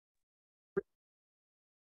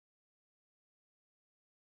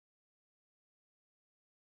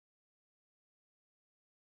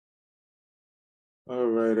All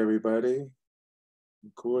right, everybody.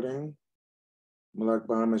 Recording. Malak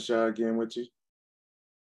Bahama Shah again with you.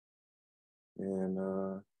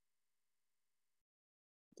 And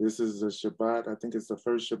this is a Shabbat. I think it's the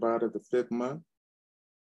first Shabbat of the 5th month.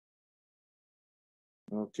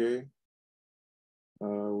 Okay.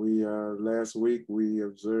 We last week we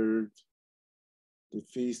observed the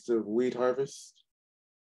Feast of Wheat Harvest.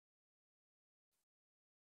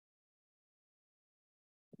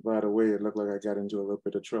 By the way, it looked like I got into a little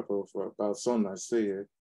bit of trouble about something I said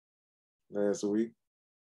last week.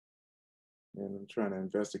 And I'm trying to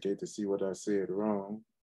investigate to see what I said wrong.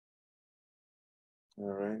 All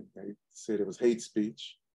right. I said it was hate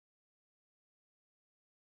speech.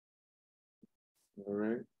 All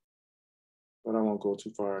right. But I won't go too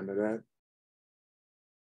far into that.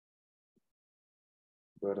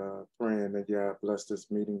 But praying that God bless this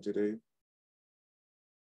meeting today.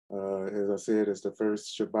 As I said, it's the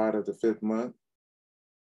first Shabbat of the 5th month.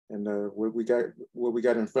 And what we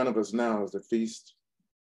got in front of us now is the feast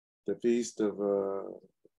of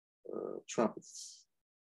trumpets.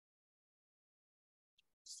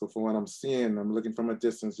 So from what I'm seeing, I'm looking from a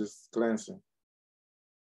distance, just glancing,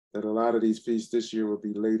 that a lot of these feasts this year will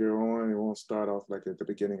be later on. It won't start off like at the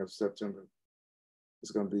beginning of September.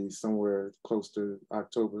 It's going to be somewhere close to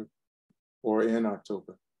October or in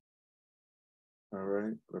October. All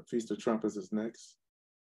right, the Feast of Trumpets is next.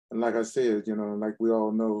 And like I said, like we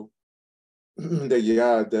all know, that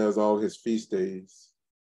Yah does all his feast days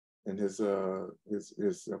and his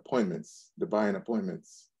appointments, divine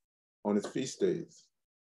appointments on his feast days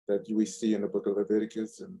that we see in the book of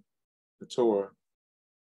Leviticus and the Torah.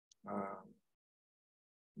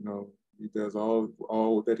 He does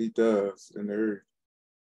all that he does in the earth.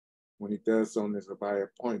 When he does so, there's divine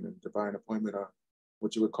appointment,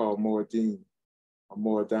 what you would call Moedim or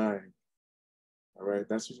Moedim. All right,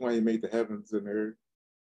 that's the reason why he made the heavens and the earth.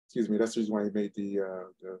 Excuse me, that's the reason why he made the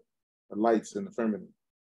lights in the firmament,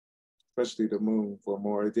 especially the moon for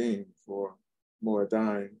Moedim, for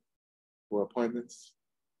Moedim, for appointments.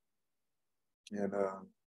 And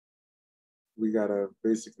we gotta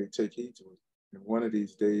basically take heed to it. And one of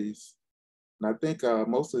these days, and I think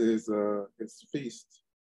most of his feast,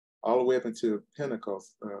 all the way up until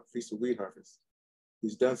Pentecost, Feast of Wheat Harvest,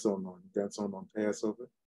 he's done so on. He's done so on Passover.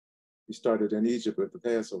 He started in Egypt with the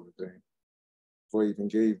Passover thing, before he even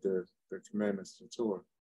gave the commandments to Torah.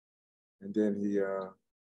 And then he,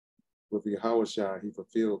 with Yahushua, he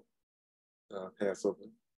fulfilled Passover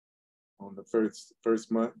on the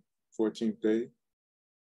first month, 14th day.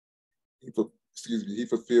 He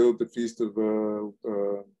fulfilled the Feast of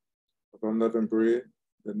Unleavened Bread.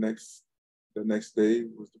 The next day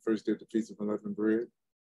was the first day of the Feast of Unleavened Bread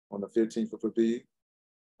on the 15th of Abib,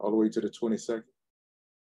 all the way to the 22nd.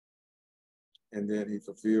 And then he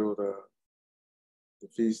fulfilled the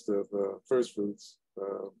Feast of First Fruits,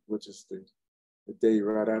 which is the day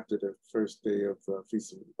right after the first day of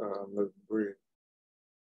Feast of Unleavened Bread.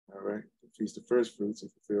 All right, the Feast of First Fruits, he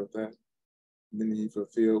fulfilled that. And then he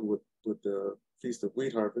fulfilled with the Feast of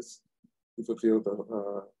Wheat Harvest. He fulfilled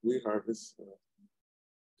the wheat harvest,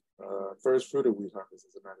 first fruit of wheat harvest,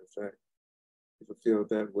 as a matter of fact. He fulfilled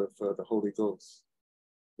that with the Holy Ghost,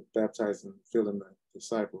 with baptizing, filling the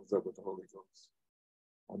disciples up with the Holy Ghost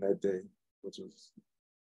on that day, which was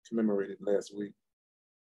commemorated last week.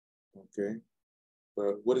 Okay,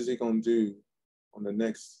 but what is he going to do on the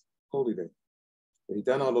next holy day? He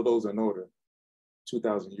done all of those in order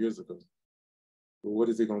 2,000 years ago. But what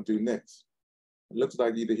is he going to do next? It looks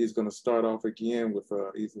like either he's going to start off again with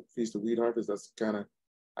either Feast of Wheat Harvest.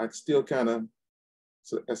 I still kind of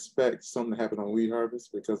expect something to happen on Wheat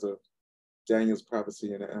Harvest because of Daniel's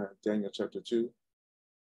prophecy in Daniel chapter 2,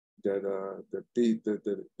 that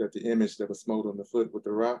the image that was smote on the foot with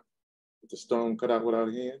the rock, with the stone cut out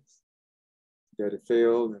without hands, that it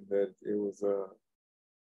failed and that it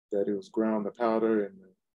was ground to powder, and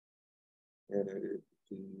the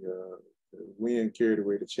wind carried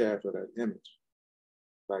away the chaff of that image,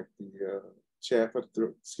 like the chaff of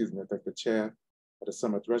the chaff of the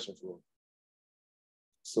summer threshing floor.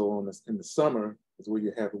 So in the summer is where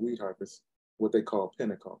you have a wheat harvest, what they call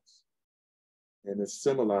Pentecost, and it's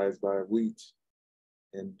symbolized by wheat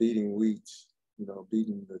and beating wheat,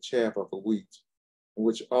 beating the chaff off of wheat, in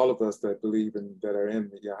which all of us that believe in that are in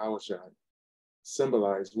the Yahushua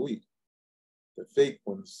symbolize wheat. The fake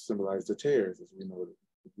ones symbolize the tares, as we know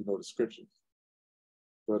the scriptures.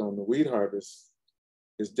 But on the wheat harvest,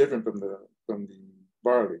 it's different from the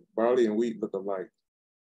barley. Barley and wheat look alike,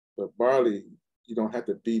 but barley, you don't have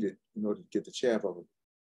to beat it in order to get the chaff of it.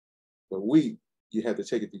 But wheat, you have to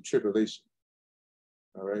take it through tribulation.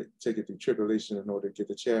 All right, take it through tribulation in order to get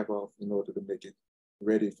the chaff off, in order to make it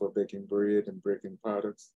ready for baking bread and baking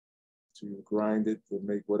products, to grind it, to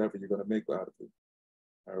make whatever you're going to make out of it.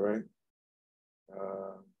 All right.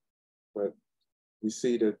 Uh, but we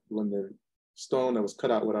see that when the stone that was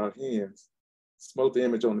cut out with our hands smote the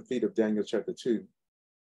image on the feet of Daniel chapter 2,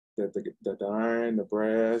 that the iron, the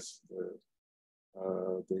brass, the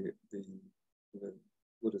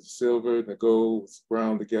what is it, silver, the gold was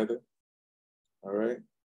ground together. All right.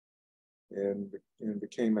 And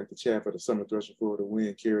became like the chaff of the summer threshing floor, the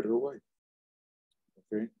wind carried it away.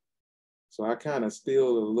 Okay. So I kind of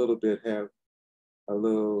still a little bit have a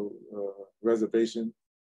little reservation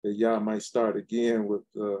that Yah might start again with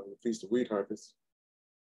the Feast of Wheat Harvest,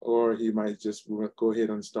 or he might just go ahead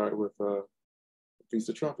and start with the Feast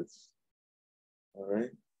of Trumpets. All right.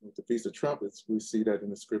 With the Feast of Trumpets, we see that in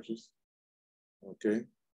the scriptures. Okay.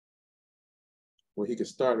 Well, he could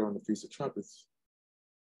start on the Feast of Trumpets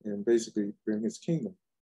and basically bring his kingdom.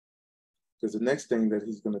 Because the next thing that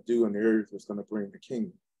he's going to do on the earth is going to bring the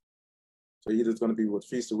kingdom. So either it's going to be with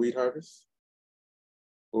Feast of Wheat Harvest,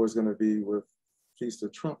 or it's going to be with Feast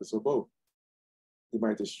of Trumpets, or both. He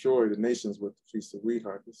might destroy the nations with the Feast of Wheat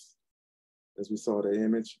Harvest. As we saw, the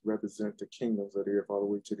image represent the kingdoms of the earth all the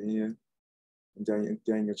way to the end in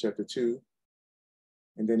Daniel chapter 2.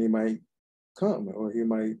 And then he might come, or he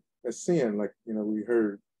might ascend, like we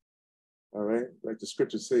heard. All right, like the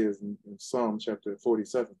scripture says in Psalm chapter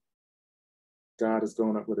 47. God is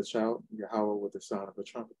going up with a shout, Yahweh with the sound of a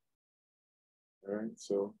trumpet. All right,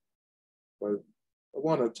 so, but I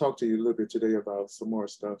want to talk to you a little bit today about some more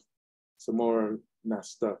stuff, some more, not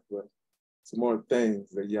stuff, but some more things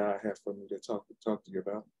that Yah has for me to talk to you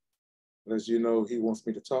about. And as you know, he wants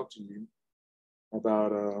me to talk to you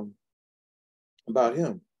about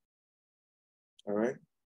him. All right.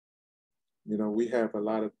 We have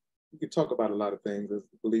we can talk about a lot of things as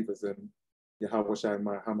believers in Yahweh Shai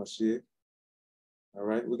HaMashiach. All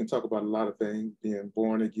right. We can talk about a lot of things, being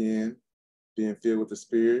born again, being filled with the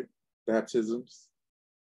Spirit, baptisms,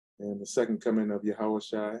 and the second coming of Yahweh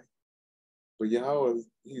Shai. But Yahweh,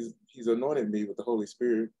 he's anointed me with the Holy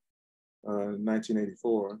Spirit in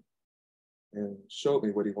 1984 and showed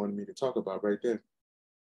me what he wanted me to talk about right there.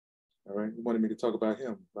 All right. He wanted me to talk about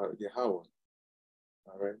him, about Yahweh.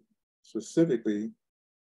 All right. Specifically,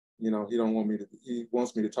 he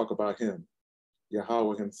wants me to talk about him,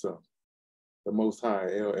 Yahweh himself, the Most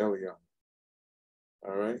High, El Elyon.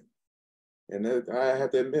 All right. And I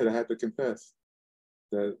have to admit, I have to confess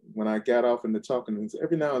that when I got off into talking,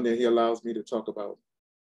 every now and then he allows me to talk about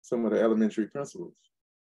some of the elementary principles.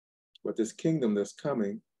 But this kingdom that's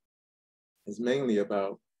coming is mainly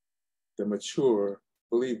about the mature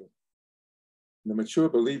believer. And the mature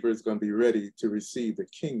believer is going to be ready to receive the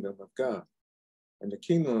kingdom of God. And the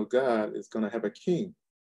kingdom of God is going to have a king.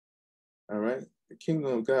 All right? The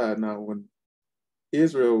kingdom of God. Now, when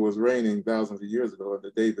Israel was reigning thousands of years ago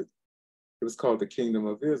under David, it was called the kingdom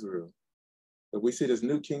of Israel. But we see this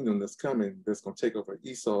new kingdom that's coming that's going to take over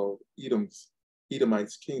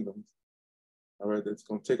Edomites kingdoms. All right, that's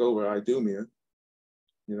going to take over Idumea,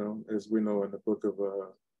 as we know in the book of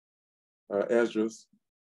Esdras.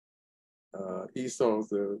 Esau's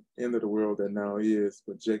the end of the world that now is,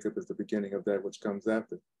 but Jacob is the beginning of that which comes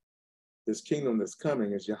after. This kingdom that's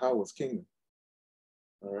coming is Yahweh's kingdom.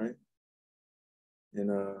 All right. And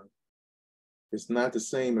it's not the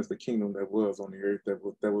same as the kingdom that was on the earth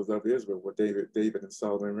that was of Israel, where David and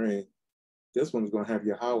Solomon reigned. This one is going to have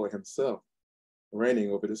Yahweh himself reigning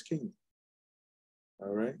over this kingdom.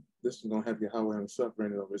 All right. This is going to have Yahweh himself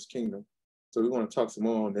reigning over his kingdom. So we want to talk some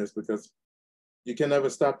more on this, because you can never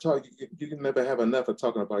stop talking. You can never have enough of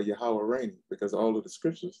talking about Yahweh reigning, because all of the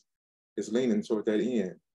scriptures is leaning toward that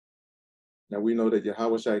end. Now we know that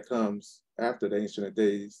Yahweh Shai comes after the Ancient of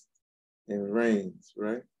Days and reigns,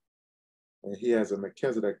 right? And he has a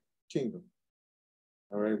Melchizedek kingdom,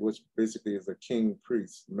 all right, which basically is a king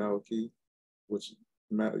priest, Melchi, which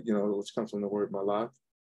comes from the word Malak,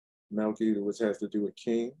 Melchi, which has to do with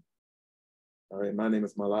king. All right, my name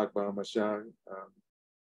is Malak Ba Mashai,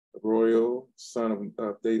 royal son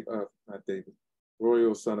of David, not David,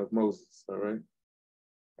 royal son of Moses. All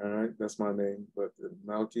right, that's my name. But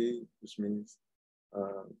Malchi, which means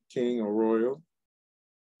king or royal,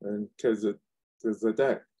 and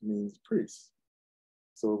Kezedek means priest.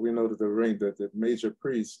 So we know that the major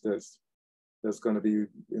priest that's going to be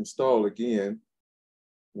installed again,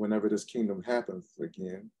 whenever this kingdom happens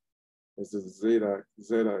again, is the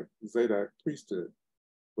Zadok priesthood,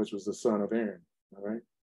 which was the son of Aaron. All right,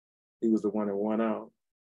 he was the one that won out.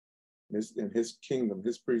 In his kingdom,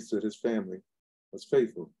 his priesthood, his family was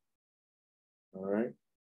faithful. All right,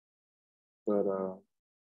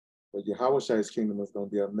 but Yahweh Shai's kingdom is going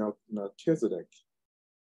to be a Melchizedek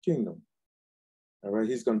kingdom. All right,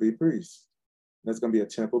 he's going to be a priest. There's going to be a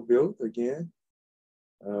temple built again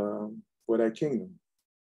for that kingdom.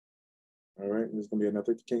 All right, there's going to be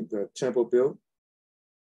another temple built,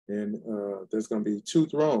 and there's going to be 2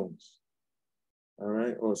 thrones. All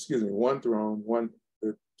right, or excuse me, 1 throne,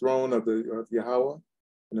 the throne of Yahweh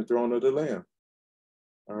and the throne of the Lamb.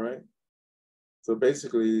 All right. So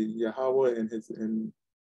basically, Yahweh and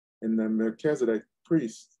the Melchizedek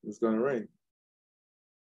priest is going to reign.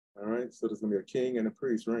 All right. So there's going to be a king and a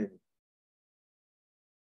priest reigning.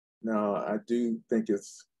 Now, I do think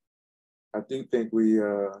we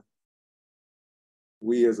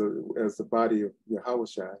as the body of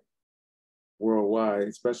Yahushua worldwide,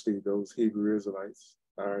 especially those Hebrew Israelites,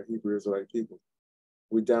 our Hebrew Israelite people,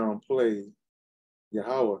 we downplay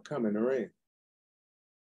Yahweh coming to reign.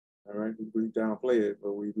 All right, we downplay it,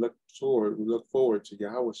 but we look forward to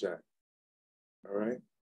Yahushua. All right,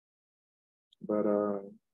 but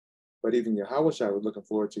even Yahushua was looking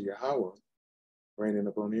forward to Yahweh reigning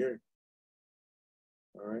upon the earth.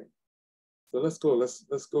 All right, so let's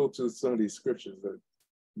go to some of these scriptures that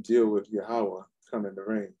deal with Yahweh coming to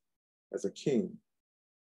reign as a king.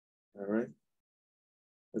 All right,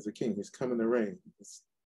 as a king, he's coming to reign.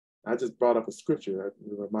 I just brought up a scripture that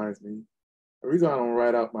reminds me. The reason I don't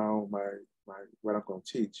write out my what I'm going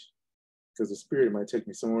to teach, because the Spirit might take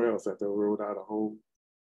me somewhere else after I wrote out a whole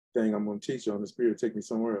thing I'm going to teach on. The Spirit take me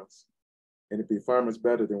somewhere else, and it'd be far much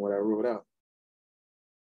better than what I wrote out.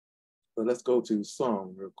 But let's go to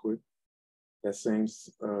Psalm real quick. That same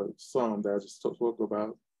Psalm that I just spoke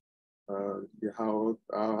about. Yahweh,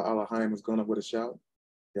 Elohim is going up with a shout.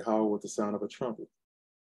 Yahweh with the sound of a trumpet.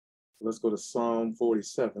 So let's go to Psalm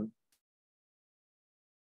 47.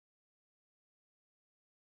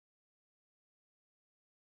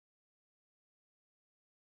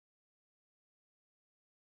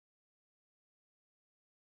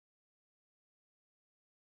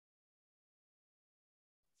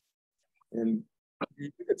 And you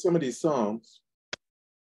look at some of these Psalms,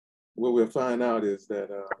 what we'll find out is that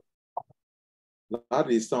a lot of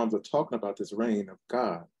these Psalms are talking about this reign of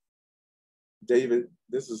God. David,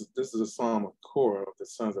 this is a Psalm of Korah, of the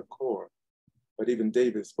sons of Korah. But even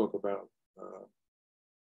David spoke about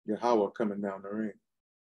Yahweh coming down the reign.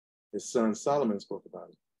 His son Solomon spoke about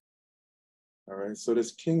it. All right, so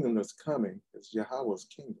this kingdom that's coming is Yahweh's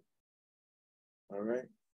kingdom. All right,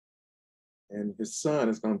 and his son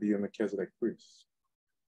is going to be a Melchizedek priest.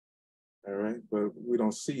 All right, but we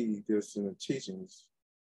don't see this in the teachings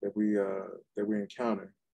that we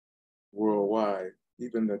encounter worldwide.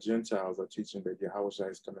 Even the Gentiles are teaching that Yahushua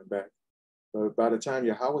is coming back. But by the time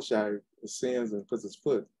Yahushua ascends and puts his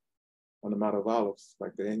foot on the Mount of Olives,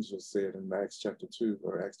 like the angels said in Acts chapter 2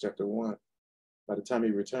 or Acts chapter 1, by the time he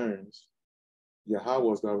returns,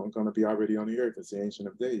 Yahweh is going to be already on the earth as the Ancient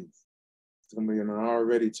of Days. It's going to be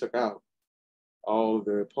already took out all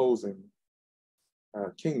the opposing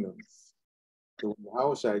kingdoms. So when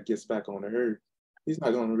Yahushua gets back on the earth, he's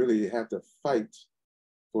not going to really have to fight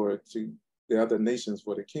the other nations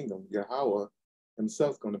for the kingdom. Yahweh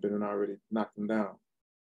himself is going to be already knocked them down.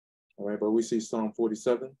 All right, but we see Psalm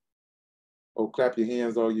 47. Oh, clap your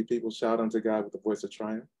hands, all you people, shout unto God with the voice of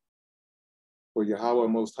triumph. For Yahweh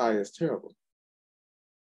Most High is terrible.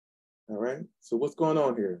 All right, so what's going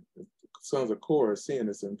on here? The sons of Korah are seeing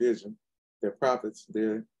this in vision. They're prophets.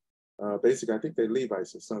 They're basically, I think they're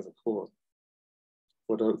Levites, the sons of Korah.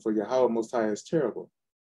 For Yahweh Most High is terrible.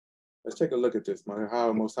 Let's take a look at this.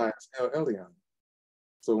 Yahweh Most High is El Elyon.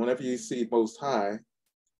 So whenever you see Most High,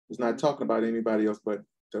 it's not talking about anybody else but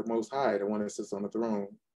the Most High, the one that sits on the throne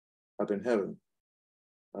up in heaven.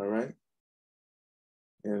 All right?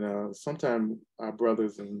 And sometimes our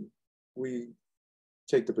brothers and we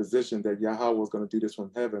take the position that Yahweh was going to do this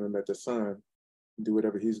from heaven and let the Son do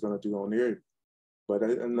whatever he's going to do on the earth. But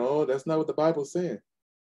no, that's not what the Bible's saying.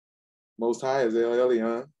 Most High is El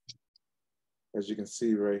Elyon, as you can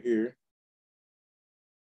see right here.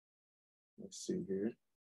 Let's see here.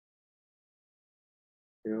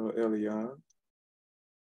 El Elyon.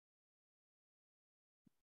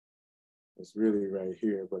 It's really right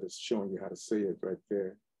here, but it's showing you how to say it right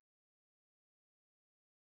there.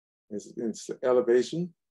 It's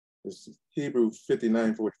elevation. It's Hebrew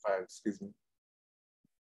 59:45, excuse me.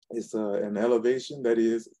 It's an elevation that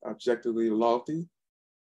is objectively lofty,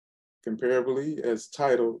 comparably as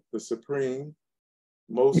titled the Supreme,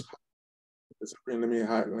 Most High. The Supreme,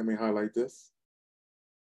 let me highlight this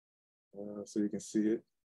so you can see it.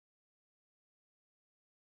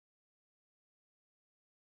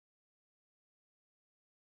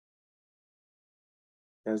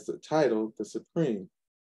 As the title, the Supreme,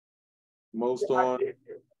 most on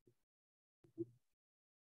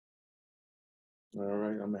All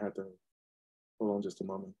right, I'm gonna have to hold on just a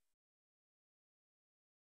moment.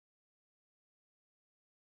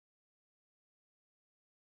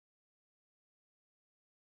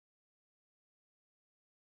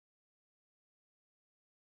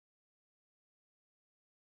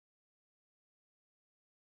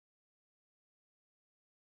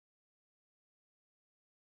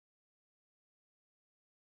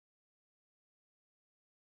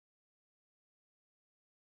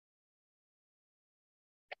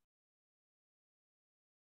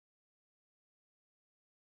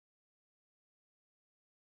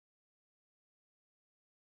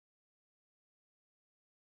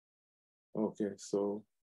 Okay, so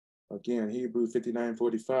again, Hebrew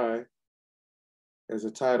 59:45 as a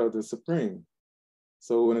title, the supreme.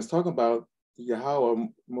 So when it's talking about Yahweh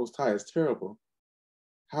Most High is terrible,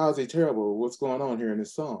 how is he terrible? What's going on here in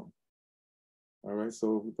this song? All right,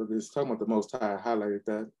 so but it's talking about the Most High. I highlighted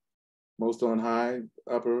that. Most on high,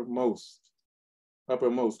 uppermost.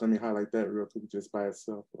 Uppermost. Let me highlight that real quick just by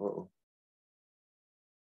itself. Uh-oh.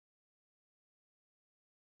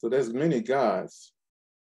 So there's many gods.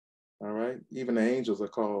 All right. Even the angels are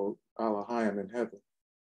called Elohim in heaven.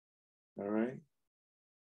 All right.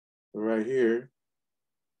 But right here,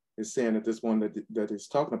 it's saying that this one that it's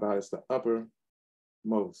talking about is the uppermost,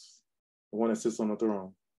 the one that sits on the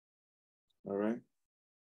throne. All right.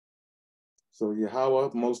 So Yahweh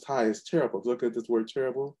Most High is terrible. Look at this word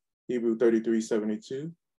terrible, Hebrew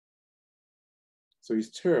 33:72. So he's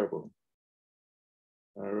terrible.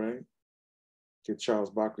 All right. Get Charles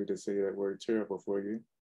Barkley to say that word terrible for you.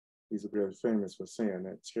 He's really famous for saying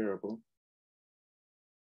that, terrible.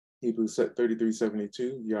 Hebrew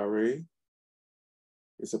 33:72, Yahweh.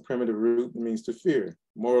 It's a primitive root. It means to fear,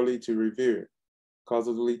 morally to revere,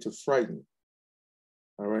 causally to frighten.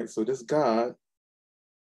 All right. So this God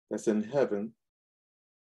that's in heaven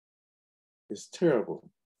is terrible.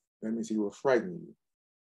 That means he will frighten you.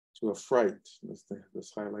 To a fright.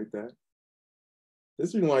 Let's highlight that.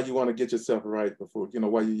 This is why you want to get yourself right before,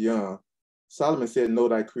 while you're young. Solomon said, know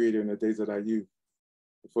thy creator in the days of thy youth,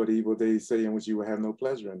 before the evil days say in which you will have no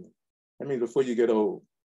pleasure in them. I mean, before you get old.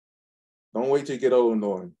 Don't wait till you get old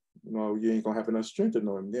knowing. You ain't gonna have enough strength to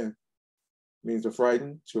know him then. It means to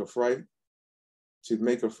frighten, to affright, to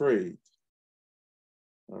make afraid.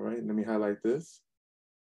 All right, let me highlight this.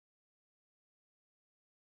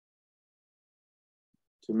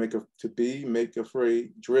 To make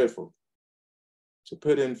afraid, dreadful. To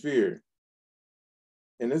put in fear.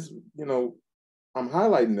 And this, I'm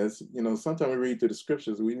highlighting this. Sometimes we read through the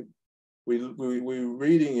scriptures, we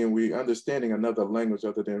reading and we understanding another language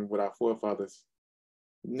other than what our forefathers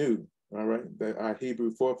knew. All right, that our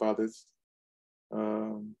Hebrew forefathers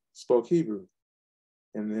spoke Hebrew,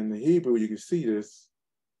 and in the Hebrew you can see this.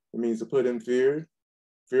 It means to put in fear,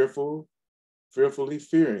 fearful, fearfully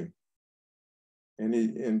fearing,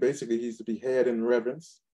 and basically he's to be had in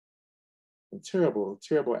reverence, and terrible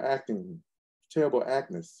acting, terrible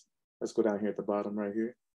actness. Let's go down here at the bottom right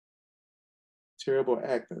here. Terrible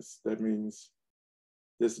actness. That means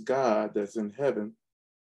this God that's in heaven,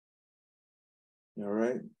 all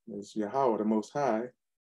right, is Yahweh, the Most High,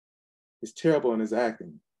 is terrible in his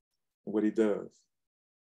acting, what he does.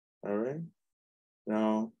 All right.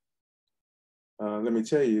 Now, let me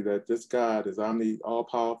tell you that this God is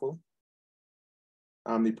all-powerful,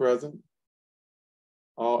 omnipresent,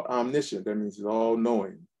 all omniscient. That means he's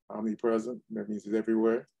all-knowing. Omnipresent. That means he's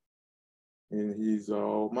everywhere, and he's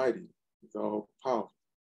almighty. He's all-powerful.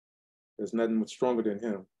 There's nothing stronger than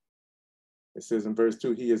him. It says in verse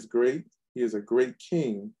 2, he is great. He is a great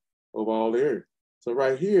king over all the earth. So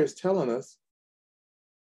right here is telling us,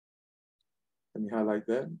 let me highlight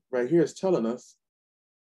that. Right here is telling us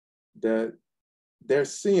that they're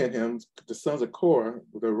seeing him, the sons of Korah,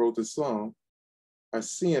 that wrote this song, are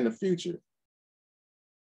seeing the future.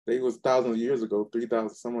 They was thousands of years ago,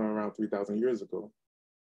 3,000, somewhere around 3,000 years ago.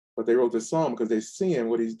 But they wrote this song because they're seeing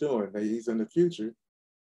what he's doing, that he's in the future.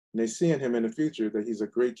 And they're seeing him in the future, that he's a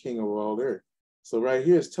great king over all the earth. So right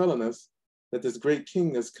here is telling us that this great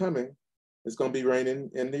king that's coming is going to be reigning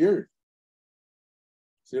in the earth.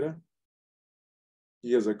 See that?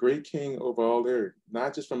 He is a great king over all the earth,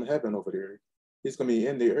 not just from heaven over the earth. He's going to be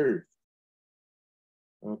in the earth.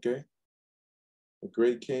 Okay? A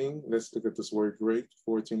great king. Let's look at this word great,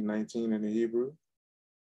 14:19 in the Hebrew.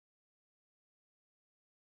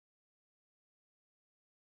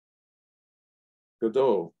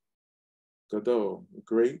 Gadol,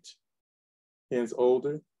 great, hence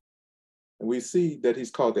older. And we see that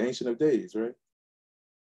he's called the Ancient of Days, right?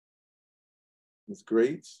 He's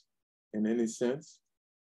great in any sense.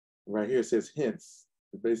 Right here it says hence.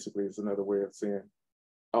 Basically, it's another way of saying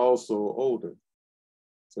also older.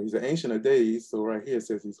 So he's an ancient of days. So right here it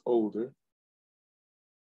says he's older.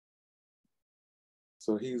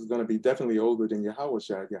 So he's going to be definitely older than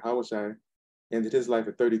Yahushua. Yahushua ended his life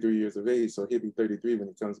at 33 years of age, so he'll be 33 when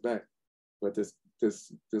he comes back. But this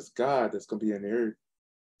God that's going to be in the earth,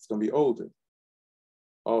 it's going to be older.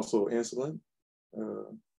 Also insolent,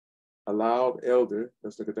 a loud elder.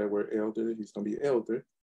 Let's look at that word elder. He's going to be elder.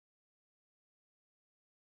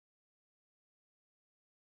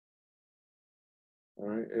 All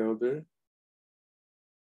right, elder.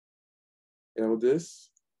 Eldest,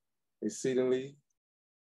 exceedingly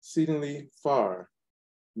far,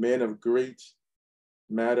 man of great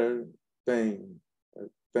matter, thingness,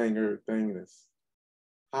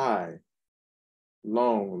 high,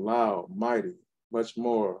 long, loud, mighty, much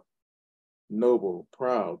more noble,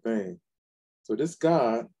 proud thing. So this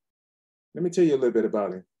God, let me tell you a little bit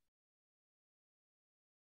about him.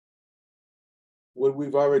 What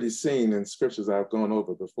we've already seen in scriptures I've gone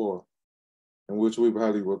over before, and which we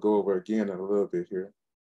probably will go over again in a little bit here,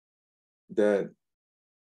 that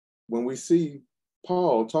when we see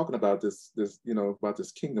Paul talking about this, about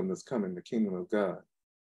this kingdom that's coming, the kingdom of God,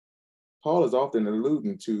 Paul is often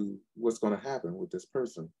alluding to what's going to happen with this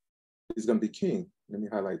person. He's going to be king. Let me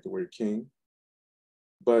highlight the word king.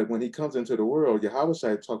 But when he comes into the world,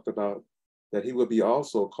 Yahushua talked about that he would be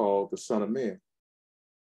also called the Son of Man.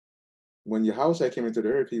 When Yahushua came into the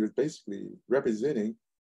earth, he was basically representing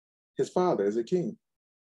his father as a king.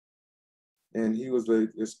 And he was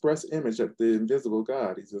the express image of the invisible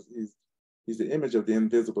God. He's the image of the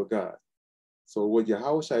invisible God. So what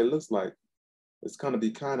Yahushua looks like, it's going to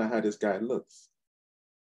be kind of how this guy looks.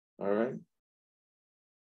 All right?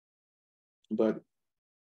 But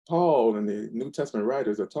Paul and the New Testament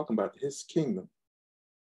writers are talking about his kingdom.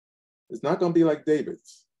 It's not going to be like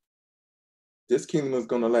David's. This kingdom is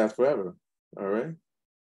going to last forever. All right?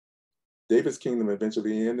 David's kingdom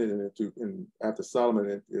eventually ended, and after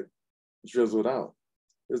Solomon, it drizzled out.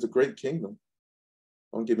 It was a great kingdom.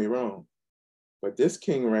 Don't get me wrong. But this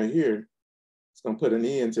king right here is going to put an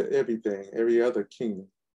end to everything, every other kingdom.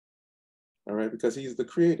 All right? Because he's the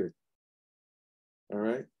creator. All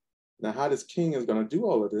right? Now, how this king is going to do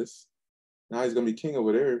all of this, and how he's going to be king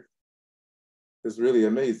over the earth, is really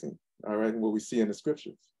amazing. All right? And what we see in the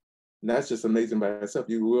scriptures. And that's just amazing by itself.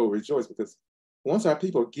 You will rejoice, because once our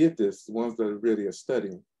people get this, the ones that really are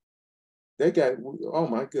studying, they got, oh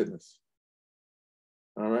my goodness.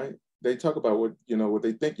 All right? They talk about what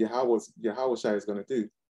they think Yahushua is going to do.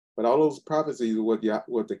 But all those prophecies of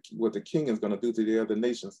what the king is going to do to the other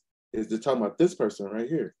nations is to talk about this person right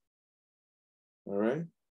here. All right?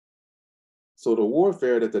 So the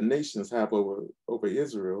warfare that the nations have over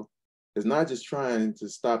Israel is not just trying to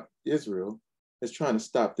stop Israel, it's trying to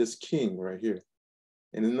stop this king right here.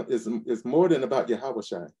 And it's more than about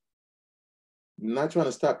Yahushua. Not trying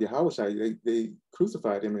to stop Yahushua. They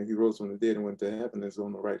crucified him and he rose from the dead and went to heaven and is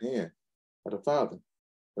on the right hand of the Father.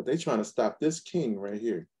 But they're trying to stop this king right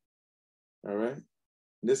here. All right?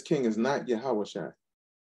 This king is not Yahushua.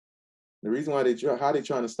 The reason why how they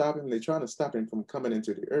trying to stop him, they're trying to stop him from coming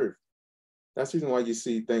into the earth. That's the reason why you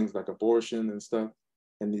see things like abortion and stuff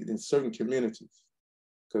in certain communities.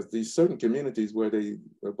 Because these certain communities where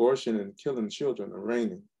abortion and killing children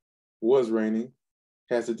was reigning,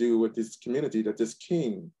 has to do with this community that this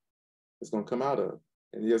king is going to come out of.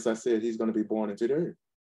 And yes, I said he's going to be born into the earth.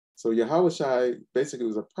 So Yahushua basically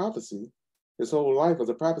was a prophecy. His whole life was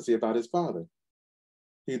a prophecy about his father.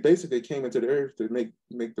 He basically came into the earth to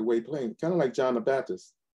make the way plain, kind of like John the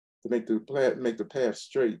Baptist, to make the path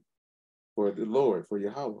straight for the Lord, for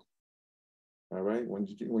Yahweh. All right. When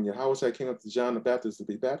Yahushua came up to John the Baptist to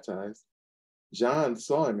be baptized, John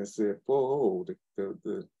saw him and said, "Whoa,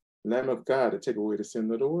 the Lamb of God to take away the sin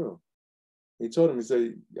of the world." He told him, he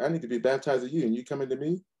said, "I need to be baptized of you, and you coming to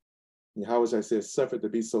me?" And Yahushua said, "Suffer it to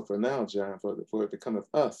be so for now, John, for it to come of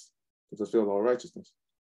us to fulfill all righteousness."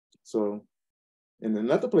 So in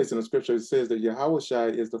another place in the scripture, it says that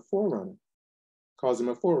Yahushua is the forerunner, calls him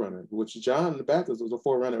a forerunner, which John the Baptist was a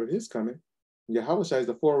forerunner of his coming. Yahushua is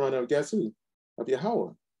the forerunner of guess who? Of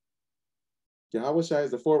Yahweh. Yahushua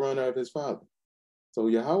is the forerunner of his father. So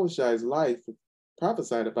Yahushua's life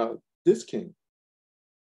prophesied about this king.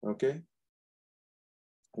 Okay?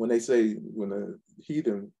 When the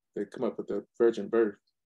heathen, they come up with the virgin birth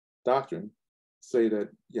doctrine, say that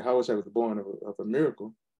Yahushua was born of a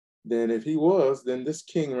miracle, then if he was, then this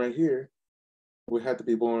king right here would have to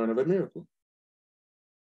be born of a miracle.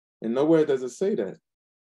 And nowhere does it say that.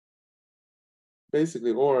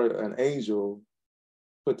 Basically, or an angel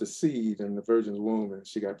put the seed in the virgin's womb and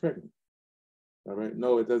she got pregnant. All right?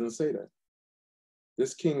 No, it doesn't say that.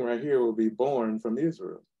 This king right here will be born from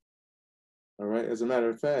Israel. All right. As a matter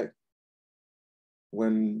of fact,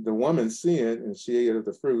 when the woman sinned and she ate of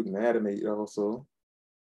the fruit, and Adam ate also,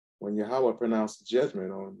 when Yahweh pronounced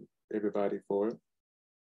judgment on everybody for it,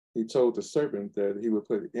 he told the serpent that he would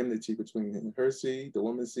put enmity between her seed, the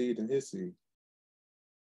woman's seed, and his seed.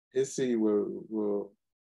 His seed will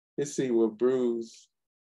bruise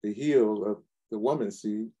the heel of the woman's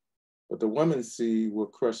seed, but the woman's seed will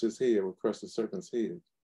crush his head, will crush the serpent's head,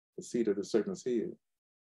 the seed of the serpent's head.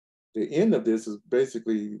 The end of this is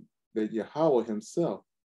basically that Yahweh himself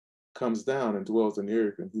comes down and dwells in the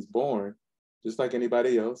earth, and he's born just like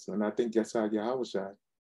anybody else. And I think that's how Yahweh Shai,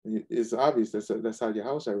 it's obvious that's how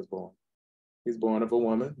Yahweh Shai was born. He's born of a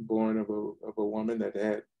woman, born of a woman that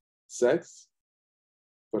had sex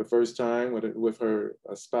for the first time with her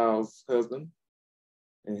espoused husband,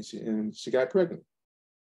 and she got pregnant.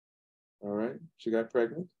 All right, she got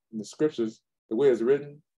pregnant. In the scriptures, the way it's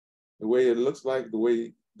written, the way it looks like, the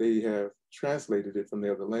way they have translated it from the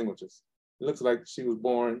other languages, it looks like she was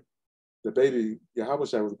born. The baby Yahweh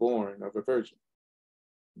Shai was born of a virgin.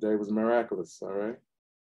 That was miraculous. All right,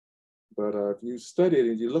 but if you study it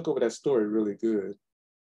and you look over that story really good,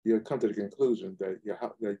 you'll come to the conclusion that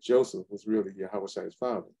Joseph was really Yahweh Shai's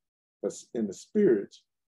father. But in the spirit,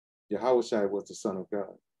 Yahweh Shai was the Son of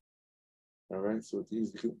God. All right, so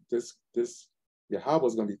this Yahweh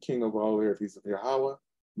is going to be king over all the earth. He's Yahweh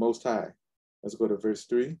Most High. Let's go to verse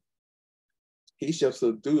 3. He shall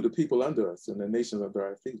subdue the people under us and the nations under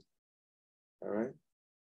our feet. All right.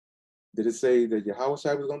 Did it say that Yahweh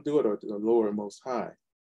Shai was going to do it, or the Lord Most High?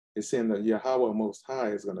 It's saying that Yahweh Most High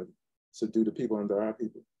is going to subdue the people under our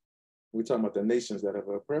people. We're talking about the nations that have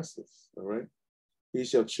oppressed us. All right. He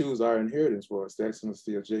shall choose our inheritance for us, the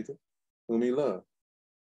excellency of Jacob, whom he loved.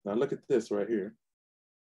 Now look at this right here.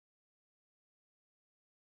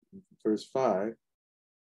 Verse 5.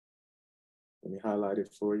 Let me highlight it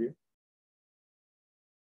for you.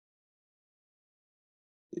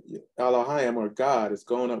 Elohim, or God, is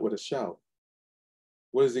going up with a shout.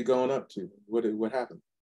 What is he going up to? What happened?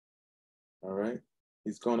 All right.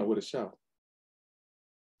 He's going up with a shout.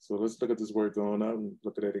 So let's look at this word going up and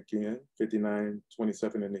look at it again.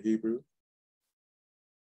 59:27 in the Hebrew.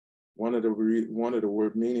 One of the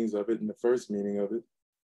word meanings of it, and the first meaning of it,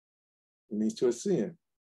 it means to ascend.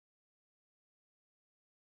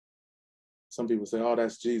 Some people say, oh,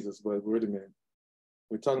 that's Jesus, but wait a minute.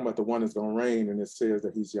 We're talking about the one that's going to reign, and it says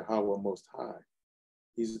that he's Yahweh Most High.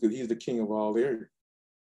 He's the king of all the earth.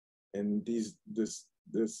 And these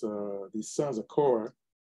sons of Korah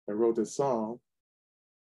that wrote this song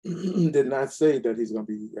did not say that he's going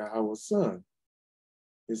to be Yahweh's son.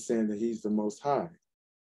 It's saying that he's the Most High.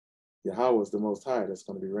 Yahweh is the Most High that's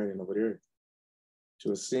going to be reigning over the earth.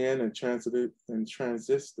 To ascend and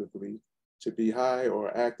transitively, to be high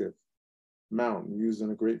or active, mountain, used in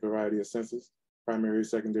a great variety of senses, primary,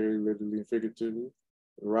 secondary, literally, and figuratively.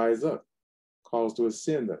 Rise up, calls to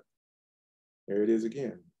ascend up. There it is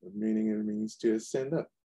again. The meaning, it means to ascend up.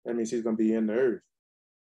 That means he's going to be in the earth.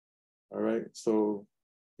 All right. So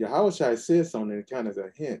Yahweh Shai says something that kind of is a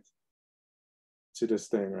hint to this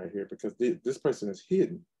thing right here, because this person is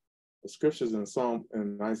hidden. The scriptures in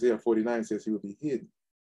Isaiah 49 says he will be hidden.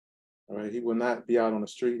 All right. He will not be out on the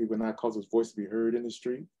street. He will not cause his voice to be heard in the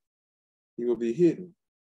street. He will be hidden.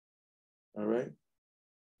 All right.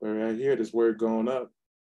 But right here, this word going up,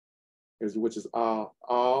 which is all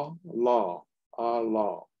law.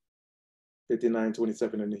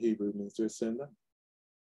 59:27 in the Hebrew means to ascend up.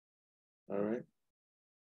 All right.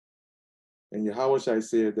 And Yahweh Shai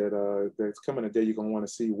said that there's coming a day you're going to want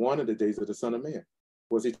to see one of the days of the Son of Man.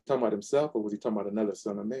 Was he talking about himself, or was he talking about another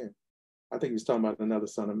Son of Man? I think he was talking about another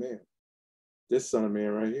Son of Man. This Son of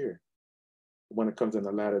Man right here. The one that comes in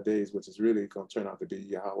the latter days, which is really going to turn out to be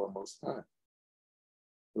Yahweh Most High.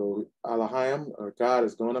 So Elohim, or God,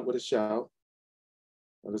 is going up with a shout.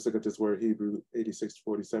 Now let's look at this word Hebrew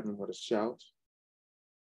 86:47 with a shout.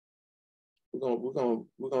 We're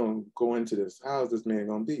gonna go into this. How is this man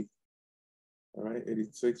gonna be? All right,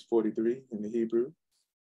 86:43 in the Hebrew.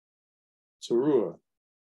 Teruah.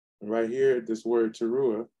 And right here, this word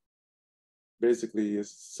teruah basically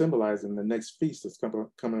is symbolizing the next feast that's coming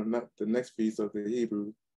up, the next feast of the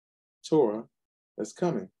Hebrew Torah that's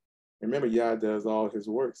coming. And remember, Yah does all his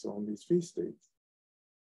works on these feast days.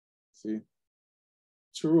 See?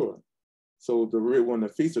 Teruah. So when the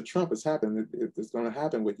Feast of Trumpets happen, it's going to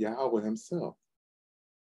happen with Yahweh himself.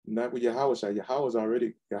 Not with Yahweh Shai.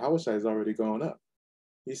 Yahweh Shai is already going up.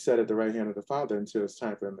 He's set at the right hand of the Father until it's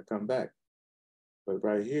time for him to come back. But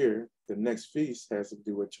right here, the next feast has to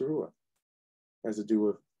do with Teruah. Has to do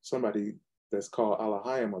with somebody that's called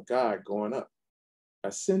Elohim, or God, going up,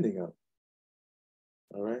 ascending up.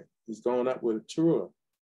 All right. He's going up with Teruah.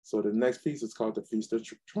 So the next feast is called the Feast of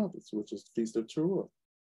Trumpets, which is Feast of Teruah.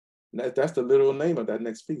 That's the literal name of that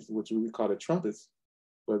next feast, which we call it trumpets,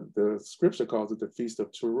 but the scripture calls it the Feast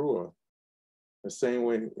of Teruah. The same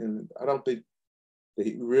way, and I don't think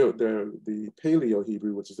the Paleo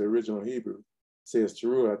Hebrew, which is the original Hebrew, says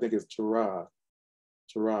Teruah. I think it's Terah,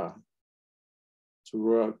 Terah,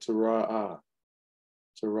 Terah, Terah,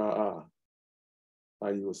 Terah. How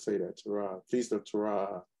you would say that, Terah, Feast of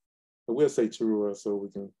Terah. But we'll say Teruah so we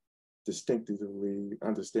can distinctively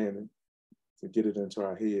understand it, to get it into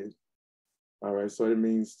our head. All right, so it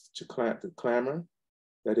means to clamor,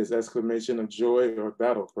 that is exclamation of joy or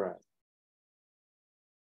battle cry.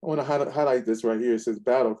 I want to highlight this right here. It says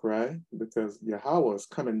battle cry because Yahweh is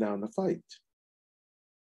coming down to fight.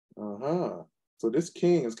 So this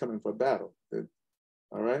king is coming for battle.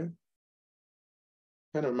 All right.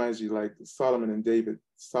 Kind of reminds you like Solomon and David.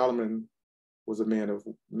 Solomon was a man of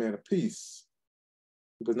peace.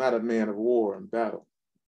 He was not a man of war and battle.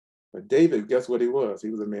 But David, guess what he was? He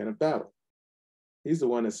was a man of battle. He's the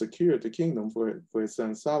one that secured the kingdom for his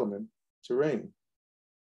son Solomon to reign.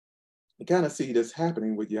 You kind of see this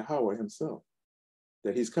happening with Yahweh himself,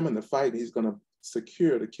 that he's coming to fight, and he's going to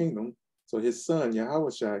secure the kingdom so his son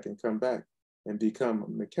Yahushua can come back and become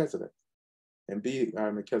Melchizedek and be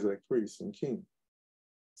our Melchizedek priest and king,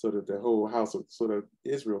 so that the whole house, so that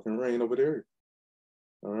Israel can reign over the earth.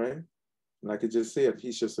 All right? Like it just said,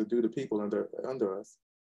 he should subdue the people under us,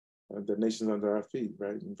 the nations under our feet,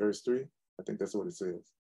 right? In verse 3, I think that's what it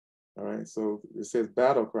says. All right, so it says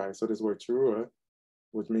battle cry. So this word Teruah,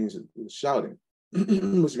 which means shouting,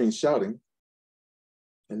 which means shouting.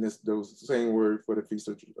 And those same word for the Feast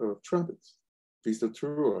of Trumpets, Feast of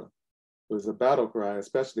Teruah, was a battle cry,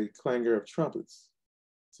 especially clangor of trumpets.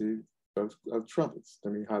 See, of trumpets.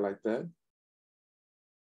 Let me highlight that.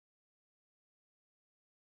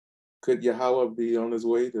 Could Yahweh be on his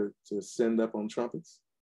way to send up on trumpets?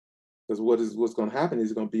 Because what's going to happen is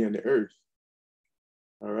he's going to be in the earth.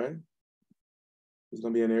 All right? He's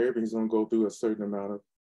going to be in the earth and he's going to go through a certain amount of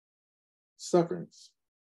sufferings.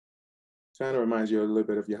 Kind of reminds you a little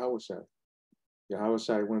bit of Yahushua.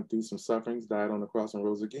 Yahushua went through some sufferings, died on the cross, and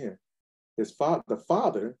rose again. The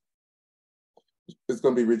Father is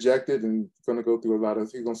going to be rejected and going to go through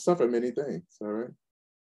he's going to suffer many things, all right?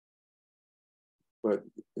 But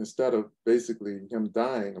instead of basically him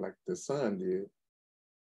dying like the Son did,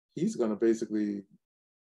 he's going to basically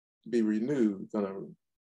be renewed,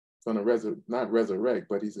 not resurrect,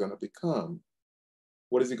 but he's going to become.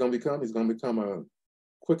 What is he going to become? He's going to become a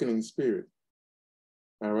quickening spirit.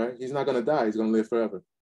 All right? He's not going to die. He's going to live forever.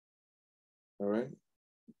 All right?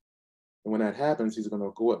 And when that happens, he's going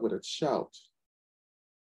to go up with a shout,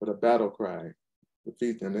 with a battle cry.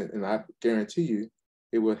 And I guarantee you,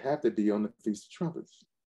 it would have to be on the Feast of Trumpets.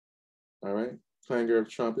 All right? Clangor of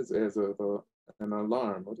trumpets as an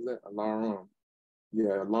alarm. What is that? Alarm.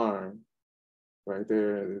 Yeah, alarm. Right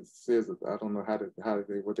there. It says, I don't know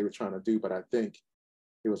what they were trying to do, but I think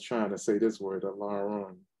it was trying to say this word,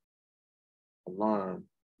 alarm. Alarm.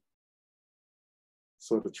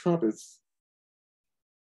 So the trumpets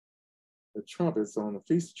on the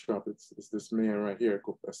Feast of Trumpets is this man right here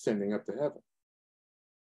ascending up to heaven.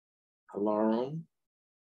 Alarm.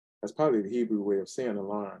 That's probably the Hebrew way of saying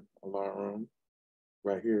alarm. Alarm.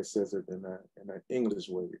 Right here it says it in an English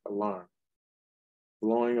way, alarm.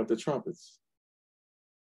 Blowing of the trumpets.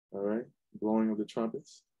 All right, blowing of the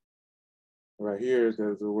trumpets. Right here,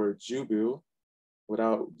 there's the word jubil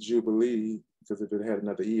without jubilee, because if it had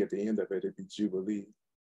another E at the end of it, it'd be jubilee.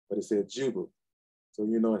 But it said jubile. So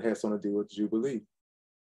you know it has something to do with jubilee.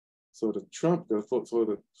 So the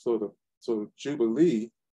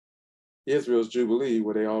jubilee, Israel's jubilee,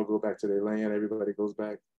 where they all go back to their land, everybody goes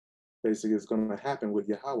back. Basically, it's going to happen with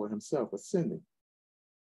Yahweh himself ascending.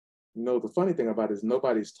 You know, the funny thing about it is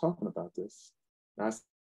nobody's talking about this. Now, I say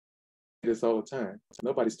this all the time.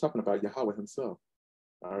 Nobody's talking about Yahweh himself.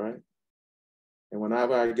 All right. And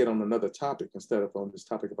whenever I get on another topic, instead of on this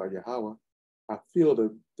topic about Yahweh, I feel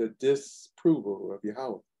the disapproval of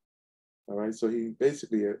Yahweh. All right. So he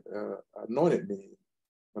basically anointed me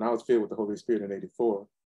when I was filled with the Holy Spirit in '84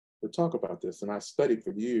 to talk about this. And I studied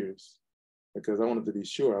for years because I wanted to be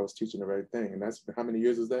sure I was teaching the right thing. And that's how many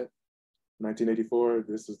years is that? 1984.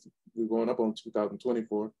 We're going up on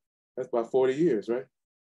 2024. That's about 40 years, right?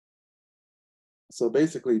 So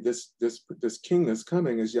basically, this king that's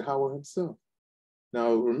coming is Yahweh himself.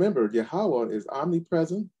 Now, remember, Yahweh is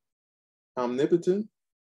omnipresent, omnipotent,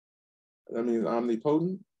 that means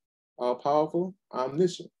omnipotent, all-powerful,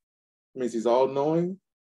 omniscient. It means he's all-knowing,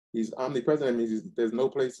 he's omnipresent. That means there's no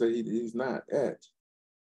place that he's not at,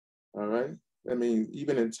 all right? I mean,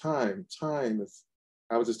 even in time, time is,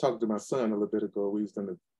 I was just talking to my son a little bit ago. We was in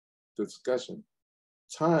the discussion.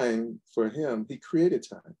 Time for him, he created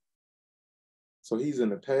time. So he's in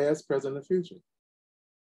the past, present, and future.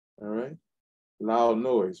 All right. Loud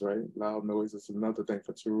noise, right? Loud noise is another thing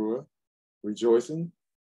for Teruah. Rejoicing,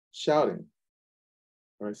 shouting.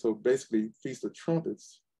 All right. So basically, Feast of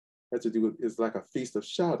Trumpets has to do with, it's like a feast of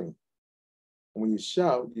shouting. And when you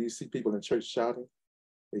shout, you see people in church shouting.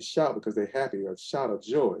 They shout because they're happy, or shout of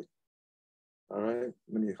joy. All right.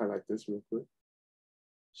 Let me highlight this real quick.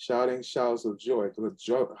 Shouting shouts of joy,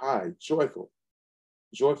 high, joyful,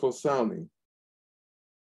 joyful sounding.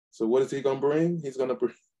 So what is he going to bring? He's going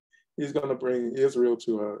to bring Israel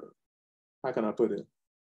to a, how can I put it?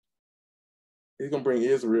 He's going to bring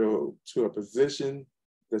Israel to a position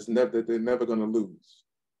that they're never going to lose.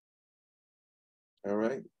 All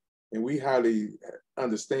right. And we hardly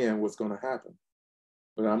understand what's going to happen,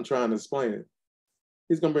 but I'm trying to explain it.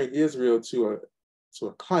 He's going to bring Israel to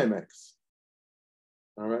a climax.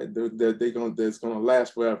 All right. That's going to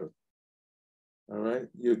last forever. All right.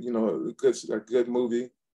 You know, a good movie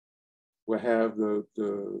will have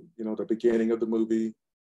the beginning of the movie,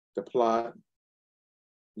 the plot,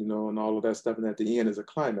 and all of that stuff. And at the end is a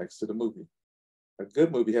climax to the movie. A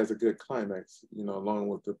good movie has a good climax, along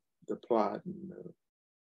with the plot and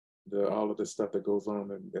all of the stuff that goes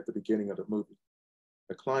on at the beginning of the movie.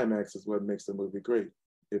 The climax is what makes the movie great,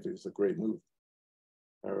 if it's a great movie.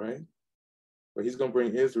 All right. But he's going to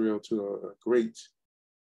bring Israel to a great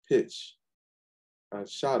pitch.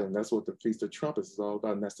 Shouting. That's what the Feast of Trumpets is all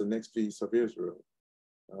about, and that's the next feast of Israel.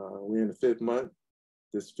 We're in the 5th month.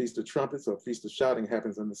 This Feast of Trumpets or Feast of Shouting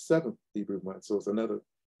happens in the 7th Hebrew month, so it's another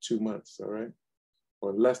 2 months, all right?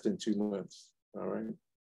 Or less than 2 months, all right?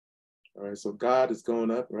 All right, so God is going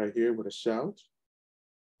up right here with a shout,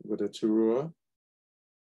 with a teruah,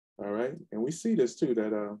 all right? And we see this too,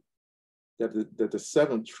 that the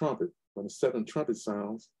 7th trumpet, when the 7th trumpet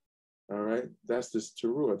sounds, all right, that's this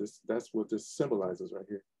teruah. That's what this symbolizes right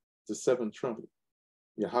here. The 7th trumpet.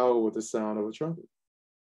 Yahweh with the sound of a trumpet.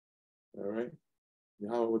 All right.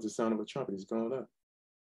 Yahweh with the sound of a trumpet. He's going up.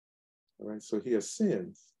 All right. So he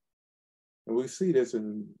ascends. And we see this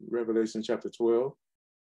in Revelation chapter 12,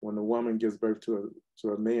 when the woman gives birth to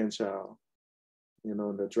a man child.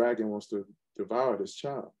 And the dragon wants to devour this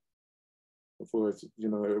child before it's,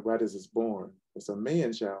 right as it's born. It's a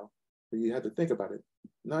man child. But you have to think about it.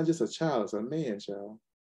 Not just a child, it's a man child.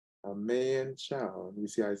 A man child. We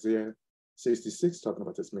see Isaiah 66 talking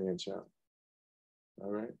about this man child.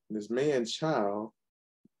 All right. And this man child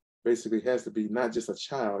basically has to be not just a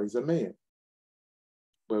child, he's a man.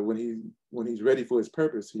 But when he's ready for his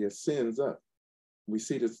purpose, he ascends up. We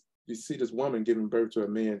see this woman giving birth to a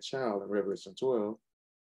man child in Revelation 12. All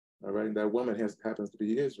right. And that woman happens to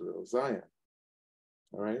be Israel, Zion.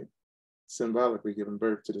 All right. Symbolically giving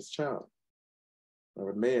birth to this child,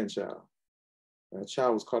 or a man child. And that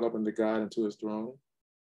child was caught up into God and to his throne.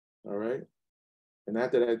 All right. And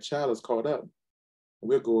after that child is caught up,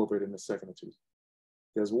 we'll go over it in a second or two.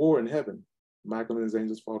 There's war in heaven. Michael and his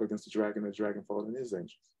angels fought against the dragon fought against his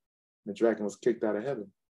angels. And the dragon was kicked out of heaven.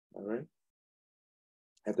 All right.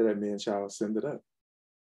 After that man child ascended up.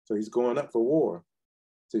 So he's going up for war.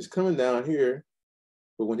 So he's coming down here.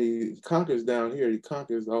 But when he conquers down here, he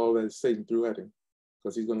conquers all that Satan threw at him.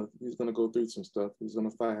 Because he's gonna go through some stuff. He's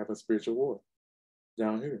gonna have a spiritual war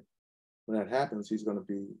down here. When that happens, he's gonna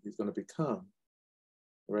become.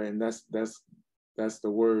 Right. And that's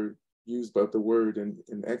the word used, but the word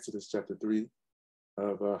in Exodus chapter 3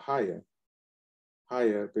 of Haya.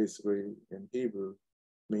 Haya basically in Hebrew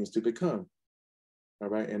means to become. All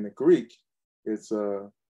right. In the Greek, it's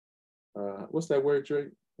what's that word,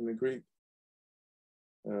 Drake, in the Greek?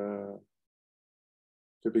 To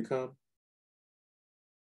become.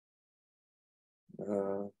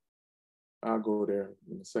 I'll go there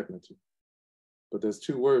in a second or two. But there's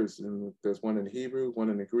 2 words, and there's one in Hebrew, one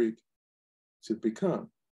in the Greek, to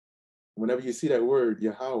become. Whenever you see that word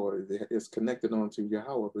Yahweh, it's connected onto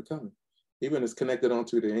Yahweh becoming. Even it's connected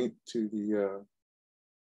onto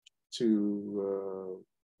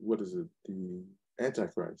what is it? The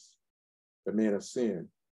Antichrist, the man of sin.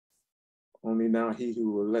 Only now he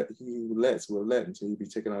who lets will let until he be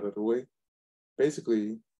taken out of the way.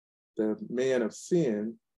 Basically, the man of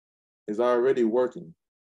sin is already working.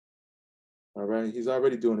 All right, he's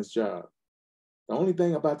already doing his job. The only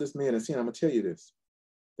thing about this man of sin, I'm gonna tell you this: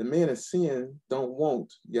 the man of sin don't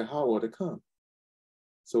want Yahweh to come.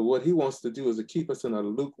 So what he wants to do is to keep us in a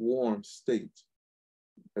lukewarm state,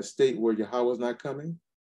 a state where Yahweh is not coming,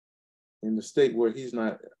 in the state where he's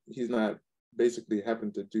not basically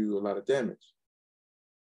having to do a lot of damage.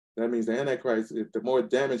 That means the Antichrist, the more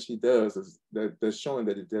damage he does, is that's showing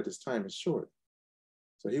that his time is short.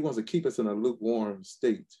 So he wants to keep us in a lukewarm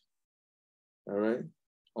state. All right.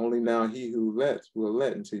 Only now he who lets will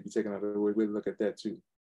let until he be taken out of the way. We'll look at that too.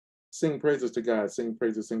 Sing praises to God. Sing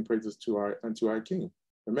praises to unto our King.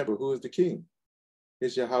 Remember, who is the King?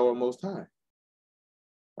 It's Yahweh Most High.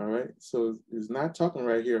 All right. So it's not talking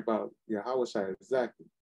right here about Yahweh Shai exactly.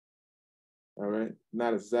 All right.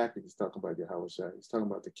 Not exactly. He's talking about Yahweh Shai. He's talking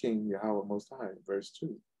about the King Yahweh Most High, verse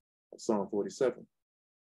 2 of Psalm 47.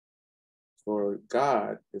 For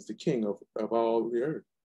God is the King of all the earth.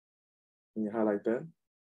 Can you highlight that?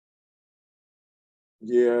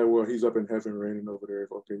 Yeah, well, he's up in heaven reigning over the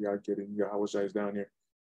earth. Okay, y'all get it. Yahweh Shai is down here.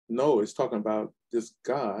 No, it's talking about this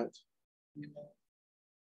God.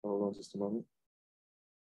 Hold on just a moment.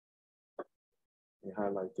 Let me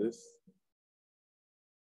highlight this.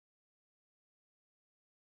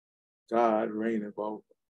 God reigning above.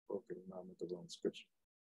 Okay, now I'm at the wrong scripture.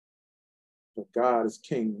 But God is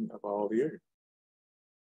King of all the earth.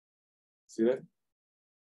 See that?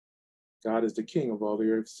 God is the King of all the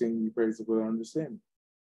earth. Sing ye praise with understanding.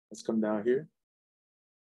 Let's come down here.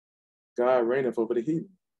 God reigneth over the heathen.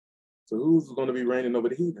 So who's going to be reigning over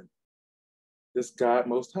the heathen? This God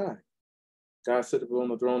Most High. God sitteth on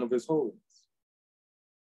the throne of his holiness.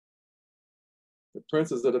 The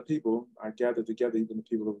princes of the people are gathered together, even the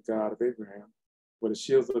people of God of Abraham. For the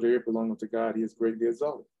shields of the earth belong unto God, he is greatly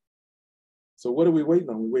exalted. So what are we waiting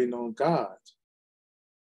on? We're waiting on God.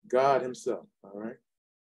 God himself, all right?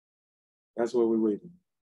 That's what we're waiting on.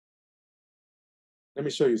 Let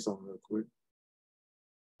me show you something real quick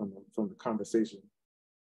from the conversation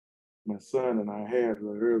my son and I had a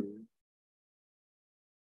little earlier.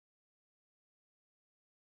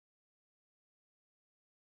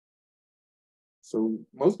 So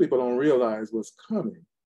most people don't realize what's coming.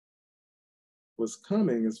 What's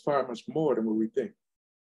coming is far much more than what we think.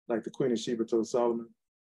 Like the Queen of Sheba told Solomon,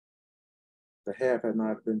 the half had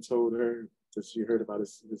not been told her till she heard about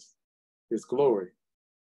his glory.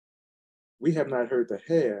 We have not heard the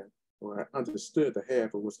half or understood the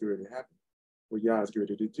half of what's ready to happen, what Yah is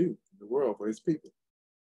ready to do in the world for his people.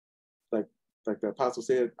 Like the apostle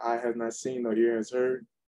said, eye has not seen nor ear has heard,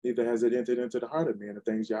 neither has it entered into the heart of man the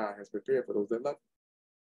things Yah has prepared for those that love him.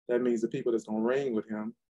 That means the people that's going to reign with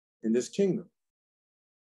him in this kingdom.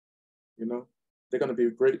 You know, they're going to be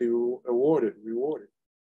greatly rewarded.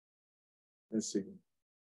 Let's see.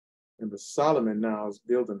 And Solomon now is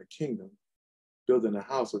building the kingdom, building the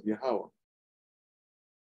house of Yahweh.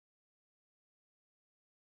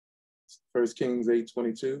 1Kings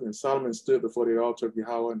 8:22. And Solomon stood before the altar of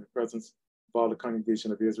Yahweh in the presence of all the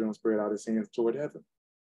congregation of Israel and spread out his hands toward heaven.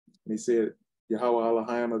 And he said, Yahweh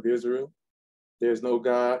Elohim of Israel, there is no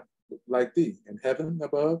God like thee in heaven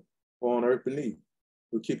above or on earth beneath,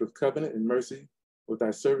 who keepeth covenant and mercy with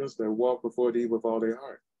thy servants that walk before thee with all their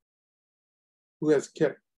heart. Who has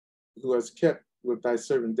kept with thy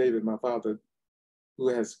servant David, my father, who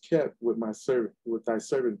has kept with thy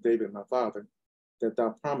servant David, my father, that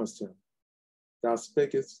thou promised him. Thou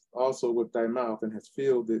spakest also with thy mouth and hast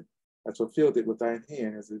fulfilled it with thine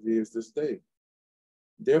hand as it is this day.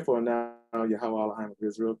 Therefore now, Yahweh Elohim of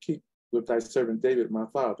Israel, keep with thy servant David, my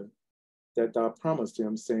father, that thou promised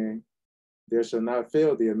him, saying, there shall not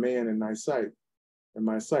fail thee a man in my sight,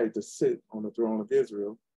 to sit on the throne of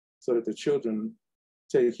Israel, so that the children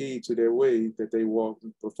take heed to their way, that they walk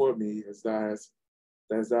before me as thou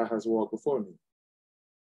hast walked before me.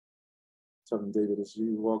 Telling David, as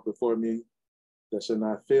you walk before me, there shall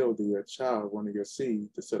not fail thee a child, one of your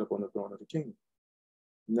seed, to sit up on the throne of the kingdom.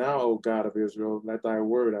 Now, O God of Israel, let thy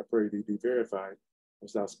word, I pray thee, be verified,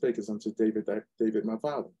 as thou spakest unto David my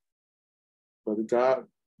father. But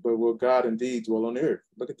will God indeed dwell on the earth?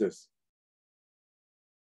 Look at this.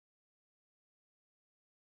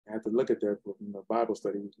 I had to look at that from the Bible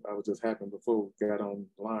study I was just having before I got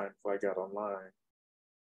online.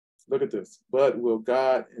 Look at this. But will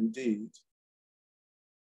God indeed,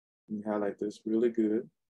 let me highlight this really good.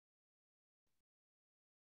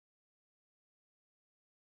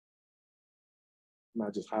 I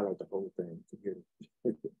might just highlight the whole thing. Forget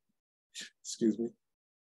it. Excuse me.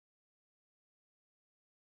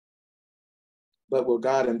 But will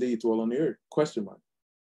God indeed dwell on the earth? Question mark.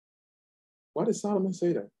 Why did Solomon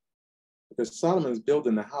say that? Because Solomon is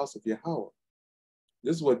building the house of Yahweh.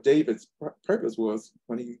 This is what David's purpose was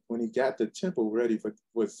when he got the temple ready for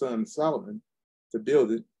his son Solomon to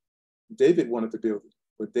build it. David wanted to build it,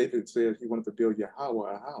 but David said he wanted to build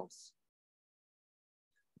Yahweh a house.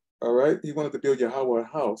 All right, he wanted to build Yahweh a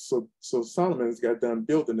house. So Solomon's got done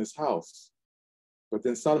building this house. But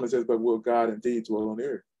then Solomon says, but will God indeed dwell on the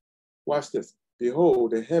earth? Watch this. Behold,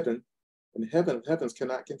 the heaven and heaven of heavens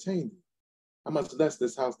cannot contain you. How much less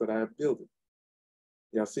this house that I have built?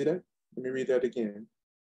 Y'all see that? Let me read that again.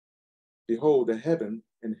 Behold, the heaven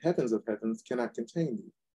and heavens of heavens cannot contain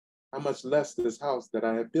you. How much less this house that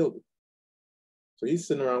I have built? So he's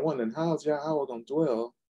sitting around wondering, how's Yahweh going to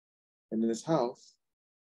dwell in this house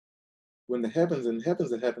when the heavens and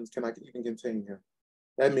heavens of heavens cannot even contain him?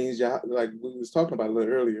 That means, like we was talking about a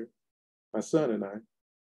little earlier, my son and I,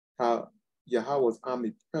 how Yahweh is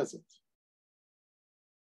omnipresent.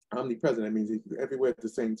 Omnipresent, that means he's everywhere at the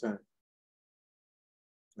same time.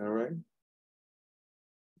 All right?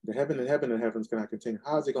 The heaven and heavens cannot contain.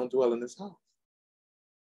 How is he going to dwell in this house?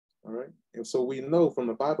 All right? And so we know from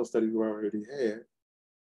the Bible study we already had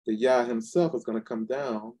that Yah himself is going to come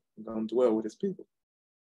down and going to dwell with his people.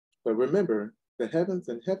 But remember, the heavens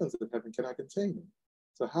and heavens of heaven cannot contain him.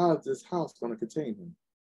 So how is this house going to contain him?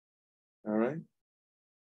 All right?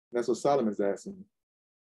 That's what Solomon's asking.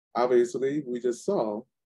 Obviously, we just saw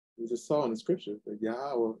in the scripture that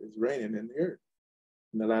Yahweh is reigning in the earth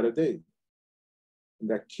in the latter days. And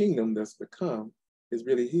that kingdom that's to come is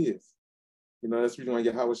really his. You know, that's the reason why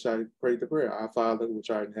Yahweh Shai prayed the prayer, Our Father, which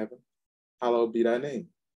art in heaven, hallowed be thy name.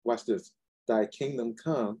 Watch this. Thy kingdom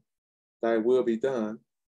come, thy will be done.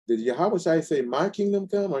 Did Yahweh Shai say, my kingdom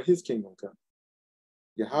come or his kingdom come?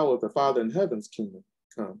 Yahweh, the Father in heaven's kingdom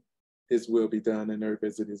come. His will be done in earth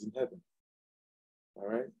as it is in heaven. All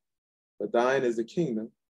right? But thine is the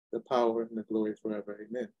kingdom, the power, and the glory forever.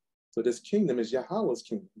 Amen. So this kingdom is Yahweh's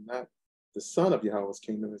kingdom, not the son of Yahweh's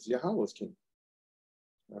kingdom. It's Yahweh's kingdom.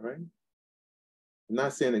 All right? I'm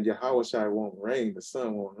not saying that Yahweh Shai won't reign, the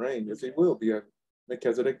son won't reign. Yes, he will be a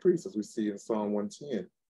Melchizedek priest, as we see in Psalm 110.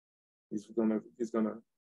 He's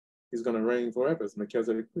gonna reign forever as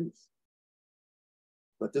Melchizedek priest.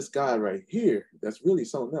 But this guy right here, that's really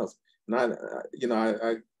something else. And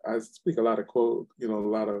I speak a lot of a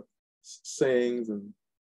lot of sayings and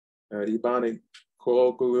Ebonic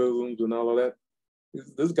colloquialisms and all of that.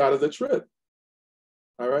 This God is a trip.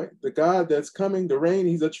 All right, the God that's coming to reign,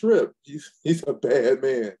 he's a trip. He's a bad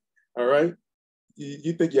man. All right,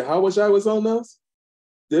 you think Yahweh Shai was on us?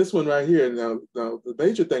 This one right here. Now the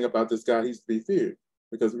major thing about this God, he's to be feared,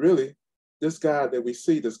 because really, this God that we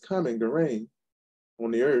see that's coming to reign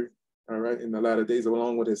on the earth, all right, in the latter days,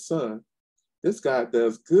 along with his son, this God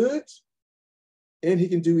does good and he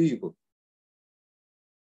can do evil.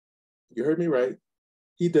 You heard me right.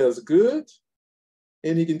 He does good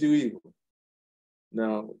and he can do evil.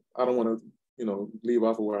 Now, I don't want to, leave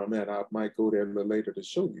off of where I'm at. I might go there a little later to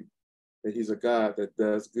show you that he's a God that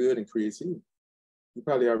does good and creates evil. You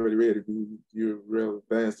probably already read it. You're real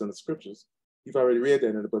advanced in the scriptures. You've already read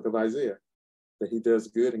that in the book of Isaiah, that he does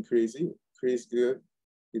good and creates evil. Creates good.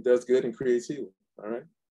 He does good and creates evil. All right?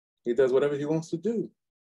 He does whatever he wants to do.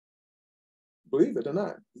 Believe it or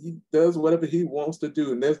not, he does whatever he wants to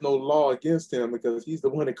do, and there's no law against him because he's the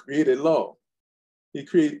one that created law. He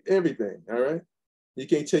created everything, all right? You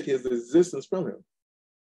can't take his existence from him.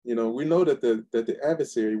 We know that the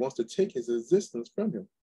adversary wants to take his existence from him,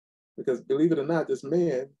 because believe it or not, this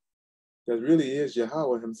man that really is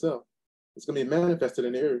Yahweh himself, it's going to be manifested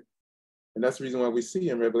in the earth. And that's the reason why we see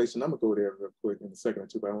in Revelation, I'm going to go there real quick in a second or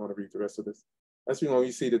two, but I want to read the rest of this. That's the reason why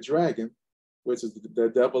we see the dragon, which is the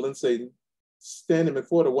devil and Satan, standing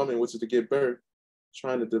before the woman, which is to give birth,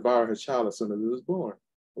 trying to devour her child as soon as it was born.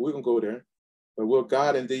 We're going to go there. But will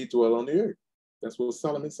God indeed dwell on the earth? That's what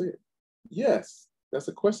Solomon said. Yes, that's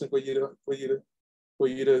a question for you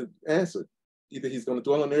to answer. Either he's going to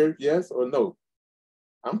dwell on the earth, yes or no.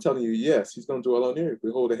 I'm telling you, yes, he's going to dwell on the earth.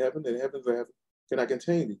 Behold, the heaven and heavens of heaven cannot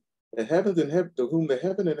contain thee. The heavens and heaven, to whom the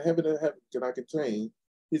heaven and heaven cannot contain,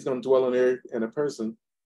 he's going to dwell on the earth in a person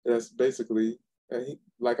that's basically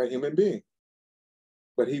like a human being.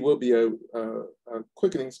 But he will be a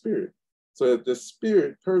quickening spirit. So the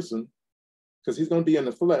spirit person, because he's going to be in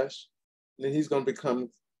the flesh, then he's going to become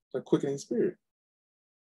a quickening spirit.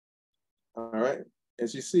 All right.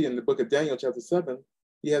 As you see in the book of Daniel, chapter 7,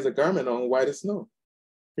 he has a garment on white as snow,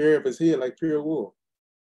 hair of his head like pure wool.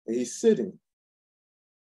 And he's sitting.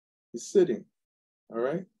 He's sitting. All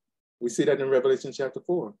right. We see that in Revelation chapter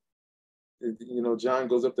 4. John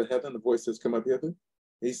goes up to heaven. The voice says, come up hither.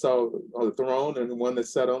 He saw the throne, and the one that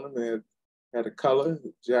sat on him had a color,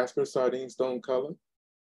 jasper, sardine, stone color.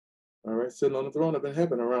 All right, sitting on the throne up in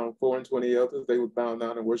heaven, around 4 and 20 elders, they would bow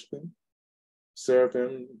down and worship him,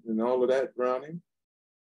 seraphim, and all of that around him.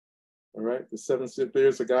 All right, the 7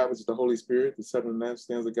 spirits of God, which is the Holy Spirit, the 7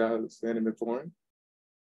 lampstands of God standing before him.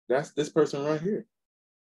 That's this person right here.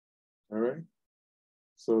 All right.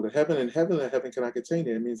 So the heaven and heaven cannot contain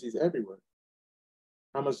him. It means he's everywhere.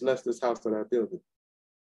 How much less this house that I build it?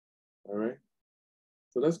 All right.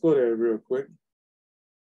 So let's go there real quick.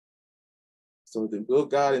 So will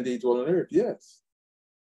God indeed dwell on earth? Yes.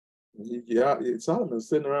 Yeah, Solomon's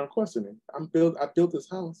sitting around questioning. I built this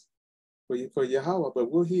house for Yahweh,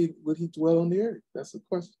 but will he dwell on the earth? That's the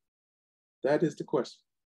question. That is the question.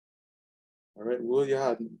 All right. Will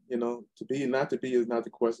Yahweh, to be, not to be is not the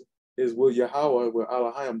question. Is will Yahweh, will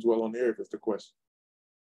Elohim dwell on the earth is the question.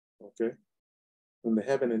 Okay. When the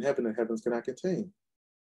heaven and heavens cannot contain.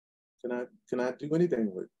 Cannot do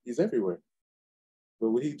anything with. He's everywhere. But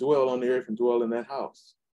will he dwell on the earth and dwell in that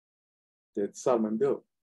house that Solomon built?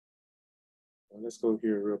 Well, let's go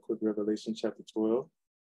here real quick, Revelation chapter 12.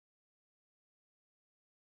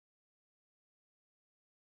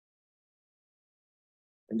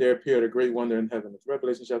 And there appeared a great wonder in heaven. It's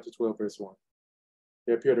Revelation chapter 12, verse 1.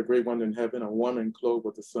 There appeared a great wonder in heaven, a woman clothed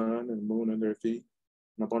with the sun and the moon under her feet,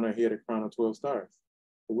 and upon her head a crown of 12 stars.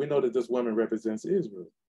 But we know that this woman represents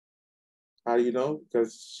Israel. How do you know?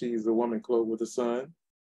 Because she's a woman clothed with the sun,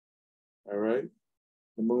 all right?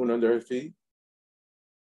 The moon under her feet.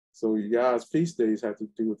 So Yah's feast days have to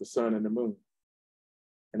do with the sun and the moon.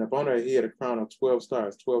 And upon her head a crown of 12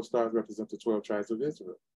 stars. 12 stars represent the 12 tribes of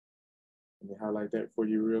Israel. Let me highlight that for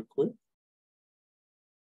you real quick.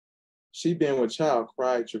 She being with child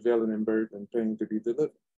cried, travailing in birth and pain to be delivered.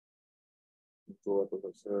 Go up a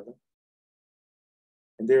little further.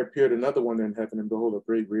 And there appeared another one in heaven, and behold, a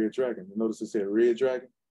great red dragon. You notice it said red dragon?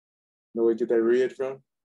 You know where you get that red from?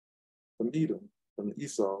 From Edom, from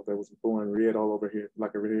Esau, that was born red all over here,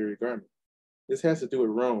 like a hairy garment. This has to do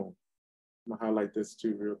with Rome. I'm gonna highlight this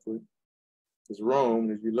too real quick. Because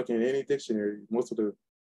Rome, if you're looking at any dictionary, most of the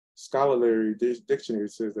scholarly dictionary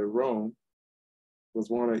says that Rome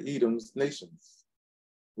was one of Edom's nations.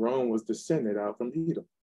 Rome was descended out from Edom.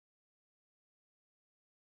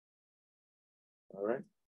 All right.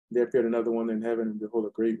 There appeared another one in heaven, and behold, a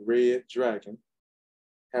great red dragon,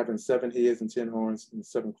 having 7 heads and 10 horns and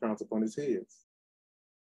 7 crowns upon his heads.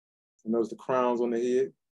 And those the crowns on the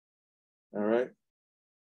head. All right.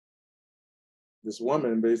 This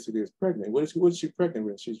woman basically is pregnant. What is she pregnant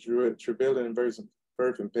with? She's travailing in birth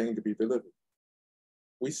and pain to be delivered.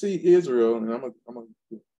 We see Israel, and I'm a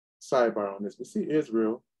sidebar on this. We see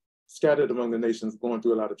Israel scattered among the nations, going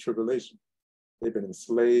through a lot of tribulation. They've been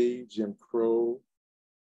enslaved, Jim Crow,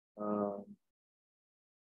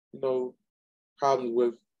 problems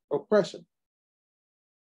with oppression.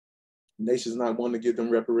 Nations not wanting to give them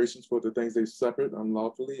reparations for the things they've suffered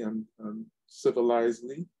unlawfully and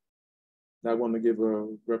uncivilizedly. Not wanting to give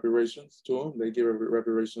reparations to them. They give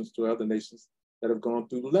reparations to other nations that have gone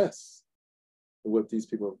through less than what these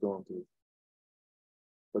people have gone through.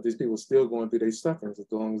 But these people are still going through their sufferings.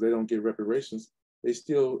 As long as they don't get reparations, they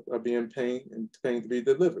still are being pain to be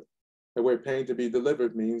delivered. The word pain to be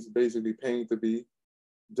delivered means basically pain to be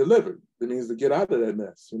delivered. It means to get out of that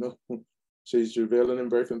mess, She's travailing in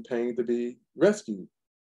birth and pain to be rescued.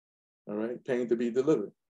 All right, pain to be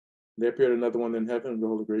delivered. There appeared another one in heaven,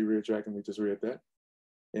 behold, a great red dragon. We just read that.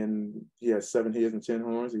 And he had 7 heads and 10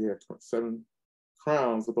 horns. He had 7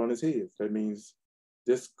 crowns upon his head. That means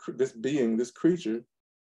this being, this creature,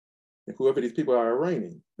 and whoever these people are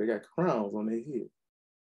reigning, they got crowns on their head.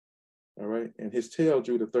 All right. And his tail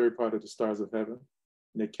drew the 3rd part of the stars of heaven,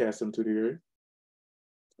 and they cast them to the earth.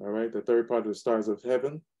 All right. The 3rd part of the stars of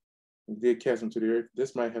heaven, and did cast them to the earth.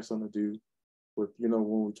 This might have something to do with,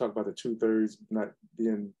 when we talk about the 2/3 not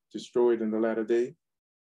being destroyed in the latter day,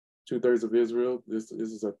 2/3 of Israel, this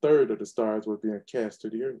is 1/3 of the stars were being cast to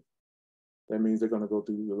the earth. That means they're going to go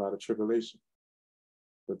through a lot of tribulation.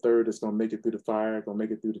 The 3rd is going to make it through the fire, going to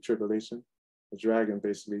make it through the tribulation. The dragon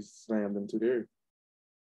basically slammed them to the earth.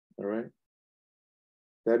 All right.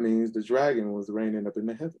 That means the dragon was reigning up in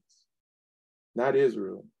the heavens, not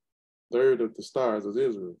Israel. 1/3 of the stars is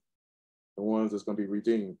Israel, the ones that's going to be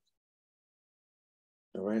redeemed.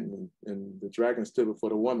 All right. And the dragon stood before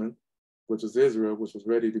the woman, which is Israel, which was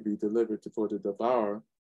ready to be delivered to devour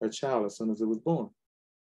her child as soon as it was born.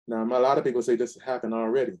 Now, a lot of people say this happened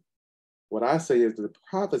already. What I say is the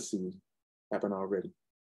prophecy happened already.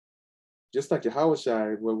 Just like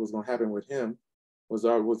Yahushua, what was going to happen with him was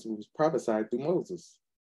prophesied through Moses,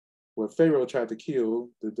 where Pharaoh tried to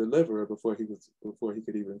kill the deliverer before he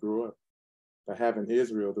could even grow up, by having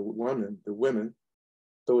Israel, the women,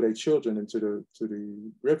 throw their children into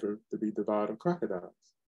the river to be devoured of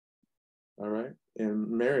crocodiles. All right, and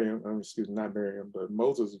not Miriam, but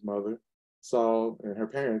Moses' mother saw,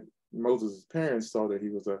 and Moses' parents saw that he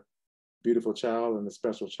was a beautiful child and a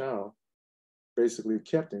special child, basically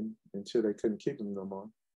kept him until they couldn't keep him no more,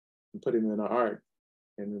 and put him in an ark,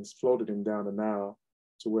 and then floated him down the Nile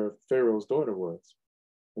to where Pharaoh's daughter was.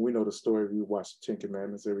 And we know the story. We watch the 10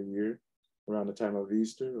 Commandments every year. around the time of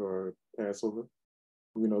Easter or Passover.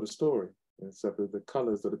 We know the story, except that the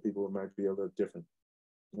colors of the people might be a little different.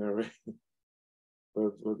 All right.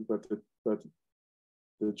 But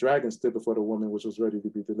the dragon stood before the woman, which was ready to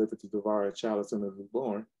be delivered to devour a child as soon as it was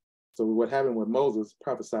born. So what happened with Moses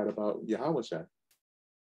prophesied about Yahushua.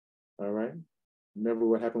 All right. Remember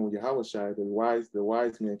what happened with Yahushua? The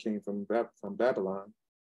wise men came from Babylon,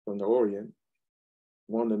 from the Orient,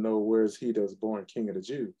 wanting to know where is he that was born King of the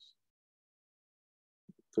Jews,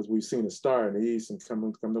 because we've seen a star in the east and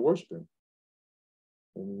come to worship him.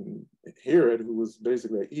 And Herod, who was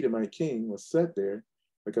basically an Edomite king, was set there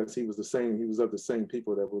because he was of the same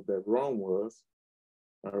people that Rome was.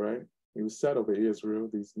 All right. He was set over Israel,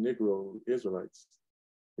 these Negro Israelites.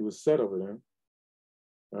 He was set over them.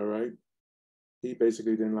 All right. He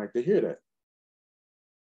basically didn't like to hear that.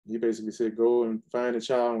 He basically said, go and find a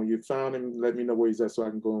child. When you found him, let me know where he's at so I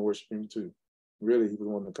can go and worship him too. Really, he was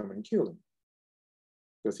wanting to come and kill him.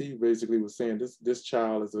 Because he basically was saying this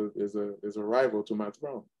child is a rival to my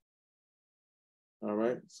throne. All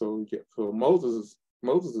right. So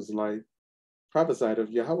Moses' life prophesied of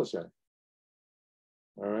Yahushua.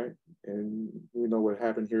 All right. And we know what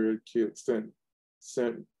happened here.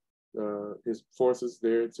 Sent his forces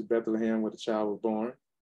there to Bethlehem where the child was born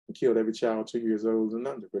and killed every child 2 years old and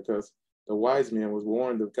under, because the wise man was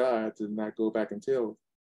warned of God to not go back and tell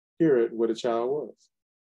Herod where the child was.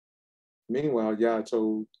 Meanwhile, Yah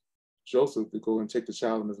told Joseph to go and take the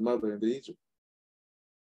child and his mother into Egypt.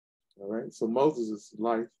 All right. So Moses'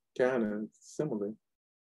 life kind of similarly,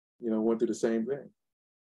 went through the same thing.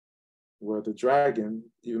 Where the dragon,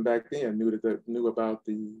 even back then, knew about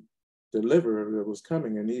the deliverer that was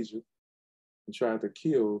coming in Egypt and tried to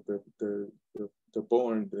kill the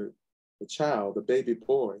child, the baby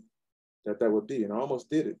boy that would be, and almost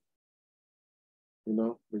did it.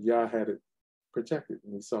 But Yah had it protected.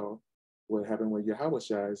 And we saw what happened with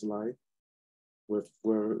Yahushua's life,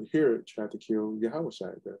 where Herod tried to kill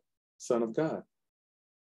Yahushua, the Son of God,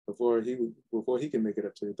 before he can make it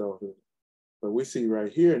up to adulthood. But we see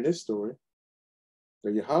right here in this story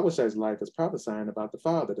that Yahushua's life is prophesying about the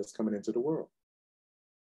Father that's coming into the world.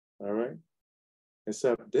 All right?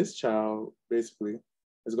 Except this child basically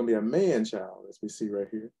is going to be a man child, as we see right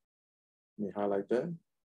here. Let me highlight that.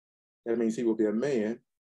 That means he will be a man.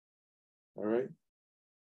 All right?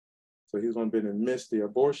 So he's going to be in the midst of the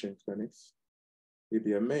abortion clinics. He'd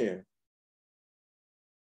be a man.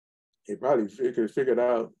 He probably figured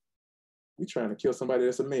out, we're trying to kill somebody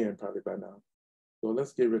that's a man probably by now. So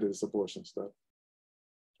let's get rid of this abortion stuff.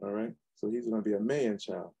 All right? So he's going to be a man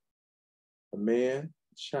child. A man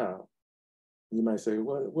child. You might say,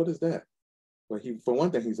 what is that? Well, for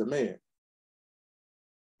one thing, he's a man.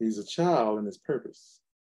 He's a child in his purpose.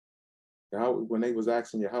 When they was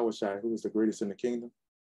asking Yahushua who was the greatest in the kingdom,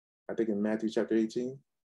 I think in Matthew chapter 18,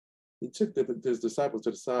 he took his disciples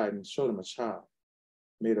to the side and showed them a child,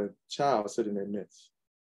 made a child sit in their midst.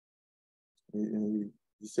 And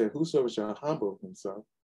he said, whosoever shall humble himself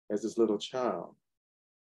as this little child,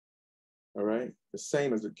 all right, the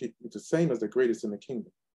same as the greatest in the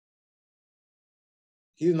kingdom.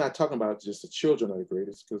 He's not talking about just the children are the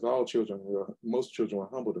greatest, because most children will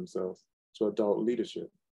humble themselves to adult leadership.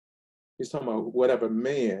 He's talking about whatever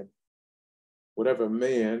man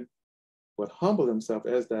would humble himself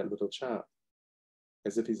as that little child,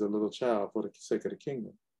 as if he's a little child for the sake of the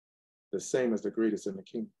kingdom, the same as the greatest in the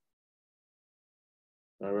kingdom.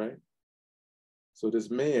 All right? So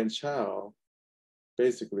this man child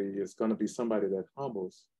basically is going to be somebody that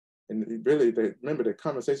humbles. And really, remember the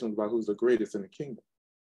conversation was about who's the greatest in the kingdom.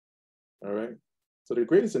 All right? So the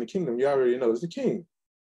greatest in the kingdom, you already know, is the king.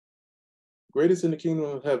 Greatest in the kingdom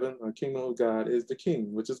of heaven, or kingdom of God, is the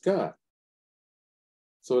king, which is God.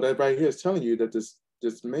 So that right here is telling you that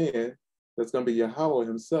this man that's going to be Yahweh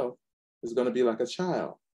himself is going to be like a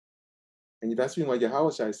child. And that's why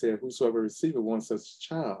Yahushua said, whosoever receiveth one such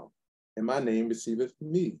child, in my name receiveth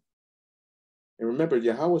me. And remember,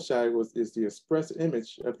 Yahushua is the express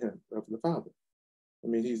image of him, of the Father. I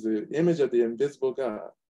mean, he's the image of the invisible God.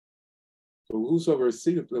 So whosoever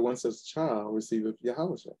receiveth the one such child receiveth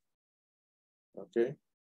Yahushua. Okay?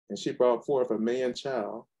 And she brought forth a man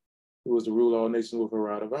child who was to rule all nations with a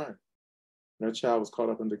rod of iron. And her child was caught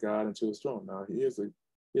up unto God and to his throne. Now, here's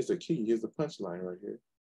the key. Here's the punchline right here.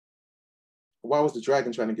 Why was the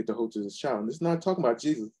dragon trying to get the hold of this child? And it's not talking about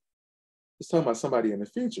Jesus. It's talking about somebody in the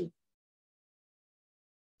future.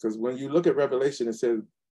 Because when you look at Revelation, it says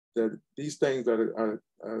that these things are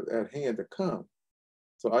at hand to come.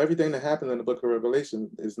 So everything that happened in the book of Revelation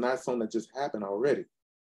is not something that just happened already.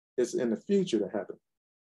 It's in the future to happen.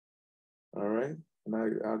 All right? And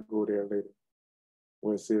I'll go there later.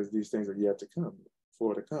 where it says these things are yet to come,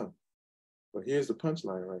 for to come. But here's the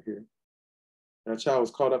punchline right here. That child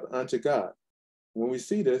was caught up unto God. When we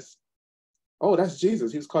see this, oh, that's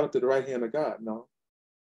Jesus. He was caught up to the right hand of God. No,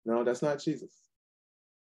 that's not Jesus.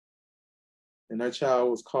 And her child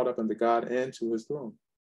was caught up unto God and to his throne.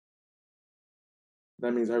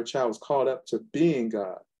 That means her child was caught up to being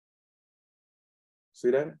God. See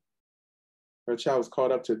that? Her child was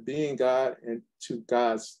caught up to being God and to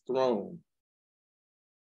God's throne.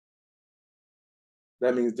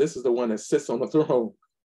 That means this is the one that sits on the throne.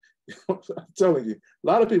 I'm telling you, a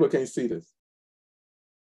lot of people can't see this.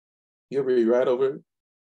 You'll read right over it.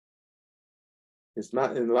 It's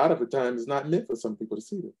not, and a lot of the time, it's not meant for some people to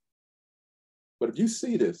see this. But if you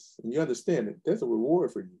see this and you understand it, there's a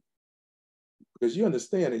reward for you. Because you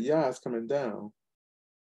understand that Yah is coming down.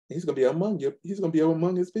 He's going to be among you. He's going to be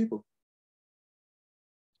among his people.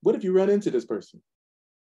 What if you run into this person?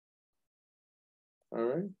 All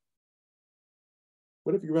right?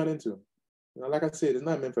 What if you run into him? You know, like I said, it's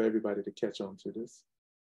not meant for everybody to catch on to this.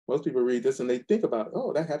 Most people read this and they think about,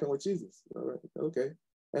 oh, that happened with Jesus. All right, okay,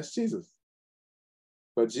 that's Jesus.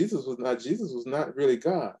 But Jesus was not really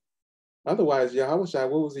God. Otherwise, Yahweh, what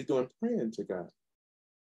was he doing praying to God?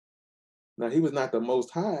 Now, he was not the Most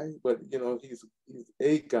High, but, you know, he's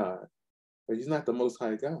a God, but he's not the Most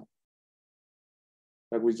High God.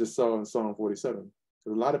 Like we just saw in Psalm 47.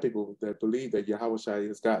 There's a lot of people that believe that Yahweh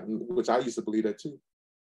is God, which I used to believe that too.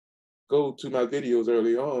 Go to my videos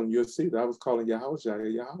early on, you'll see that I was calling Yahweh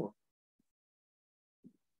Yahweh. All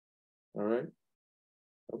right?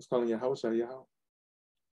 I was calling Yahweh Yahweh.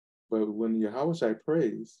 But when Yahweh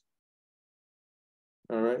prays,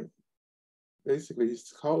 all right, basically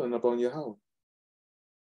he's calling upon Yahweh.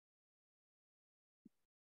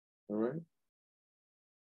 All right?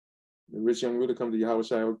 The rich young ruler comes to Yahweh,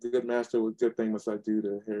 oh, good master, what good thing must I do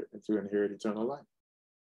to inherit eternal life?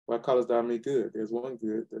 Why callest thou me good? There's one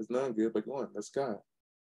good, there's none good, but one, that's God.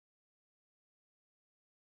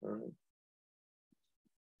 All right.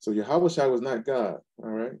 So Yahweh was not God, all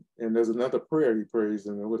right? And there's another prayer he prays,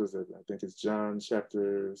 and what is it? I think it's John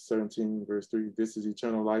chapter 17, verse 3. This is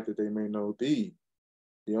eternal life, that they may know thee,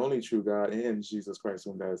 the only true God, and Jesus Christ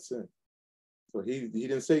whom thou hast sent. So he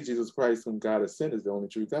didn't say Jesus Christ whom God has sent is the only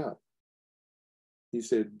true God. He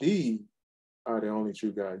said, thee are the only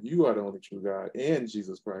true God. You are the only true God, and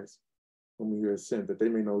Jesus Christ whom you have sent, that they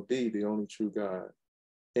may know thee, the only true God,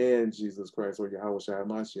 and Jesus Christ, or Yahweh Shai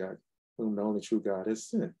Mashiach, whom the only true God has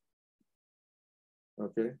sent.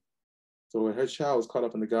 Okay? So when her child was caught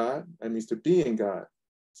up into God, that means to being God.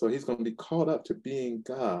 So he's going to be caught up to being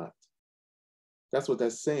God. That's what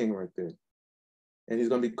that's saying right there. And he's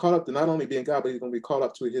going to be caught up to not only being God, but he's going to be caught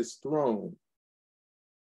up to his throne.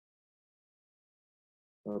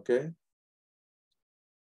 Okay?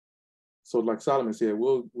 So like Solomon said,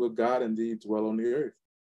 will God indeed dwell on the earth?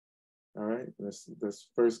 All right? That's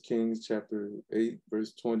 1Kings chapter 8,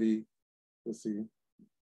 verse 20. Let's see.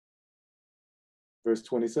 Verse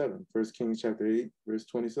 27. 1Kings chapter 8, verse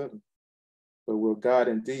 27. But will God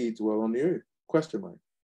indeed dwell on the earth? Question mark.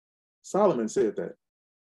 Solomon said that.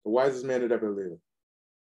 The wisest man that ever lived.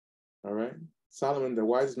 All right? Solomon, the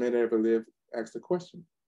wisest man that ever lived, asked a question.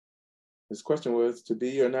 His question was, to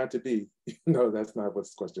be or not to be? No, that's not what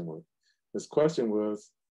his question was. His question was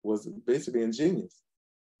basically ingenious.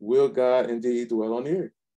 Will God indeed dwell on the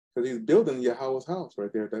earth? Because he's building Yahweh's house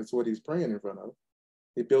right there. That's what he's praying in front of.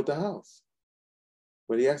 He built a house.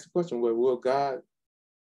 But he asked the question, well, will God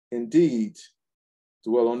indeed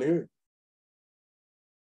dwell on the earth?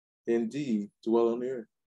 Indeed dwell on the earth.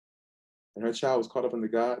 And her child was caught up into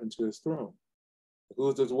God and to his throne. Who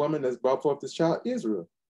is this woman that's brought forth this child? Israel.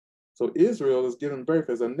 So Israel is given birth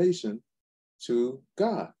as a nation to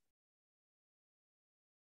God.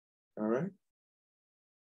 All right?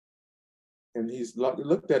 And he's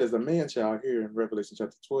looked at as a man-child here in Revelation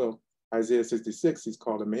chapter 12. Isaiah 66, he's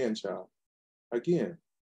called a man-child. Again,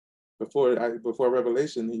 before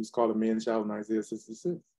Revelation, he's called a man-child in Isaiah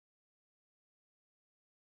 66.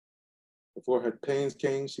 Before her pains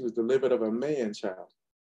came, she was delivered of a man-child.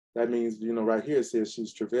 That means, you know, right here it says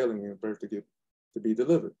she's travailing in birth to be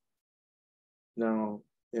delivered. Now,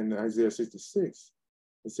 in Isaiah 66,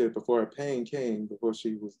 it said before her pain came, before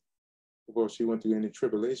she went through any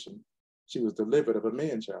tribulation, she was delivered of a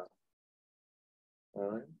man-child.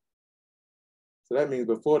 All right? So that means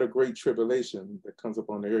before the great tribulation that comes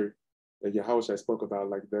upon the earth, that Yahushua spoke about,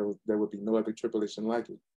 like there would be no other tribulation like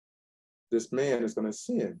it. This man is going to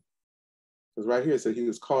sin. Because right here it said he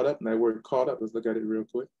was caught up, and that word caught up, let's look at it real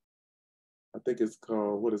quick. I think it's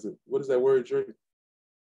called, what is it? What is that word, Drake?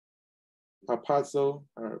 Hapazo,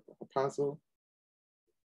 or hapazo?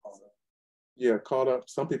 yeah, caught up.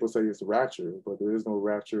 Some people say it's rapture, but there is no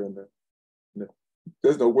rapture in the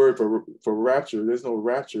there's no word for rapture. There's no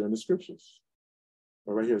rapture in the scriptures.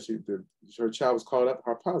 But right here, her child was caught up,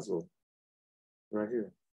 harpazo. Right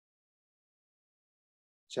here.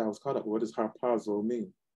 Child was caught up. What does harpazo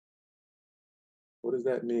mean? What does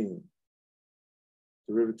that mean?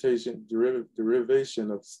 Derivation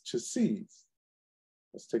of to seize.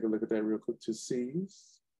 Let's take a look at that real quick. To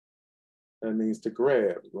seize. That means to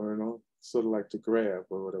grab, or, you know, sort of like to grab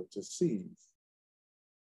or whatever, to seize.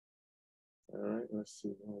 All right, let's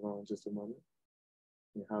see. Hold on just a moment.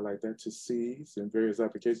 You highlight that. To seize in various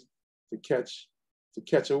applications. To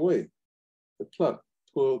catch away, to pluck,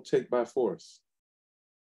 pull, take by force.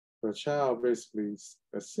 So a child basically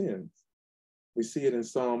ascends. We see it in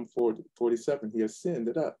Psalm 47. He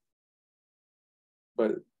ascended up.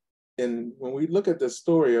 But when we look at the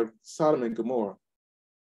story of Sodom and Gomorrah,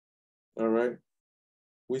 all right,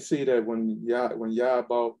 we see that when Yah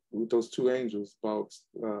brought, with those two angels, brought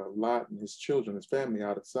Lot and his children, his family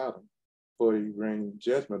out of Sodom, before he rained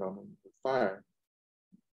judgment on them with fire,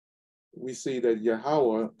 we see that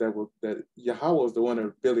Yahweh, that Yahweh is the one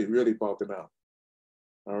that really brought them out.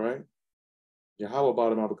 All right? Yahweh brought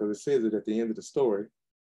them out because it says it at the end of the story,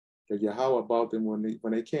 that Yahweh brought them when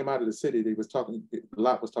they came out of the city,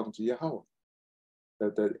 Lot was talking to Yahweh.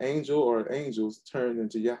 That the angel or angels turned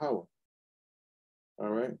into Yahweh. All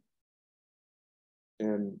right?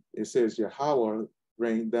 And it says Yahweh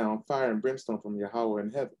rained down fire and brimstone from Yahweh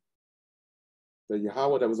in heaven. The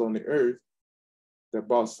Yahweh that was on the earth, that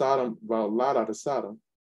brought Lot out of Sodom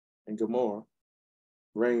and Gomorrah,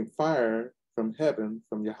 rained fire from heaven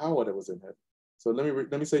from Yahweh that was in heaven. So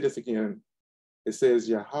let me say this again. It says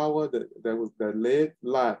Yahweh that led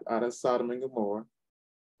Lot out of Sodom and Gomorrah,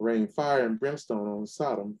 rained fire and brimstone on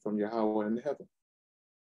Sodom from Yahweh in heaven.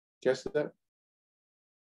 Catch that?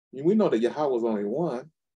 We know that Yahweh was only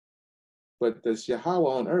one, but this Yahweh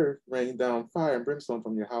on earth rained down fire and brimstone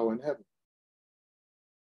from Yahweh in heaven.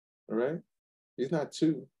 All right? He's not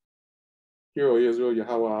two. Hear, O Israel,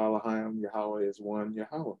 Yahweh Elohim, Yahweh is one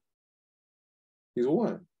Yahweh. He's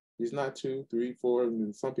one. He's not two, three, four,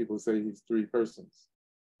 and some people say he's three persons.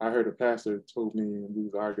 I heard a pastor told me, and we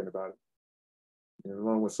was arguing about it, and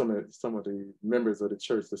along with some of the members of the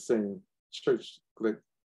church, the same church clique,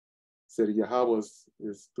 said Yahweh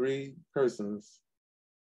is three persons,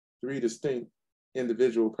 three distinct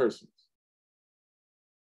individual persons.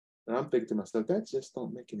 And I'm thinking to myself, that just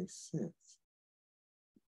don't make any sense.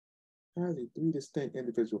 How is he three distinct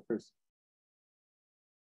individual persons?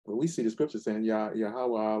 But we see the scripture saying Yahweh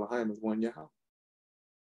Elohim is one Yahweh.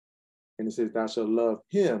 And it says, thou shalt love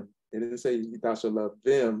him. It didn't say thou shalt love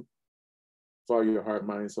them for all your heart,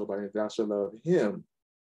 mind, and soul, body. Thou shalt love him.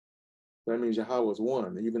 That means Yahweh is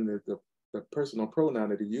one. Even the personal pronoun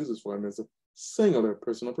that he uses for him is a singular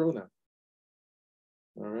personal pronoun.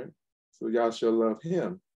 All right? So y'all shall love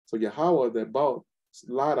him. So Yahweh that brought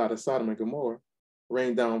Lot out of Sodom and Gomorrah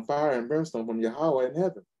rained down fire and brimstone from Yahweh in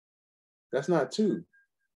heaven. That's not two.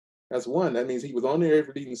 That's one. That means he was on the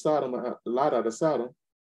earth leading Lot out of Sodom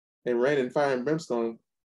and raining fire and brimstone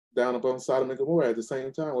down upon Sodom and Gomorrah at the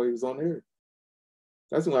same time while he was on the earth.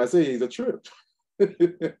 That's why I say he's a trip.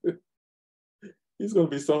 He's going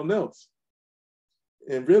to be something else.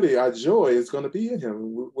 And really, our joy is going to be in him.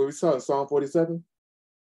 What we saw in Psalm 47,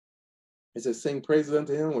 it says, sing praises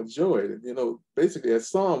unto him with joy. You know, basically, as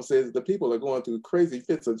Psalm says, the people are going through crazy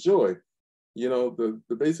fits of joy. You know,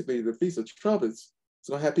 basically the Feast of Trumpets is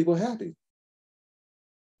going to have people happy.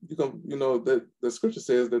 The scripture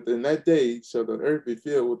says that in that day shall the earth be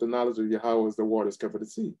filled with the knowledge of Yahweh as the waters cover the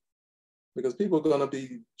sea. Because people are going to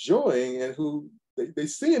be joying and who they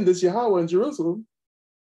seeing this Yahweh in Jerusalem.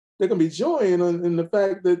 They're going to be joying in the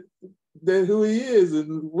fact that who he is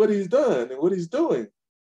and what he's done and what he's doing.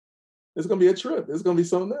 It's going to be a trip. It's going to be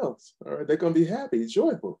something else. All right, they're going to be happy,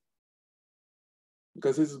 joyful.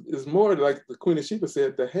 Because it's more like the Queen of Sheba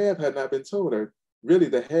said, the half had not been told, or really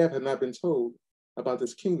the half had not been told about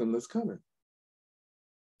this kingdom that's coming.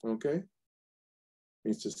 Okay?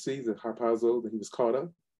 Means to see the harpazo, that he was caught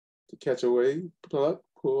up, to catch away,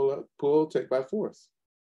 pull, take by force.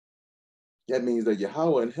 That means that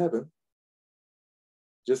Yahweh in heaven,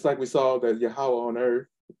 just like we saw that Yahweh on earth,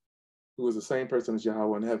 who was the same person as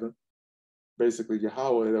Yahweh in heaven, basically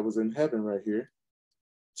Yahweh that was in heaven right here,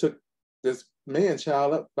 took this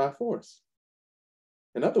man-child up by force.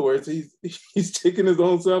 In other words, he's taking his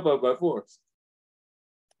own self up by force.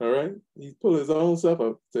 All right? He pulled his own self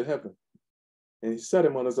up to heaven. And he set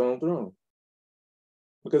him on his own throne.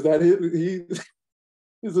 Because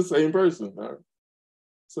he's the same person. All right?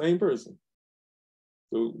 Same person.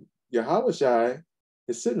 So Yahweh Shai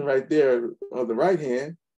is sitting right there on the right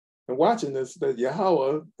hand and watching this, that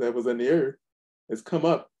Yahweh that was in the earth has come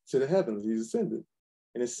up to the heavens. He's ascended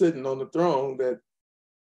and is sitting on the throne that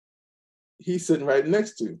he's sitting right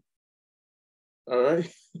next to. All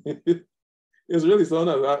right. It's really so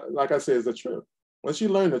nice. Like I said, it's a trip. Once you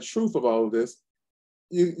learn the truth of all of this,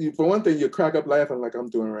 you for one thing, you crack up laughing like I'm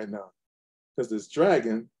doing right now. Because this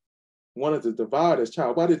dragon wanted to devour this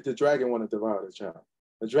child. Why did the dragon want to devour the child?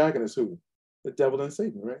 The dragon is who? The devil and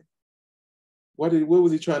Satan, right? What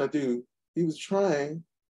was he trying to do? He was trying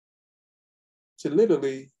to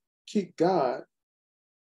literally keep God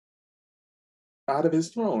out of his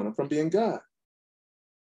throne and from being God.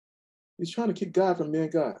 He's trying to keep God from being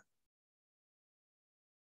God.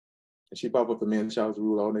 And she brought up a man child to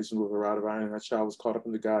rule all nations with a rod of iron, and that child was caught up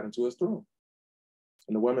into God into his throne.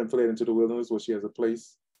 And the woman fled into the wilderness where she has a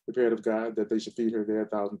place prepared of God that they should feed her there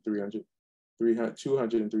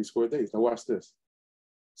 203 square days. Now watch this.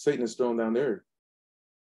 Satan is thrown down the earth.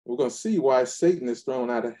 We're going to see why Satan is thrown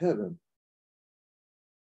out of heaven.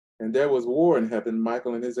 And there was war in heaven.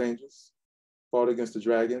 Michael and his angels fought against the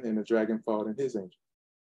dragon, and the dragon fought and his angels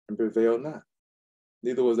and prevailed not.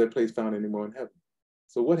 Neither was their place found anymore in heaven.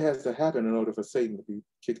 So what has to happen in order for Satan to be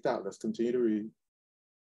kicked out? Let's continue to read.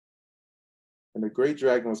 And the great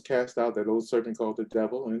dragon was cast out, that old serpent called the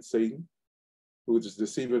devil and Satan, who was the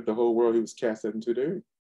deceiver of the whole world. He was cast out into the earth,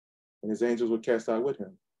 and his angels were cast out with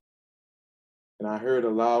him. And I heard a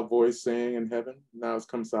loud voice saying in heaven, now has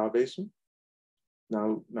come salvation.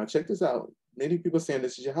 Now check this out. Many people are saying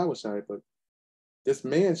this is Yahweh, but this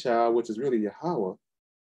man-child, which is really Yahweh,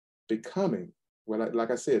 becoming, well, like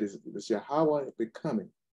I said, it's Yahweh becoming.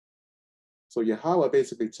 So Yahweh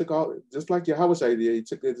basically took all, just like Yahweh did, he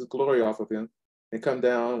took his glory off of him and come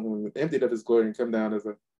down, emptied of his glory and come down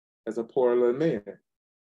as a poor little man.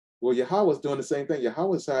 Well, Yahweh's doing the same thing.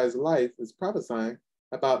 Yahweh's life is prophesying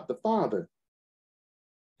about the Father.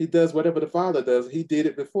 He does whatever the Father does. He did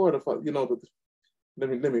it before the Father. You know, let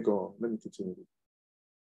me go on. Let me continue,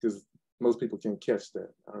 because most people can't catch that.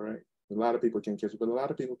 All right, a lot of people can't catch it, but a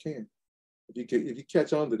lot of people can. If you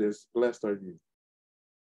catch on to this, blessed are you.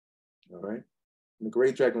 All right. And the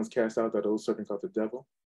great dragon was cast out, that old serpent called the devil,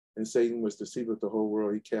 and Satan was deceiver of the whole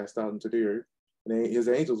world. He cast out into the earth, and his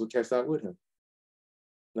angels were cast out with him.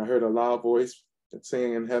 And I heard a loud voice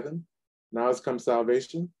saying in heaven, now has come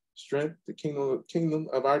salvation, strength, the kingdom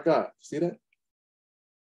of our God. See that?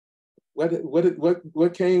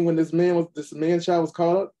 What came when this man child was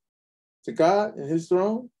caught up to God and his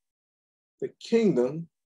throne? The kingdom.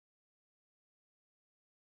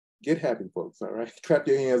 Get happy, folks, all right? Clap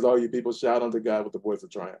your hands, all you people, shout unto God with the voice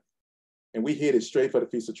of triumph. And we hit it straight for the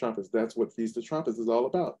Feast of Trumpets. That's what Feast of Trumpets is all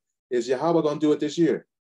about. Is Yahweh going to do it this year?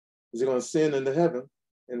 Is he going to send into heaven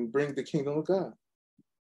and bring the kingdom of God?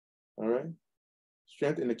 All right?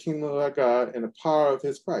 Strength in the kingdom of our God and the power of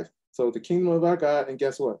his Christ. So the kingdom of our God, and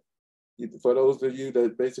guess what? For those of you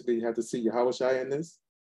that basically have to see Yahweh in this,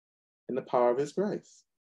 and the power of his Christ.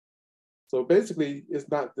 So basically, it's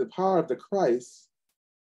not the power of the Christ.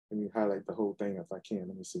 Let me highlight the whole thing if I can.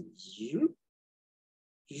 Let me see.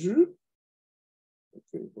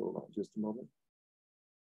 Okay, hold on just a moment.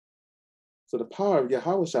 So the power of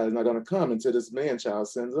Yahweh is not going to come until this man-child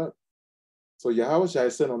sends up. So Yahweh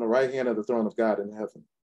is sitting on the right hand of the throne of God in heaven.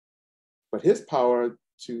 But his power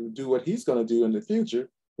to do what he's going to do in the future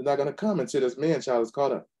is not going to come until this man-child is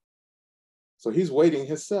caught up. So he's waiting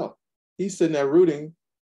himself. He's sitting there rooting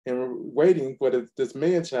and waiting for this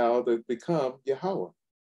man-child to become Yahweh.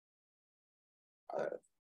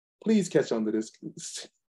 Please catch on to this.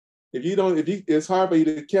 If it's hard for you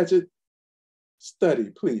to catch it,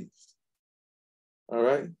 study, please. All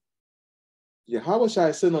right? Yahweh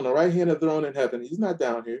is sitting on the right hand of the throne in heaven. He's not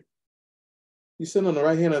down here. He's sitting on the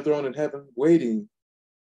right hand of the throne in heaven, waiting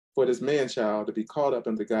for this man-child to be caught up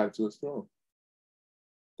into God to his throne.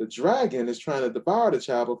 The dragon is trying to devour the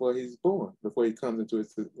child before he's born, before he comes into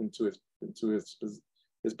his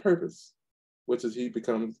purpose, which is he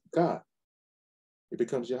becomes God. He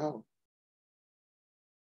becomes Yahweh.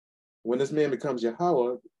 When this man becomes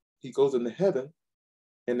Yahweh, he goes into heaven,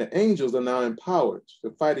 and the angels are now empowered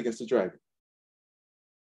to fight against the dragon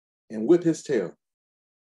and whip his tail.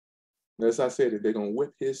 As I said, they're going to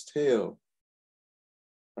whip his tail.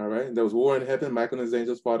 All right? There was war in heaven. Michael and his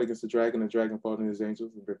angels fought against the dragon fought against his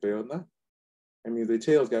angels and prevailed not. That means their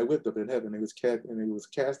tails got whipped up in heaven. It was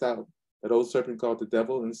cast out. That old serpent called the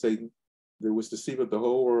devil and Satan, that was deceiver of the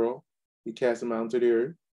whole world. He cast him out into the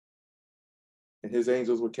earth, and his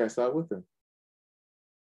angels were cast out with him.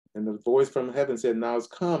 And the voice from heaven said, now has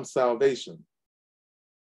come salvation,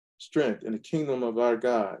 strength, in the kingdom of our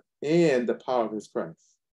God, and the power of his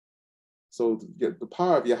Christ. So the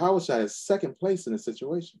power of Yahushua is second place in the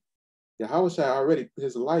situation. Yahushua already,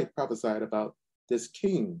 his life prophesied about this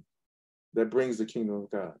king that brings the kingdom of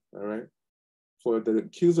God, all right? For the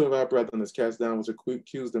accuser of our brethren is cast down, which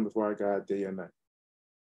accused them before our God day and night.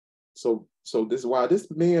 So this is why this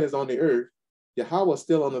man is on the earth, Yahweh is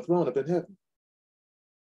still on the throne up in heaven.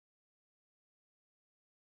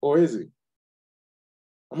 Or is he?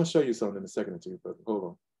 I'm going to show you something in a second or two, but hold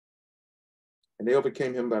on. And they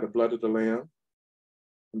overcame him by the blood of the Lamb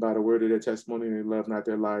and by the word of their testimony, and they loved not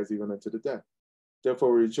their lives even unto the death.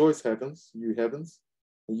 Therefore rejoice, heavens, you heavens,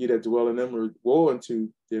 and ye that dwell in them. Woe unto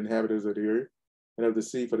the inhabitants of the earth and of the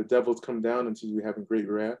sea, for the devils come down unto you having great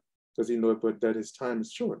wrath, because he knoweth but that his time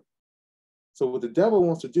is short. So what the devil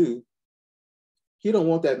wants to do, he don't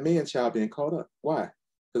want that man-child being caught up. Why?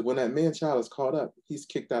 Because when that man-child is caught up, he's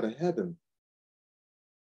kicked out of heaven.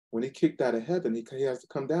 When he kicked out of heaven, he has to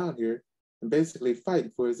come down here and basically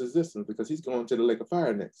fight for his existence, because he's going to the lake of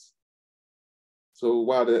fire next. So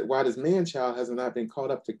while this man-child has not been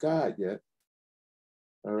caught up to God yet,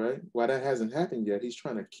 all right, while that hasn't happened yet, he's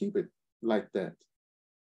trying to keep it like that.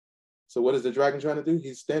 So what is the dragon trying to do?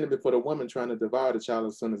 He's standing before the woman trying to devour the child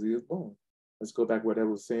as soon as he is born. Let's go back where that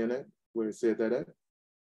was saying that, where it said that at.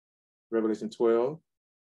 Revelation 12.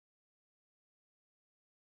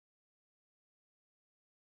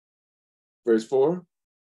 Verse 4.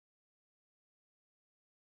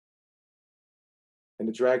 And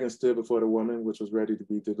the dragon stood before the woman, which was ready to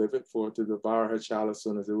be delivered, for to devour her child as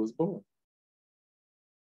soon as it was born.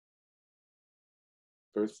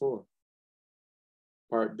 Verse 4.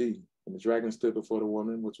 Part B. And the dragon stood before the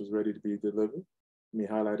woman, which was ready to be delivered. Let me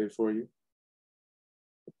highlight it for you.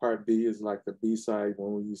 The part B is like the B-side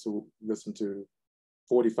when we used to listen to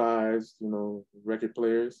 45s, record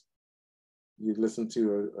players. You listen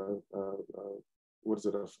to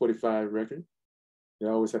a 45 record. They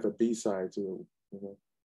always have a B-side to it,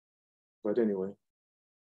 But anyway.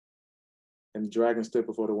 And the dragon stood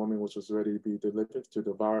before the woman, which was ready to be delivered, to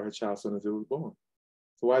devour her child as soon as it was born.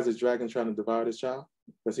 So why is this dragon trying to devour this child?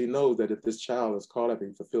 Because he knows that if this child is caught up and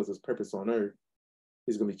he fulfills his purpose on earth,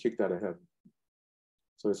 he's going to be kicked out of heaven.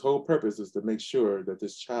 So his whole purpose is to make sure that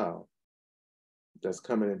this child that's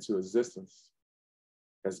coming into existence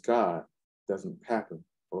as God doesn't happen,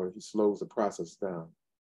 or he slows the process down.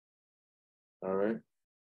 All right?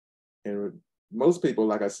 And most people,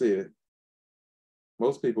 like I said,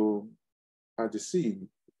 most people are deceived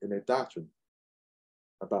in their doctrine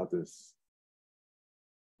about this.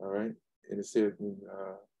 All right? And it said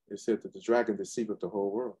that the dragon deceiveth the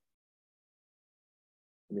whole world.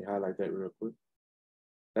 Let me highlight that real quick.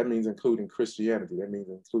 That means including Christianity. That means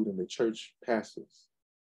including the church pastors.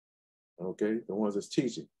 Okay? The ones that's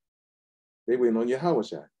teaching. They went on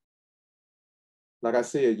Yahushua. Like I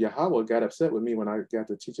said, Yahweh got upset with me when I got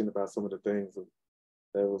to teaching about some of the things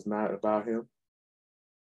that was not about him.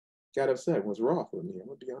 Got upset, was wroth with me. I'm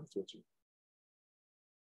going to be honest with you.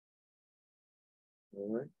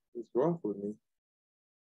 All right? He was wroth with me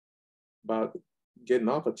about getting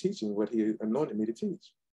off of teaching what he anointed me to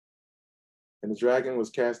teach. And the dragon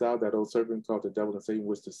was cast out, that old serpent called the devil and Satan,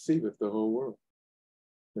 which deceiveth the whole world.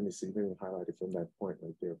 Let me highlight it from that point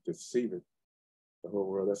right there. Deceiveth the whole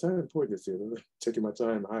world. That's not important to see. I'm taking my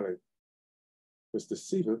time to highlight it. Which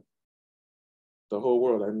deceiveth the whole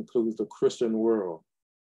world. That includes the Christian world.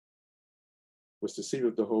 Which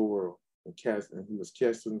deceiveth the whole world. And he was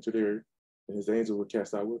cast into the earth, and his angels were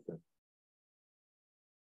cast out with him.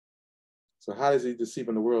 So how is he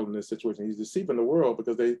deceiving the world in this situation? He's deceiving the world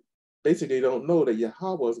because they basically don't know that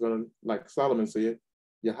Yahweh is going to, like Solomon said,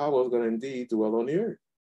 Yahweh is going to indeed dwell on the earth.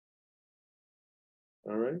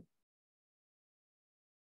 All right?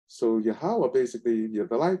 So Yahweh basically,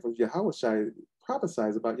 the life of Yahweh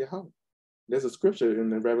prophesies about Yahweh. There's a scripture in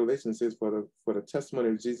the Revelation that says, for the testimony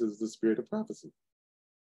of Jesus is the spirit of prophecy.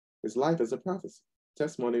 His life is a prophecy.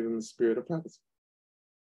 Testimony in the spirit of prophecy.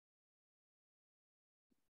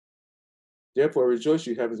 Therefore rejoice,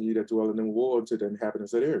 you heavens, and ye that dwell in them. Woe unto the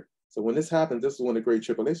inhabitants of the earth. So when this happens, this is when the great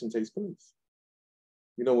tribulation takes place.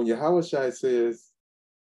 When Yahweh says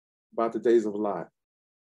about the days of Lot,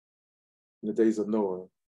 and the days of Noah,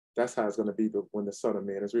 that's how it's going to be when the Son of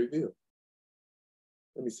Man is revealed.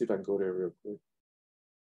 Let me see if I can go there real quick.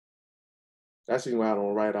 That's why I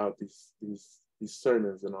don't write out these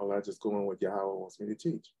sermons and all that. Just go on what Yahweh wants me to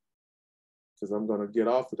teach, because I'm going to get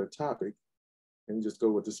off of the topic and just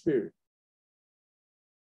go with the Spirit.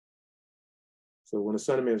 So when the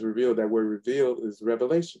Son of Man is revealed, that word revealed is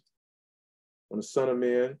revelation. When the Son of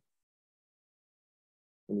Man,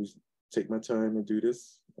 let me take my time and do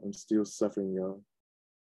this. I'm still suffering, y'all.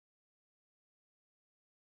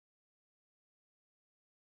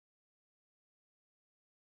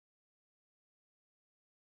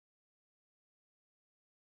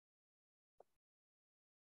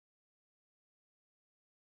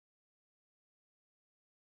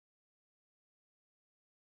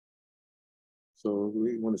 So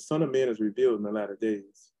when the Son of Man is revealed in the latter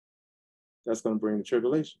days, that's going to bring the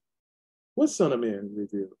tribulation. What Son of Man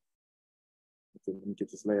revealed? Let me get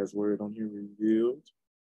this last word on here, revealed.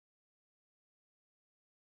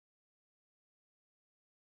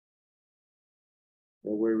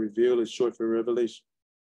 That word revealed is short for revelation.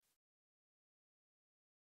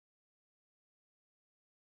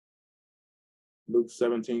 Luke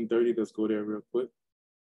 17:30, let's go there real quick.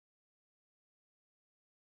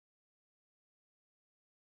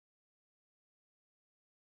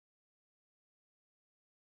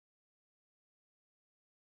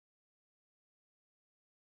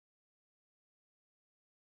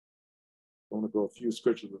 I want to go a few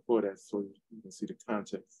scriptures before that so you can see the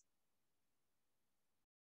context.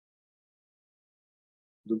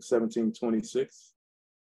 Luke 17:26.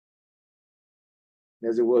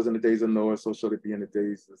 As it was in the days of Noah, so shall it be in the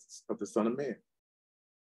days of the Son of Man.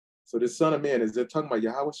 So this Son of Man, is it talking about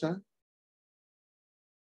Yahushua?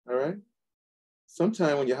 All right.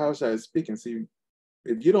 Sometime when Yahushua is speaking, see,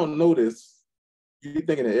 if you don't know this, you're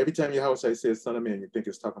thinking that every time Yahushua says Son of Man, you think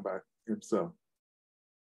it's talking about himself.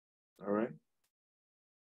 All right.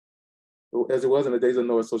 As it was in the days of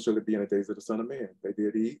Noah, so shall it be in the days of the Son of Man. They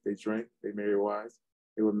did eat, they drank, they married wives,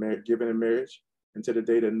 they were given in marriage until the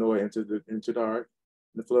day that Noah entered the ark,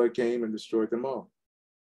 and the flood came and destroyed them all.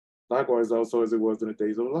 Likewise, also as it was in the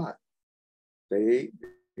days of Lot. They ate,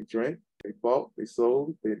 they drank, they bought, they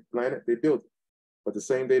sold, they planted, they built it. But the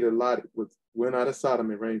same day that Lot went out of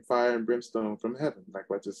Sodom, it rained fire and brimstone from heaven, like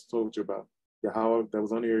I just told you about. Yahweh that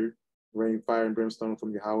was on the earth rained fire and brimstone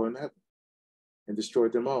from Yahweh in heaven and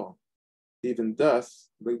destroyed them all. Even thus,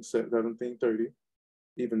 Luke 17:30,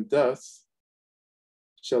 even thus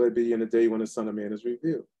shall it be in the day when the Son of Man is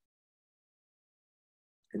revealed.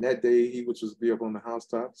 In that day, he which was be up on the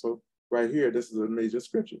housetop. So right here, this is a major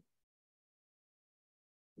scripture.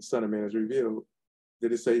 The Son of Man is revealed.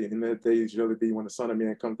 Did it say in that day shall it be when the Son of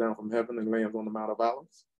Man comes down from heaven and lands on the Mount of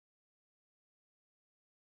Olives?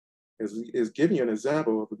 Is giving you an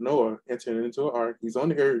example of Noah entering into an ark. He's on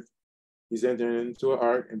the earth. He's entering into an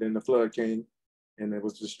ark, and then the flood came, and there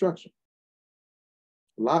was destruction.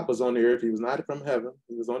 Lot was on the earth. He was not from heaven.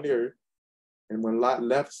 He was on the earth. And when Lot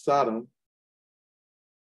left Sodom,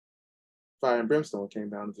 fire and brimstone came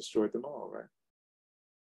down and destroyed them all, right?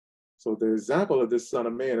 So the example of this Son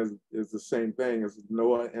of Man is the same thing as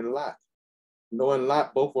Noah and Lot. Noah and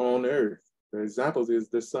Lot both were on the earth. The example is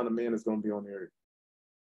this Son of Man is going to be on the earth.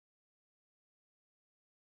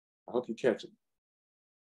 I hope you catch it.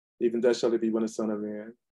 Even thus shall it be when the Son of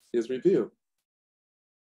Man is revealed.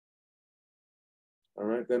 All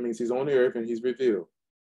right, that means he's on the earth and he's revealed.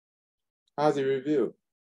 How's he revealed?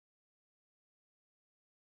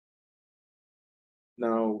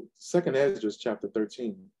 Now, 2nd Ezra chapter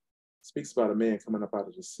 13 speaks about a man coming up out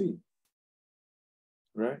of the sea,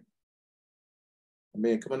 right? A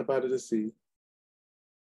man coming up out of the sea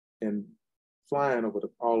and flying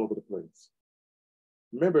all over the place.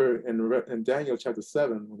 Remember in Daniel chapter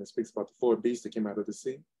 7, when it speaks about the 4 beasts that came out of the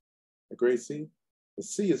sea, the great sea, the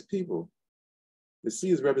sea is people. The sea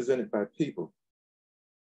is represented by people.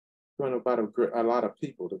 Talking about a lot of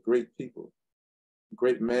people, the great people,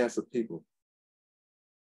 great mass of people.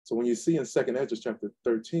 So when you see in 2nd Ezra chapter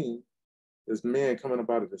 13, this man coming up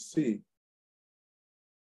out of the sea,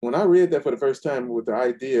 when I read that for the first time with the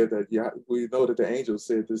idea that we know that the angel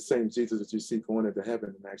said the same Jesus that you see going into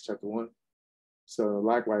heaven in Acts chapter 1. So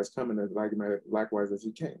likewise coming likewise as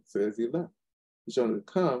he came, so as he left. He's going to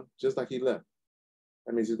come just like he left.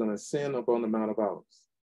 That means he's going to ascend up on the Mount of Olives.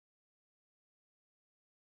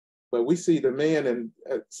 But we see the man in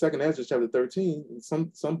 2nd Ezra chapter 13, in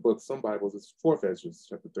some books, some Bibles, it's 4th Ezra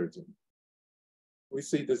chapter 13. We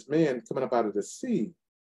see this man coming up out of the sea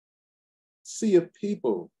of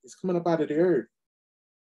people. He's coming up out of the earth.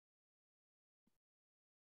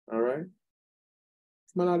 All right?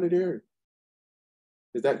 Coming out of the earth.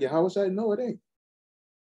 Is that Yahushua? No, it ain't.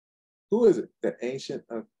 Who is it? The Ancient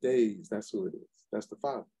of Days. That's who it is. That's the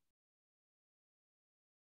Father.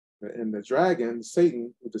 And the dragon,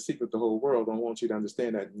 Satan, with the secret of the whole world, don't want you to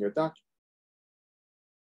understand that in your doctrine.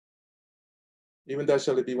 Even thus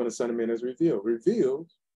shall it be when the Son of Man is revealed.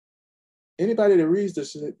 Revealed. Anybody that reads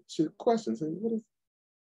this should question. Say,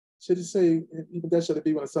 should it say, even thus shall it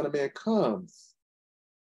be when the Son of Man comes?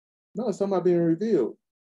 No, it's talking about being revealed.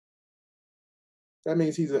 That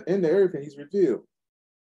means he's in the earth and he's revealed.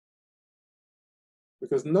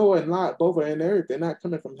 Because Noah and Lot both are in the earth. They're not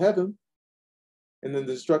coming from heaven. And then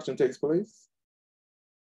the destruction takes place.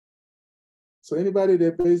 So anybody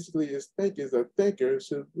that basically is a thinker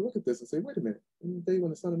should look at this and say, wait a minute. In the day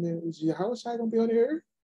when the Son of Man is Yahushua going to be on the earth?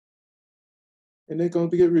 And they're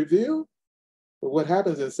going to get revealed? But what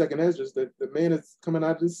happens in second Ezra is that the man is coming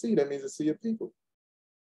out of the sea. That means the sea of people.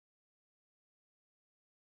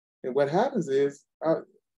 And what happens is, let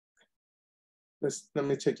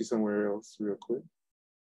me take you somewhere else real quick.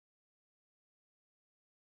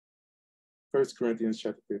 1 Corinthians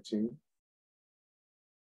chapter 15.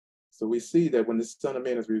 So we see that when the Son of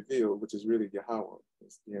Man is revealed, which is really Yahweh,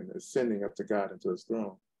 it's ascending up to God into his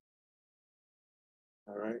throne.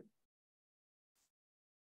 All right.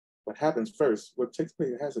 What happens first, what takes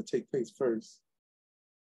place, has to take place first,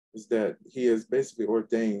 is that he is basically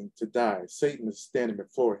ordained to die. Satan is standing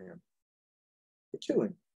before him to kill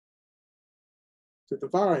him, to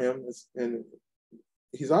devour him. And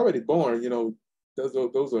he's already born,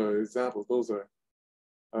 those are examples. Those are,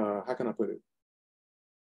 how can I put it?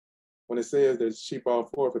 When it says that she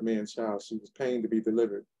brought forth a man's child, she was pained to be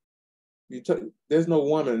delivered. There's no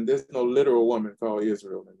literal woman called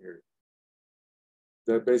Israel in here.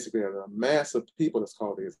 There basically are a mass of people that's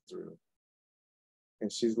called Israel.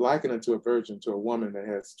 And she's likened unto a virgin, to a woman that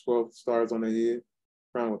has 12 stars on her head,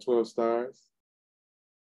 crowned with 12 stars.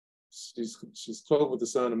 She's clothed with the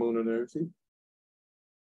sun, the moon, and her feet.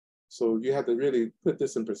 So you have to really put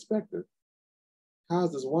this in perspective.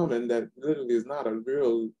 How's this woman that literally is not a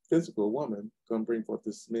real physical woman going to bring forth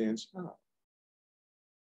this man's child?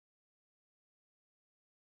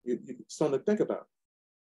 Something to think about.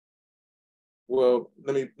 Well,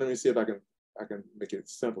 let me see if I can make it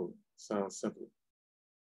simple. Sound simple.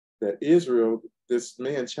 That Israel, this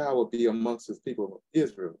man's child will be amongst his people,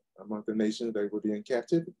 Israel, among the nations that will be in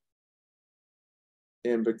captivity.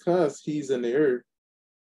 And because he's in the earth,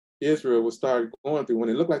 Israel will start going through, when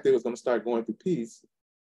it looked like they was going to start going through peace,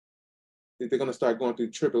 they're going to start going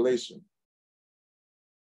through tribulation.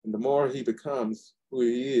 And the more he becomes who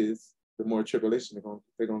he is, the more tribulation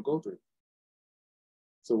they're going to go through.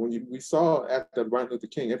 So when we saw after Martin Luther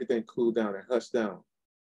King, everything cooled down and hushed down.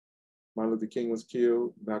 Martin Luther King was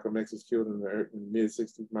killed. Malcolm X was killed in the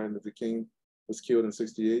mid-60s. Martin Luther King was killed in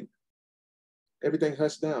 68. Everything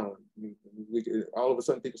hushed down. All of a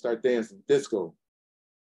sudden, people start dancing. Disco.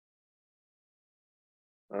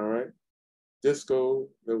 All right. Disco.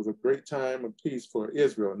 There was a great time of peace for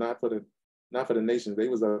Israel, not for the nation. They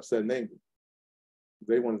was upset and angry.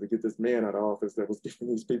 They wanted to get this man out of office that was giving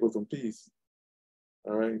these people some peace.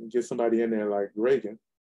 All right. And get somebody in there like Reagan.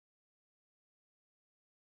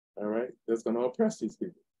 All right. That's going to oppress these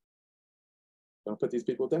people. Going to put these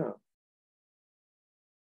people down.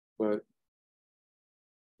 But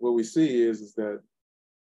what we see is that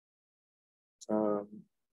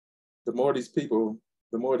the more these people,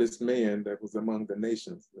 the more this man that was among the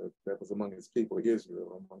nations, that was among his people,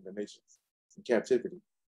 Israel, among the nations in captivity,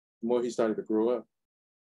 the more he started to grow up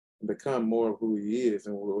and become more of who he is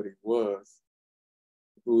and what he was,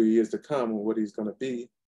 who he is to come and what he's going to be,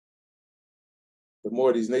 the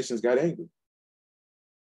more these nations got angry.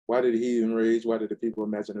 Why did he enrage? Why did the people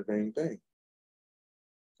imagine a vain thing?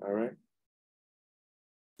 All right.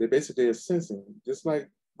 They basically are sensing, just like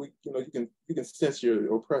you can sense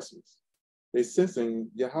your oppressors. They're sensing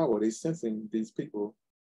Yahweh. They're sensing these people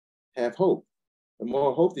have hope. The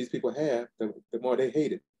more hope these people have, the more they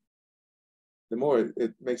hate it. The more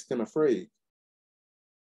it makes them afraid.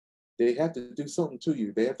 They have to do something to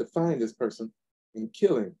you. They have to find this person and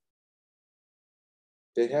kill him.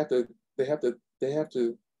 They have to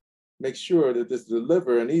make sure that this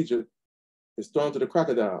deliverer in Egypt is thrown to the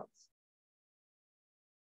crocodiles.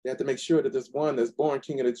 They have to make sure that this one that's born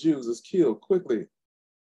king of the Jews is killed quickly.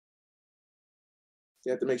 They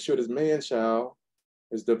have to make sure this man-child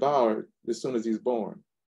is devoured as soon as he's born.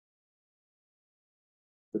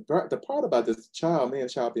 The part about this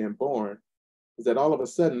man-child being born is that all of a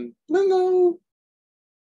sudden, blingo,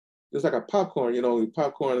 just like a popcorn,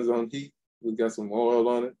 popcorn is on heat, we got some oil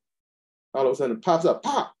on it. All of a sudden it pops up,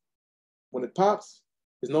 pop. When it pops,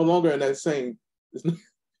 it's no longer in that same,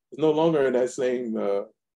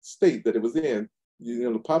 state that it was in.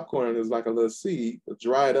 The popcorn is like a little seed, a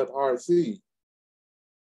dried up hard seed.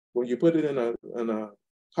 When you put it in a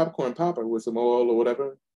popcorn popper with some oil or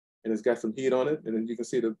whatever, and it's got some heat on it, and then you can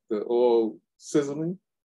see the oil sizzling,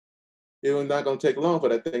 it's not going to take long for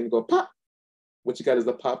that thing to go pop. What you got is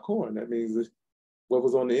the popcorn. That means what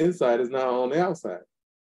was on the inside is now on the outside.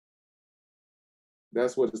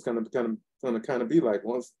 That's what it's going to be like.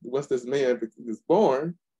 Once this man is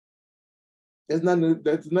born, there's nothing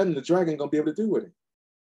the dragon going to be able to do with it.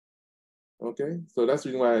 Okay, so that's the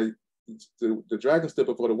reason why the dragon stood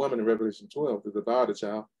before the woman in Revelation 12 to devour the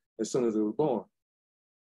child as soon as it was born.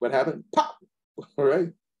 What happened? Pop! All right?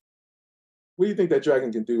 What do you think that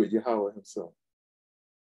dragon can do with Yahweh himself?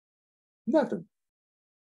 Nothing.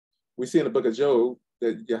 We see in the book of Job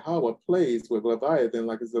that Yahweh plays with Leviathan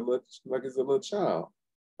like it's a little child,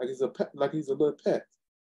 like he's a pet, like he's a little pet.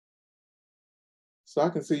 So I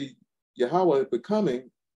can see Yahweh becoming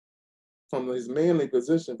from his manly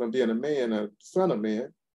position, from being a man, a son of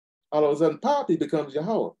man, all of a sudden, pop, he becomes Yahweh.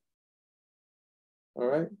 All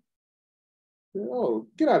right. Oh,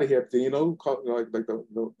 get out of here, like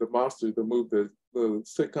the Monsters, the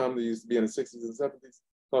sitcom that used to be in the 60s and 70s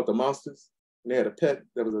called The Monsters. And they had a pet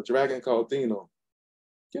that was a dragon called Dino.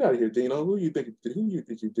 Get out of here, Dino. Who you think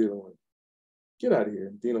you're dealing with? Get out of here.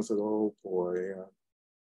 And Dino says, oh boy,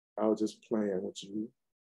 I was just playing with you.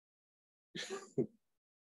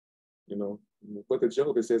 In the book of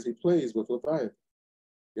Job, it says he plays with Leviathan.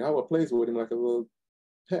 Yahweh plays with him like a little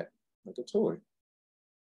pet, like a toy.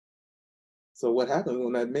 So what happens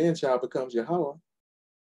when that man child becomes Yahweh?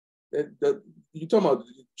 You talking about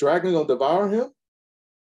dragon gonna devour him?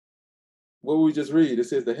 What we just read, it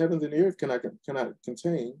says the heavens and the earth cannot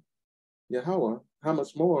contain Yahweh. How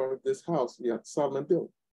much more this house Solomon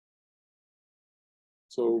built?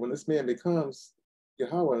 So when this man becomes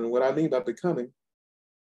Yahweh, and what I mean by becoming,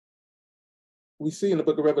 we see in the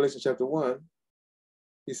book of Revelation chapter 1,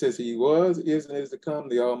 he says he was, is, and is to come,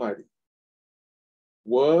 the Almighty.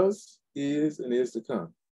 Was, is, and is to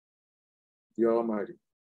come, the Almighty.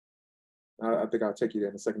 I think I'll take you there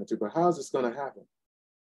in a second or two, but how is this going to happen?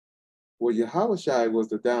 Well, Yahweh was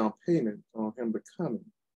the down payment on him becoming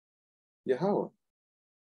Yahweh.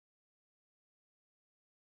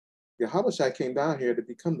 Yahweh came down here to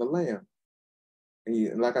become the Lamb.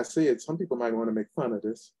 And like I said, some people might want to make fun of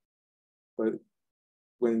this, but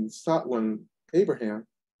when Abraham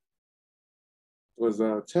was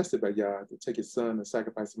tested by Yah to take his son and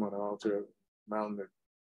sacrifice him on the altar of the mountain that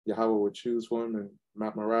Yahweh would choose for him in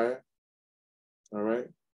Mount Moriah, all right?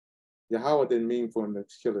 Yahweh didn't mean for him to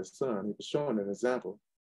kill his son. He was showing an example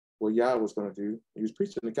what Yah was going to do. He was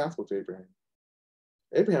preaching the gospel to Abraham.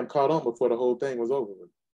 Abraham caught on before the whole thing was over with.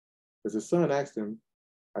 Because his son asked him,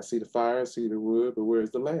 I see the fire, I see the wood, but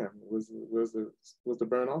where's the lamb? Where's the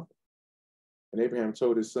burnt offering? And Abraham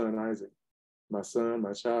told his son Isaac, my son,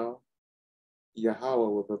 my child, Yahweh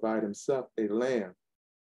will provide himself a lamb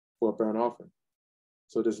for a burnt offering.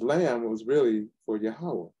 So this lamb was really for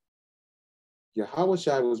Yahweh.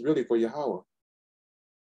 Yahweh was really for Yahweh.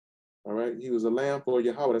 All right, he was a lamb for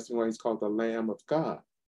Yahweh. That's why he's called the Lamb of God.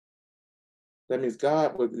 That means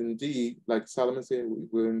God would indeed, like Solomon said,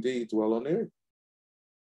 will indeed dwell on the earth.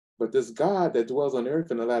 But this God that dwells on the earth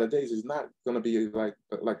in the latter days is not going to be like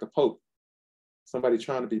the Pope, somebody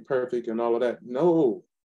trying to be perfect and all of that. No.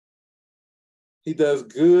 He does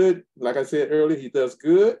good. Like I said earlier, he does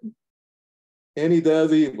good and he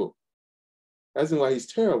does evil. That's why he's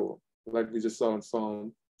terrible. Like we just saw in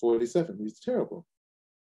Psalm 47, he's terrible.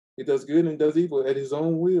 He does good and does evil at his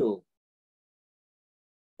own will.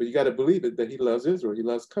 But you got to believe it that he loves Israel. He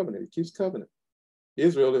loves covenant. He keeps covenant.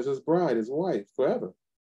 Israel is his bride, his wife, forever.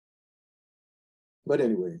 But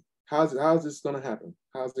anyway, how's this going to happen?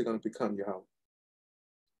 How's it going to become Yahweh?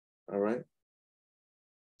 All right.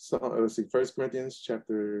 So let's see, 1 Corinthians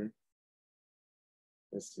chapter,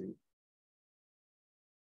 let's see.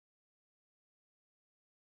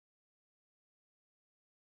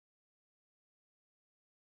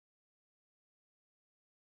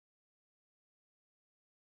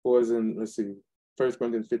 For as in, let's see, 1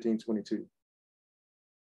 Corinthians 15:22.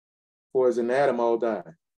 For as in Adam all die.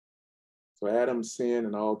 So Adam sinned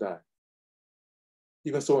and all die.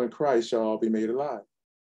 Even so in Christ shall all be made alive.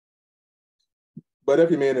 But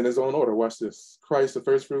every man in his own order. Watch this. Christ the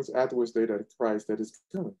first fruits, afterwards they that Christ that is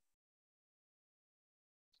coming.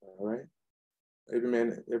 All right. Every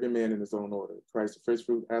man in his own order. Christ the first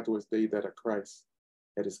fruit, afterwards they that are Christ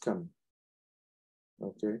that is coming.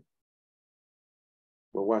 Okay.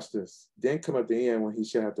 But watch this. Then come up the end when he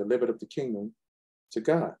shall have delivered up the kingdom to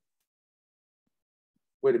God.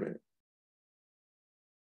 Wait a minute.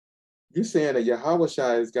 You're saying that Yahweh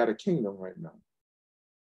has got a kingdom right now.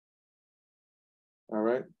 All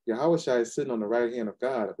right. Yahweh is sitting on the right hand of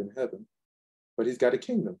God up in heaven, but he's got a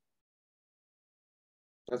kingdom.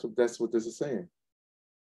 That's what this is saying.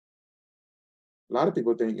 A lot of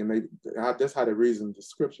people think, and that's how they reason the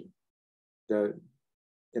scripture, that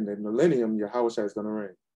in the millennium, Yahweh is going to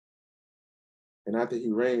reign. And after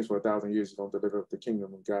he reigns for 1,000 years, he's going to deliver up the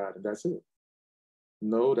kingdom of God, and that's it.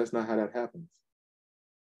 No, that's not how that happens.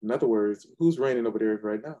 In other words, who's reigning over the earth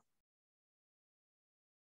right now?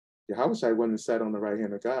 Yahweh wasn't sat on the right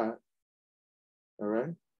hand of God. All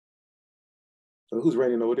right? So who's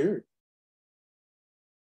reigning over the earth?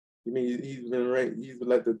 You mean he's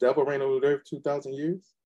let the devil reign over the earth 2,000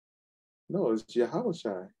 years? No, it's Yahweh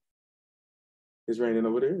is reigning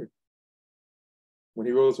over the earth. When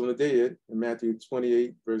he rose from the dead, in Matthew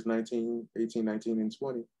 28, verse 19, 18, 19, and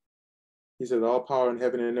 20, he said, all power in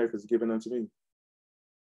heaven and earth is given unto me.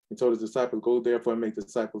 He told his disciples, go therefore and make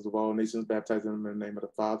disciples of all nations, baptizing them in the name of the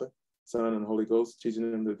Father, Son, and the Holy Ghost,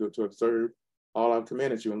 teaching them to observe all I've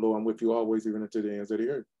commanded you, and lo, I'm with you always, even unto the ends of the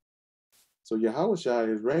earth. So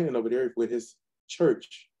Yahushua is reigning over the earth with his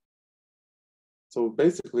church. So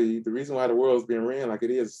basically, the reason why the world is being ran like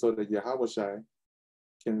it is so that Yahushua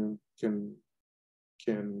can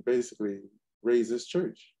basically raise his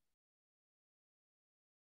church.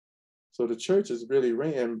 So the church is really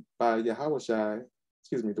ran by Yahushua.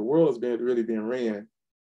 Excuse me, the world is really being ran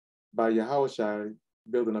by Yahushua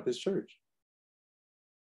building up his church.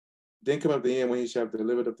 Then come up the end when he shall have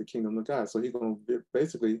delivered up the kingdom of God. So he's going to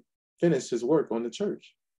basically finish his work on the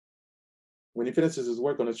church. When he finishes his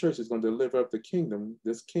work on the church, he's going to deliver up the kingdom,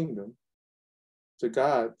 this kingdom, to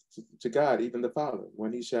God, even the Father,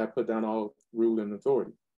 when he shall put down all rule and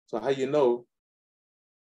authority. So how you know,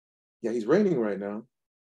 yeah, he's reigning right now.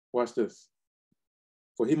 Watch this.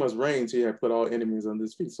 For he must reign till he have put all enemies under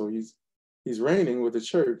his feet. So he's reigning with the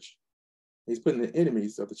church. He's putting the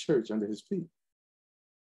enemies of the church under his feet.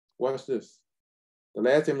 Watch this. The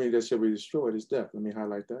last enemy that shall be destroyed is death. Let me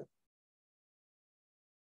highlight that.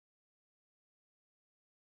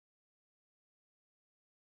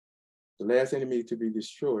 The last enemy to be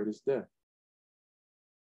destroyed is death.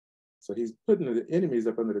 So he's putting the enemies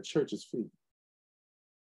up under the church's feet.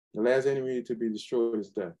 The last enemy to be destroyed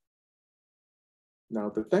is death. Now,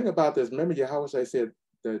 the thing about this, remember Yahushua said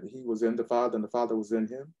that he was in the Father and the Father was in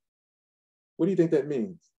him? What do you think that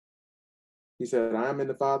means? He said, I am in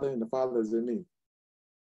the Father and the Father is in me.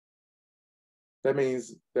 That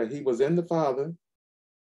means that he was in the Father.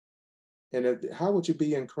 And how would you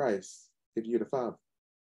be in Christ if you're the Father?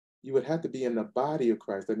 You would have to be in the body of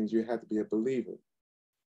Christ. That means you have to be a believer.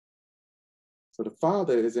 So the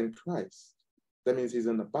Father is in Christ. That means he's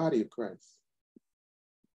in the body of Christ.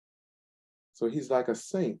 So he's like a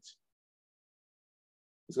saint.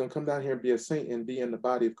 He's going to come down here and be a saint and be in the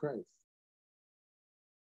body of Christ.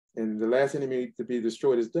 And the last enemy to be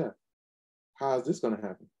destroyed is death. How is this going to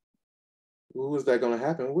happen? Who is that going to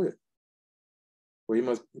happen with?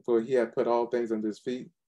 For he had put all things under his feet.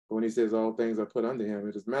 But when he says all things are put under him,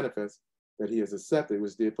 it is manifest that he is accepted,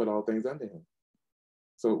 which did put all things under him.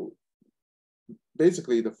 So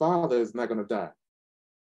basically, the Father is not going to die.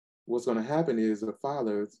 What's going to happen is the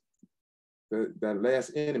Father, that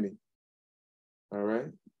last enemy, all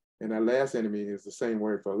right? And that last enemy is the same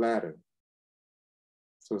word for latter.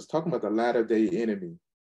 So it's talking about the latter day enemy.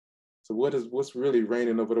 So what's really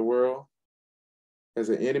reigning over the world as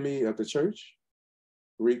an enemy of the church?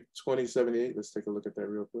 Greek 2078, let's take a look at that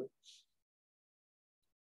real quick.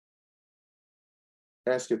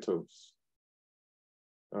 Asketos,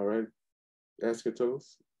 all right?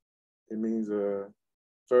 Asketos, it means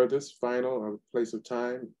furthest, final, or place of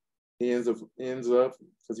time, ends of,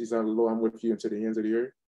 because he said, Lord, I'm with you until the ends of the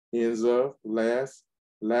earth. Ends of, last,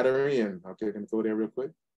 latter end. Okay, I'm gonna go there real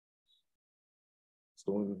quick.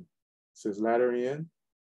 So when it says latter end,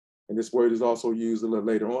 and this word is also used a little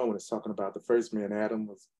later on when it's talking about the first man, Adam,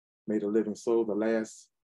 was made a living soul. The last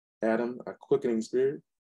Adam, a quickening spirit.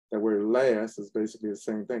 That word last is basically the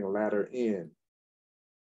same thing, latter end.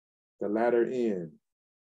 The latter end.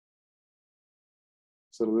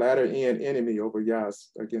 So the latter end enemy over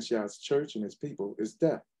against Yah's church and his people is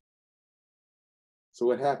death. So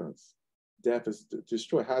what happens? Death is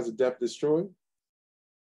destroyed. How is death destroyed?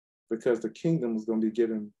 Because the kingdom is going to be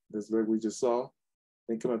given, this way we just saw.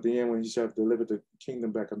 Then come at the end when he shall have delivered the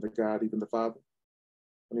kingdom back unto God, even the Father.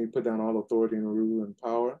 When he put down all authority and rule and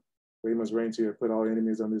power, where he must reign to put all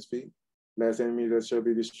enemies under his feet. Last enemy that shall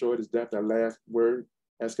be destroyed is death. That last word,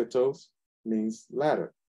 eschatos, means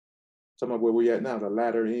ladder. Talking about where we at now, the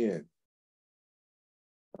latter end.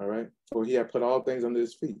 All right. For he had put all things under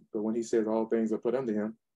his feet. But when he says all things are put under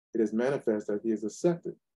him, it is manifest that he is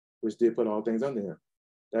accepted, which did put all things under him.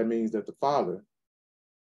 That means that the Father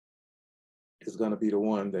is going to be the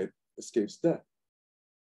one that escapes death.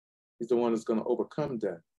 He's the one that's going to overcome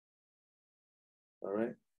death. All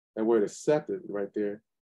right. That word accepted right there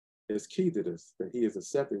is key to this, that he is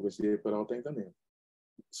accepted, which did put all things under him.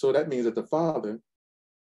 So that means that the Father,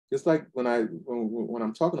 just like when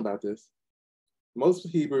I'm talking about this, most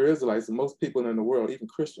Hebrew Israelites and most people in the world, even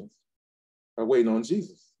Christians, are waiting on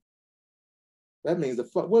Jesus. That means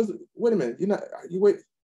wait a minute, you wait.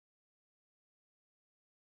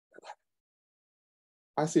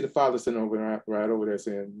 I see the Father sitting over right over there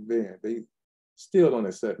saying, man, they still don't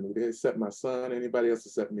accept me. They accept my son, anybody else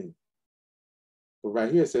accept me. But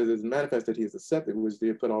right here it says it's manifest that he is accepted, which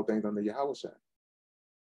did put all things under Yahushua.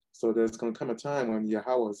 So there's going to come a time when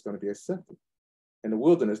Yahweh is going to be accepted. In the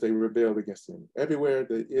wilderness, they rebelled against him. Everywhere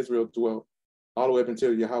that Israel dwelt, all the way up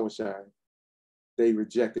until Yahweh Shai, they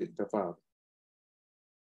rejected the Father.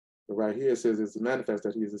 But right here it says it's manifest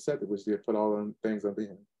that he is accepted, which they put all things under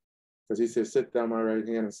him. Because he says, sit down my right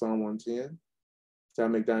hand in Psalm 110, shall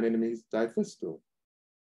make thine enemies thy footstool.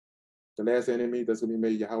 The last enemy that's going to be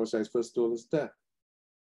made Yahweh Shai's footstool is death.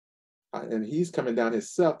 And he's coming down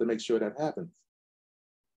himself to make sure that happens.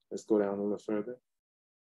 Let's go down a little further.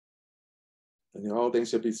 And all things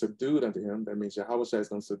shall be subdued unto him. That means Yahweh Shai is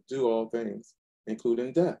going to subdue all things,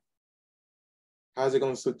 including death. How's it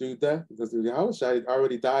going to subdue death? Because Yahweh Shai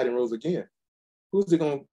already died and rose again. Who's he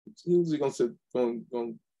going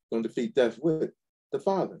to defeat death with? The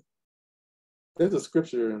Father. There's a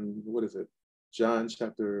scripture in, what is it? John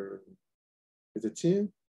chapter, is it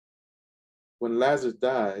 10? When Lazarus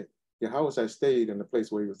died, Yahweh Shai stayed in the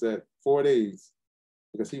place where he was at 4 days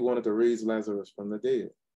because he wanted to raise Lazarus from the dead.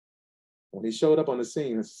 When he showed up on the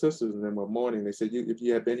scene, his sisters and them were mourning. They said, if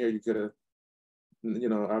you had been here, you could have,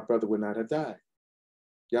 our brother would not have died.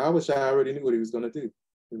 Yahweh Shai already knew what he was going to do.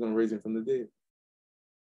 He was going to raise him from the dead.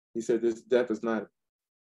 He said this death is not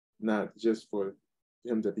just for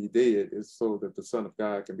him to be dead, it's so that the Son of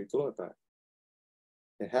God can be glorified.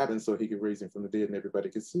 It happened so he could raise him from the dead and everybody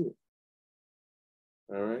could see it.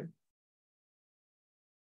 All right.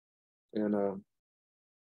 And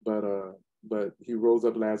but he rose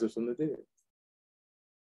up Lazarus from the dead.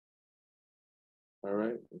 All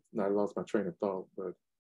right. Now I lost my train of thought, but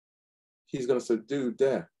he's going to subdue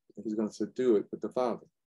death. He's going to subdue it with the Father.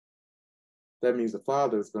 That means the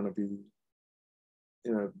Father is going to be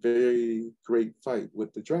in a very great fight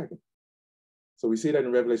with the dragon. So we see that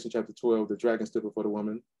in Revelation chapter 12, the dragon stood before the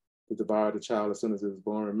woman to devour the child as soon as it was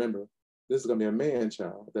born. Remember, this is going to be a man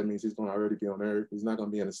child. That means he's going to already be on earth. He's not going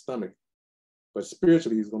to be in the stomach, but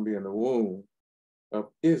spiritually he's going to be in the womb of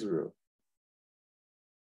Israel.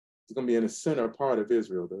 He's going to be in the center part of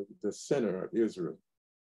Israel, the center of Israel.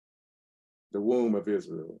 The womb of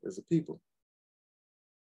Israel is a people.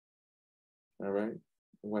 All right.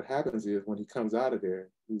 And what happens is when he comes out of there,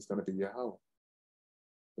 he's going to be Yahweh.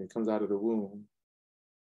 When he comes out of the womb,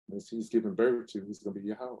 and he's given birth to, he's going to be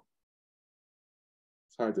Yahweh.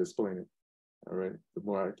 It's hard to explain it. All right. The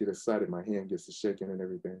more I get excited, my hand gets to shaking and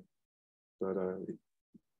everything. But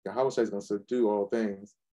Yahweh is going to subdue all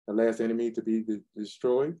things. The last enemy to be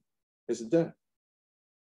destroyed is death.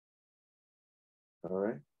 All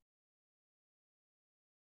right.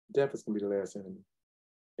 Death is going to be the last enemy.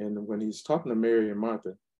 And when he's talking to Mary and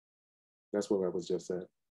Martha, that's what I was just at.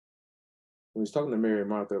 When he's talking to Mary and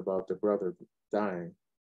Martha about the brother dying,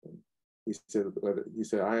 he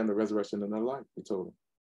said, I am the resurrection and the life, he told him.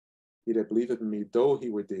 He that believeth in me, though he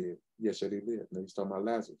were dead, yet shall he live. And he's talking about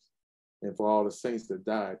Lazarus. And for all the saints that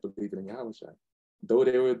died, believing in Yahweh Shai. Though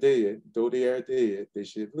they were dead, though they are dead, they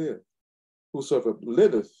should live. Whosoever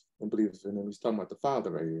liveth and believeth in him, he's talking about the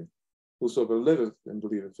Father right here. Whosoever liveth and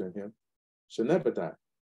believeth in him shall never die.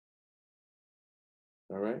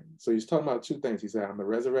 All right. So he's talking about two things. He said, I'm the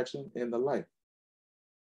resurrection and the life.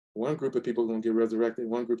 One group of people are going to get resurrected.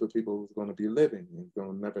 One group of people is going to be living and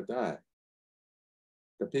going to never die.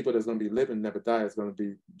 The people that's going to be living, never die, is going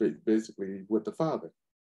to be basically with the Father.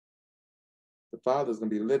 The Father is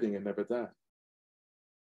going to be living and never die.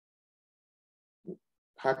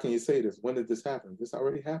 How can you say this? When did this happen? This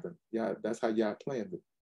already happened. Yeah, that's how Yah planned it.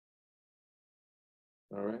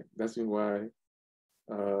 All right. That's why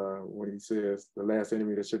when he says the last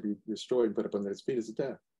enemy that should be destroyed and put up under his feet is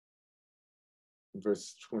death. In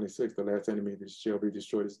verse 26, the last enemy that shall be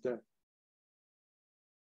destroyed is death.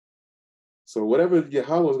 So whatever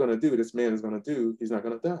Yahweh is going to do, this man is going to do, he's not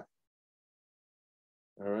going to die.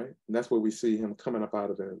 All right. And that's where we see him coming up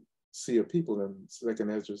out of the sea of people in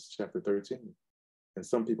 2nd Ezra chapter 13. And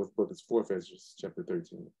some people's book is 4th Ezra chapter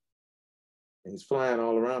 13. And he's flying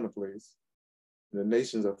all around the place. And the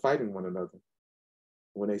nations are fighting one another.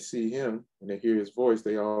 When they see him and they hear his voice,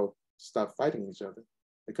 they all stop fighting each other.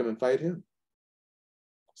 They come and fight him.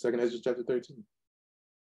 2nd Ezra chapter 13.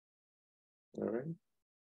 All right.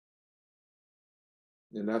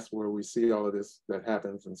 And that's where we see all of this that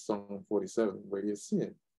happens in Psalm 47, where he is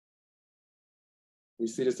sin. We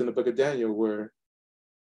see this in the book of Daniel, where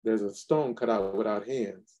there's a stone cut out without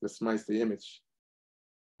hands that smites the image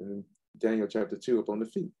in Daniel chapter 2 upon the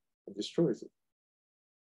feet and destroys it.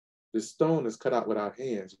 This stone is cut out without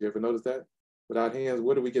hands. You ever notice that? Without hands,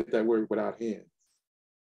 where do we get that word without hands?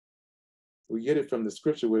 We get it from the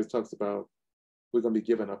scripture where it talks about we're going to be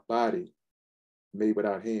given a body made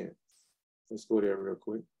without hands. Let's go there real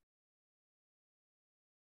quick.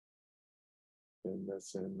 And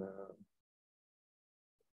that's in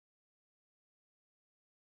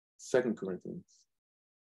 2 Corinthians.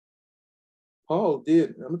 Paul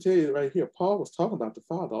did, I'm gonna tell you right here, Paul was talking about the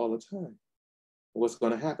Father all the time. What's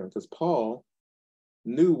gonna happen, because Paul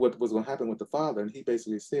knew what was gonna happen with the Father, and he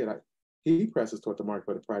basically said, he presses toward the mark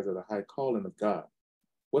for the prize of the high calling of God.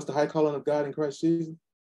 What's the high calling of God in Christ Jesus?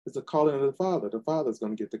 It's the calling of the Father. The Father is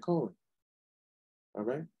gonna get the calling, all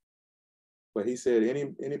right? But he said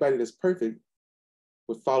anybody that's perfect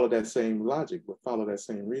would follow that same logic, would follow that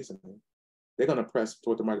same reasoning. They're gonna press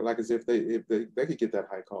toward the mark like as if they could get that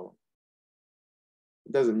high calling.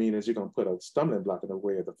 It doesn't mean that you're gonna put a stumbling block in the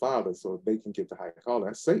way of the Father so they can get the high calling.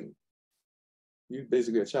 That's Satan. You're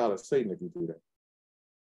basically a child of Satan if you do that.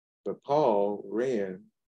 But Paul ran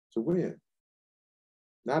to win.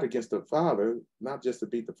 Not against the Father, not just to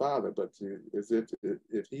beat the Father, but as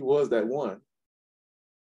if he was that one,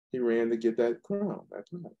 he ran to get that crown, that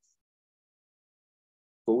prize.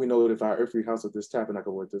 But we know that if our earthly house of this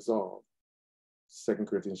tabernacle were dissolved, 2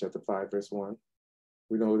 Corinthians chapter 5, verse 1,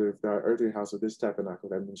 we know that if our earthly house of this tabernacle,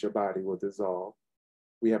 that means your body, will dissolve.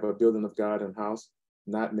 We have a building of God and house,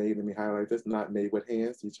 not made, let me highlight this, not made with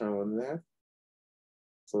hands, eternal in that.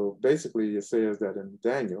 So basically it says that in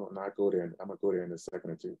Daniel, and I'm gonna go there in a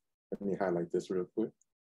second or two. Let me highlight this real quick.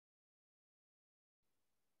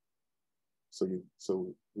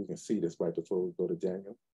 So we can see this right before we go to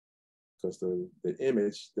Daniel. Because the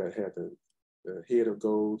image that had the head of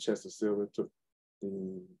gold, chest of silver, took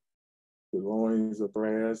the loins of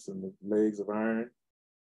brass and the legs of iron,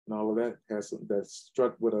 and all of that that's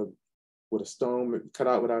struck with a stone cut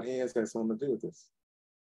out without hands, has something to do with this.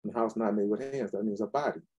 And the house not made with hands, that means a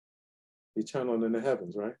body, eternal in the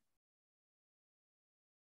heavens, right?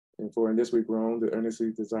 And for in this we groan, the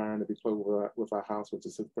earnestly desiring to be clothed with our house, which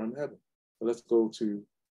is from heaven. So let's go to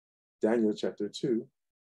Daniel chapter 2.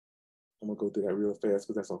 I'm gonna go through that real fast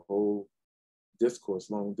because that's a whole discourse,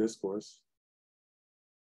 long discourse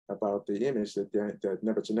about the image that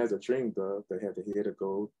Nebuchadnezzar dreamed of that had the head of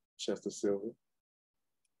gold, chest of silver.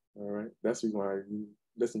 All right, that's the reason why you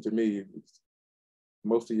listen to me.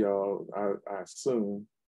 Most of y'all, I assume,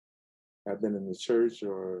 have been in the church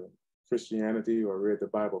or Christianity or read the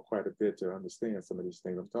Bible quite a bit to understand some of these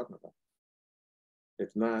things I'm talking about. If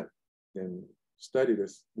not, then study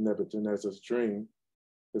this Nebuchadnezzar's dream,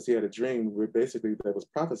 because he had a dream where basically there was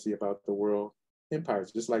prophecy about the world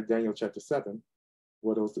empires, just like Daniel chapter 7,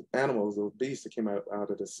 where those animals, those beasts that came out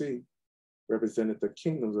of the sea, represented the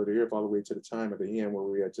kingdoms of the earth all the way to the time of the end where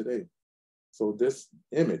we're at today. So this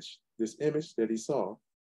image that he saw,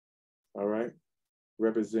 all right,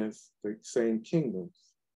 represents the same kingdoms,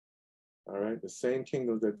 all right, the same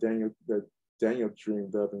kingdoms that Daniel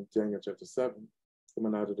dreamed of in Daniel chapter 7,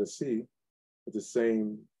 coming out of the sea, with the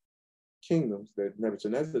same kingdoms that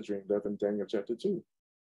Nebuchadnezzar dreamed of in Daniel chapter 2.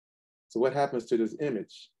 So what happens to this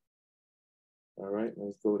image? All right,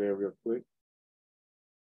 let's go there real quick.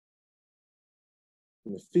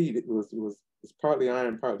 And the feet, it was partly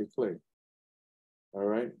iron, partly clay. All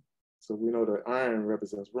right, so we know that iron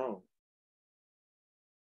represents Rome.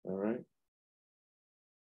 All right.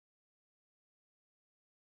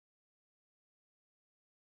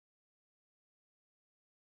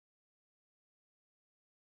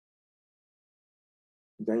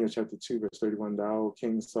 Daniel chapter 2, verse 31, thou,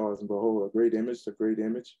 King, sawest, and behold, a great image,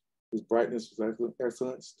 whose brightness was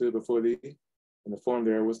excellent, stood before thee, and the form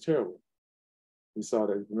there was terrible. We saw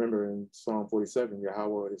that, remember in Psalm 47,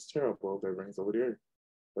 Yahweh is terrible that reigns over the earth.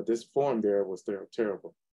 But this form there was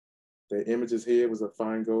terrible. The image's head was of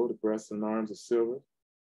fine gold, the breasts and arms of silver,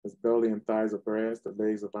 his belly and thighs of brass, the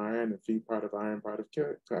legs of iron, and feet part of iron, part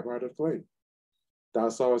of clay. Thou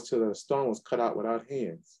sawest till the stone was cut out without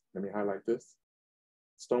hands. Let me highlight this.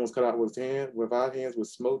 Stone was cut out without hands, would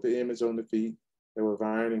smote the image on the feet that were of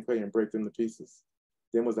iron and clay and break them to pieces.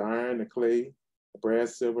 Then was the iron, the clay, the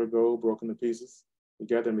brass, silver, gold broken to pieces.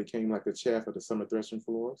 Together and became like the chaff of the summer threshing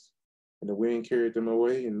floors. And the wind carried them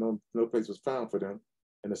away, and no place was found for them.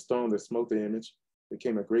 And the stone that smote the image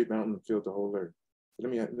became a great mountain and filled the whole earth. So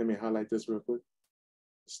let me highlight this real quick.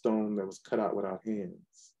 The stone that was cut out without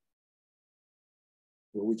hands.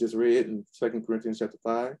 What we just read in 2 Corinthians chapter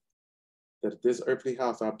 5, that this earthly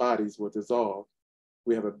house, our bodies, will dissolve.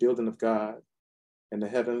 We have a building of God, and the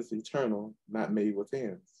heavens eternal, not made with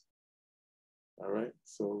hands. All right,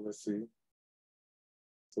 so let's see.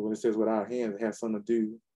 So when it says without hands, it has something to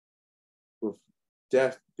do with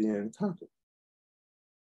death being conquered.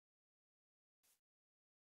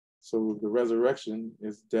 So the resurrection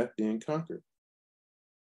is death being conquered.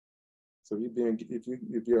 So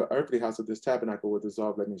if your earthly house of this tabernacle will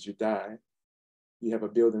dissolve, that means you die. You have a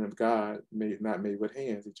building of God not made with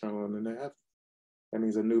hands, eternal in the heavens. That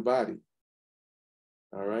means a new body.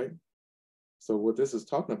 All right. So what this is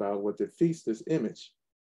talking about, what defeats this image,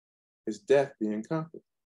 is death being conquered,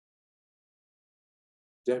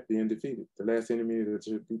 death being defeated. The last enemy that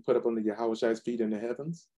should be put up under Yahweh's feet in the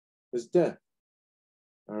heavens is death.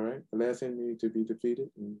 All right, the last enemy to be defeated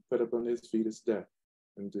and put up on his feet is death,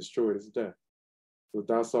 and destroyed is death. So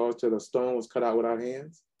thou sawest till the stone was cut out without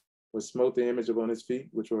hands, which smote the image upon his feet,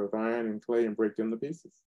 which were of iron and clay, and break them to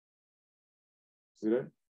pieces. See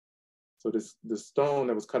that? So the stone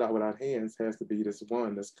that was cut out without hands has to be this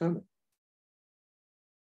one that's coming.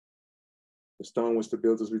 The stone which the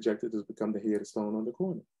builders rejected has become the head of stone on the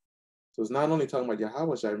corner. So it's not only talking about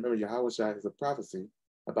Yahweh. Remember, Yahweh is a prophecy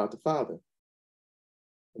about the Father.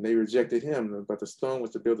 And they rejected him, but the stone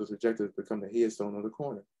which the builders rejected has become the headstone on the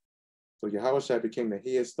corner. So Yahweh became the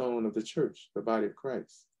headstone of the church, the body of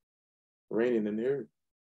Christ, reigning in the earth.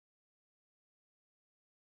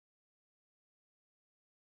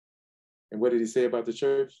 And what did he say about the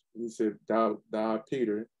church? He said, thou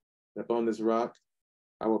Peter, and upon this rock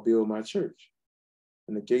I will build my church.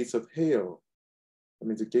 And the gates of hell, that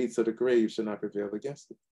means the gates of the grave, shall not prevail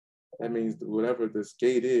against it. That means whatever this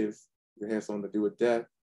gate is, that has something to do with death,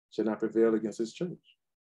 shall not prevail against his church.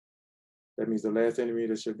 That means the last enemy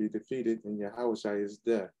that should be defeated in Yahweh is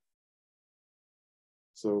death.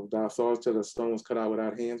 So thou sawest till the stone was cut out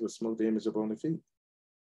without hands, which smote the image upon the feet,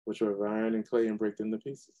 which were of iron and clay, and break them to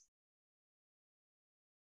pieces.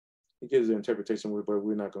 He gives the interpretation, but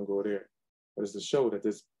we're not going to go there. But it's to show that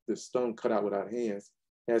this stone cut out without hands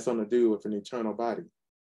has something to do with an eternal body.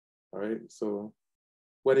 All right, so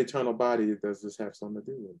what eternal body does this have something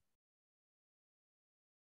to do with?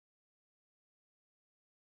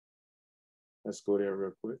 Let's go there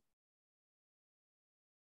real quick.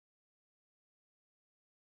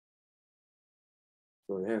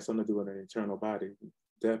 So it has something to do with an eternal body,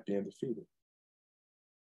 death being defeated.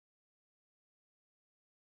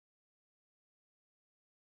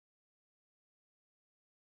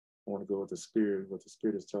 I want to go with the Spirit, what the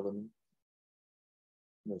Spirit is telling me.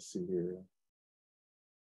 Let's see here.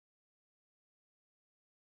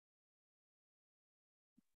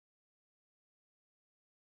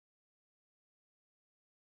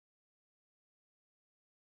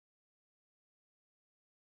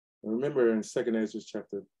 Remember in 2 Kings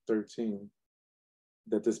chapter 13,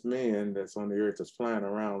 that this man that's on the earth is flying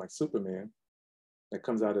around like Superman, that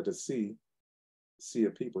comes out of the sea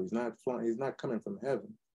of people. He's not flying, he's not coming from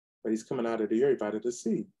heaven, but he's coming out of the earth, out of the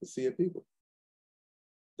sea of people.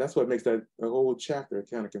 That's what makes that the whole chapter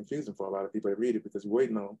kind of confusing for a lot of people that read it, because we're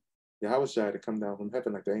waiting on Yahweh to come down from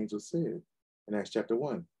heaven like the angel said in Acts chapter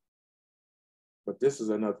 1. But this is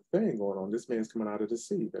another thing going on. This man's coming out of the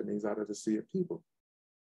sea. That means out of the sea of people.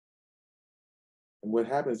 And what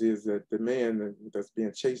happens is that the man that's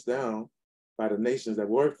being chased down by the nations that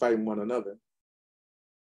were fighting one another,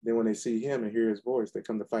 then when they see him and hear his voice, they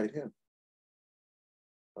come to fight him.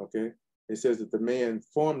 Okay? It says that the man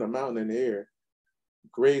formed a mountain in the air,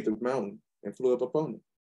 graved the mountain, and flew up upon it.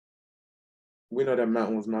 We know that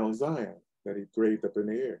mountain was Mount Zion, that he graved up in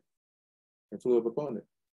the air and flew up upon it.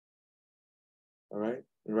 All right?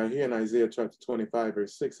 And right here in Isaiah chapter 25,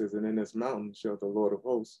 verse 6 says, and in this mountain shall the Lord of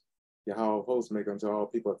hosts, Yahweh of hosts, make unto all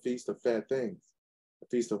people a feast of fat things, a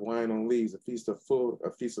feast of wine on lees, a feast of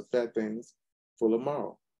fat things full of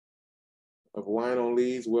marrow, of wine on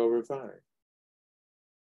lees well refined.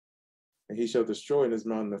 And he shall destroy in this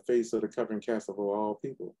mountain the face of the covering cast of all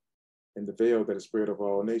people, and the veil that is spread of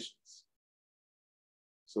all nations.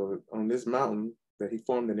 So on this mountain that he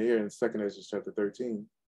formed in the air in 2 Kings chapter 13,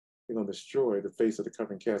 he's going to destroy the face of the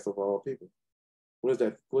covering cast of all people. What is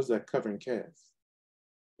that? What is that covering cast?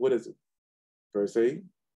 What is it? Verse 8,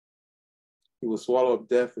 he will swallow up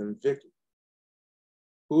death and victory.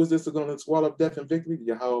 Who is this going to swallow up death and victory?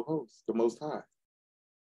 Yahweh of hosts, the Most High.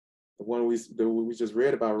 The one we just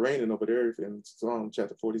read about reigning over the earth in Psalm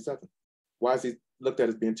chapter 47. Why is he looked at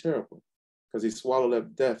as being terrible? Because he swallowed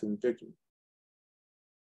up death and victory.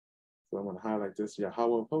 So I'm going to highlight this.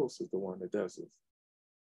 Yahweh of hosts is the one that does this.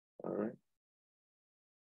 All right.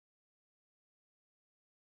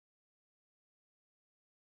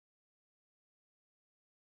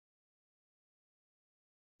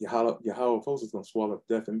 Yahweh of hosts is going to swallow up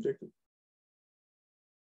death and victory.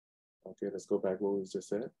 Okay, let's go back what we just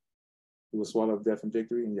said. He will swallow up death and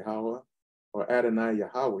victory in Yahweh, or Adonai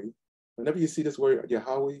Yahweh. Whenever you see this word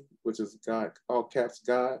Yahweh, which is God, all caps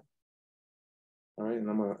God, all right, and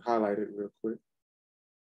I'm going to highlight it real quick.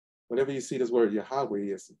 Whenever you see this word Yahweh,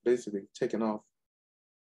 it's basically taken off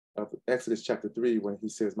of Exodus chapter 3 when he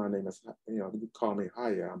says, my name is, you call me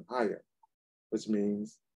Higher, I'm higher, which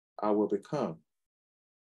means I will become.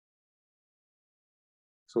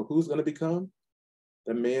 So who's going to become?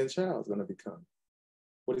 that man-child is going to become.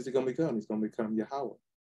 What is he going to become? He's going to become Yahweh.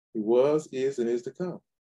 He was, is, and is to come.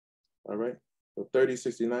 All right? So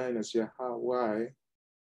 3069, that's Yahweh,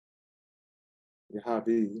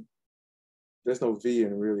 Yahweh. There's no V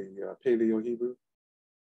in really Paleo Hebrew.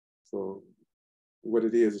 So what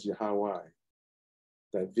it is Yahweh.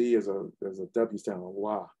 That V is a W sound,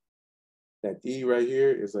 Wah. That E right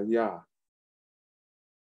here is a Yah.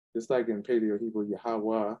 Just like in Paleo Hebrew,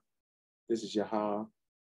 Yahweh, this is Yahweh.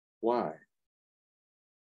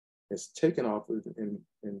 It's taken off in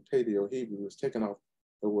Paleo Hebrew, it's taken off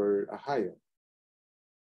the word Ahaya.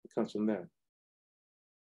 It comes from that.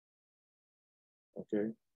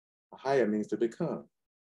 Okay? Ahaya means to become.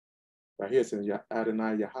 Right here it says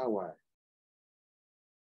Adonai Yahweh.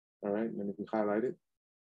 All right, let me highlight it.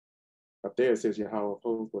 Up there it says Yahweh of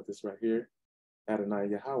hosts, but this right here, Adonai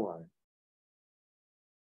Yahweh.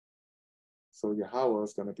 So Yahweh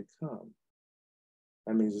is going to become.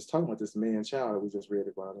 That means it's talking about this man-child that we just read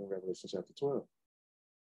about in Revelation chapter 12.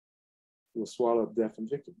 He will swallow up death and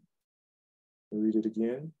victory. We read it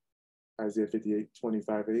again, Isaiah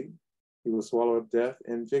 58:25-8. He will swallow up death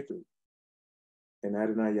and victory. And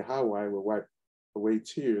Adonai Yahweh will wipe away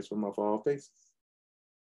tears from off all faces.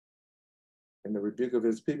 And the rebuke of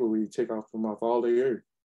his people will he take off from off all the earth,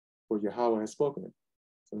 for Yahweh has spoken it.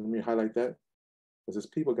 So let me highlight that. Because his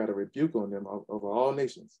people got a rebuke on them over all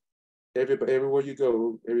nations. Everywhere you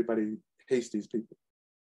go, everybody hates these people.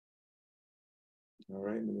 All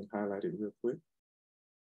right, let me highlight it real quick.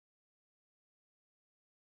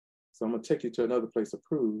 So I'm going to take you to another place to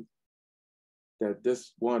prove that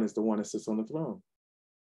this one is the one that sits on the throne.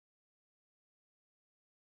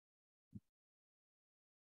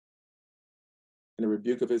 And the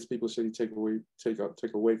rebuke of his people should he take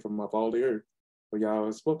away from off all the earth, for Yahweh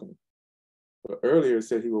has spoken. But earlier it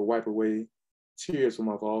said he will wipe away tears from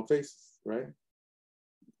off all faces, right?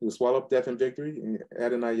 He will swallow up death and victory, and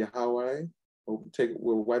Adonai Yahweh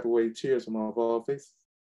will wipe away tears from off all faces.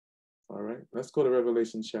 All right, let's go to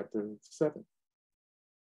Revelation chapter 7.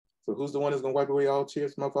 So who's the one that's going to wipe away all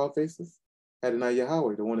tears from off all faces? Adonai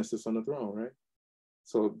Yahweh, the one that sits on the throne, right?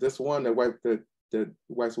 So this one that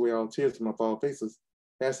wipes away all tears from off all faces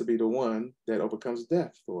has to be the one that overcomes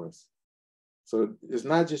death for us. So it's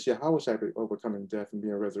not just Yahweh overcoming death and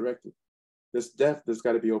being resurrected. This death that's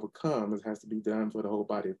got to be overcome, it has to be done for the whole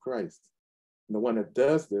body of Christ. And the one that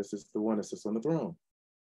does this is the one that sits on the throne.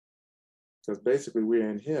 Because basically we're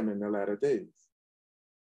in him in the latter days.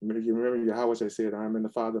 You remember Yahweh said, I'm in the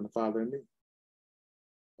Father and the Father in me.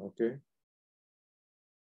 Okay?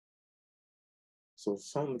 So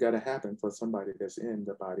something got to happen for somebody that's in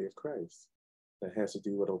the body of Christ that has to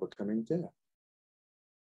do with overcoming death.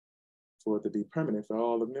 For it to be permanent for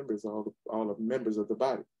all the members, all the members of the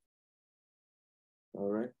body. All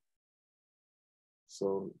right?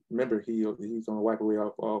 So remember, he's going to wipe away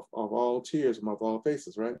off all tears from off all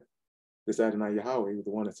faces, right? This Adonai Yahweh,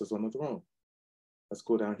 the one that sits on the throne. Let's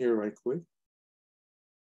go down here right quick.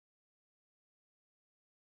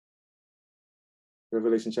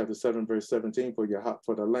 Revelation chapter 7, verse 17,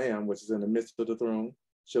 for the Lamb, which is in the midst of the throne,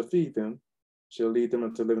 shall feed them, shall lead them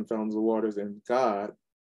unto living fountains of waters, and God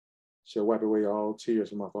shall wipe away all tears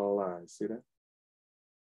from off all eyes. See that?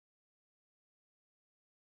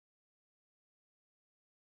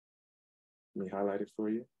 Let me highlight it for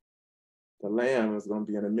you. The Lamb is going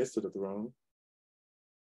to be in the midst of the throne.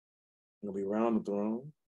 It'll be around the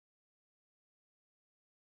throne.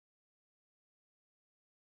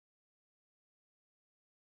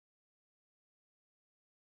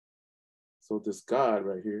 So this God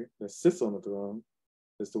right here that sits on the throne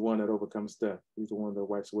is the one that overcomes death. He's the one that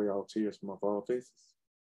wipes away all tears from off all faces.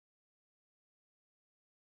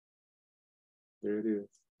 There it is.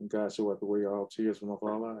 And God shall wipe away all tears from off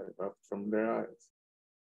all eyes, from their eyes.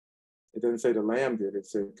 It doesn't say the Lamb did, it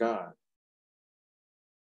said God.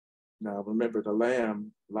 Now remember, the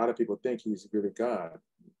Lamb, a lot of people think he's really God,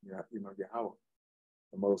 Yahweh,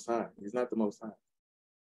 the Most High. He's not the Most High.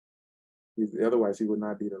 Otherwise, he would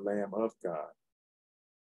not be the Lamb of God.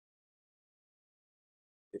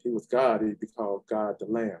 If he was God, he'd be called God the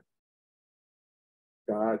Lamb.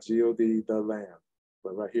 God, G-O-D, the Lamb.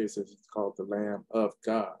 But right here it says he's called the Lamb of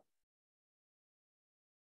God.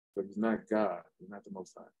 But he's not God. He's not the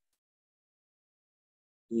Most High.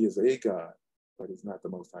 He is a God, but he's not the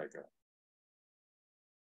Most High God.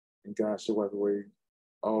 And God shall wipe away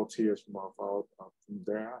all tears from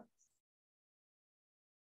their eyes.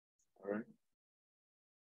 All right.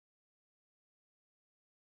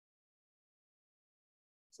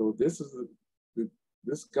 So this is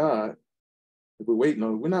this God that we're waiting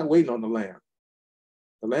on. We're not waiting on the Lamb.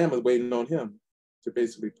 The Lamb is waiting on him to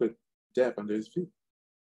basically put death under his feet.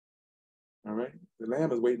 All right? The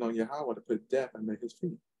Lamb is waiting on Yahweh to put death under his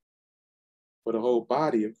feet for the whole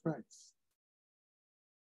body of Christ.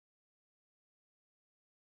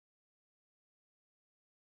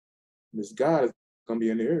 This God is going to be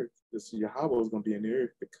in the earth. This Yahweh is going to be in the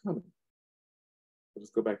earth becoming. So let's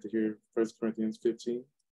go back to here, 1 Corinthians 15.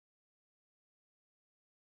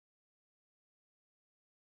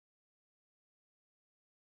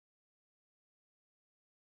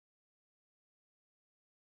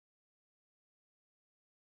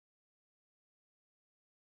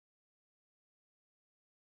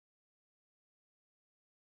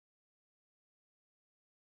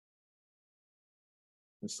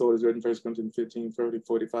 And so it is written, 1 Corinthians 15, 30,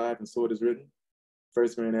 45, and so it is written,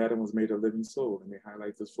 first man Adam was made a living soul. Let me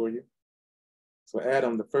highlight this for you. So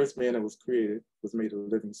Adam, the first man that was created, was made a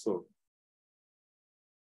living soul.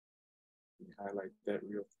 Let me highlight that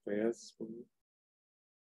real fast for you.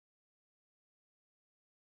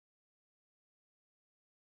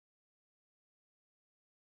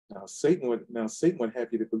 Now Satan would have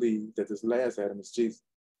you to believe that this last Adam is Jesus.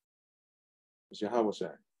 It's Yahweh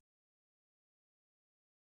Shai.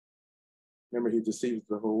 Remember, he deceives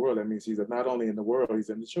the whole world. That means he's not only in the world, he's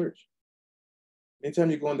in the church.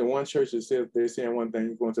 Anytime you go into one church that says they're saying one thing,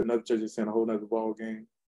 you go into another church that's saying a whole other ball game,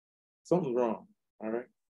 something's wrong, all right?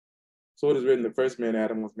 So it is written, the first man,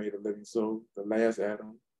 Adam, was made a living soul. The last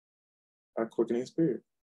Adam, a quickening spirit.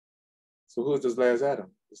 So who is this last Adam?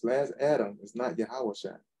 This last Adam is not Yahweh Shai.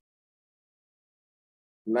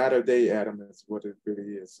 Latter day Adam is what it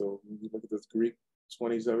really is. So when you look at this Greek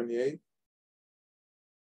 2078,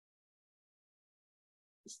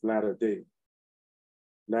 it's latter day,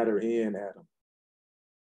 latter end Adam.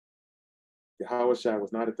 Yahweh Shai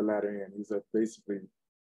was not at the latter end. He's at basically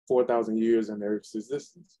 4,000 years in the earth's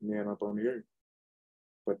existence, man up on the earth.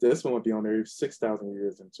 But this one would be on the earth 6,000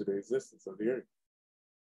 years into the existence of the earth.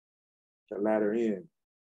 The latter end.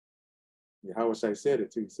 Yahweh Shai said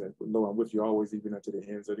it too. He said, "Lo, I'm with you always, even unto the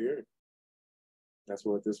ends of the earth." That's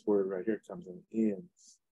what this word right here comes in,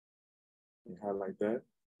 ends. And highlight that,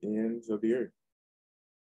 ends of the earth.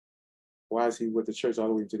 Why is he with the church all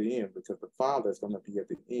the way to the end? Because the Father is going to be at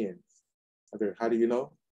the ends. How do you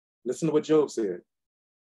know? Listen to what Job said.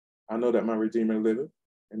 I know that my Redeemer liveth,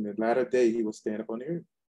 and the latter day he will stand up on the earth.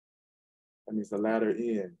 That means the latter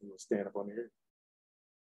end, he will stand up on the earth.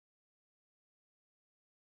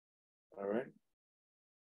 All right?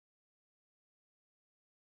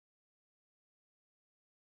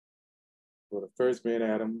 So the first man,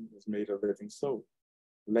 Adam, was made a living soul.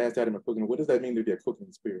 The last Adam, a quickening. What does that mean to be a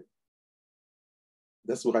quickening spirit?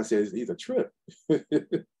 That's what I said, he's a trip.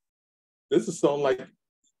 This is something like,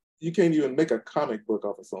 you can't even make a comic book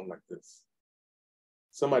off of something like this.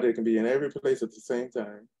 Somebody that can be in every place at the same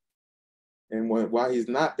time. And while he's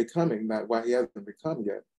not becoming, not why he hasn't become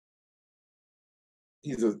yet,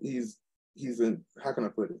 he's in, how can I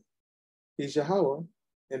put it? He's Yahweh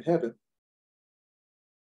in heaven.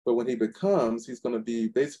 But when he becomes, he's going to be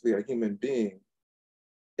basically a human being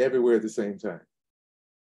everywhere at the same time.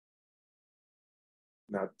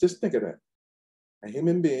 Now, just think of that. A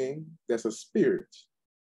human being that's a spirit.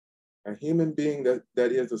 A human being that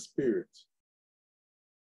is a spirit.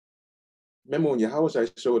 Remember when Yahweh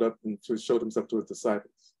showed up and showed himself to his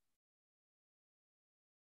disciples?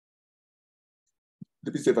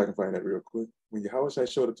 Let me see if I can find that real quick. When Yahweh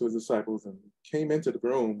showed up to his disciples and came into the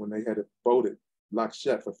room when they had it bolted, locked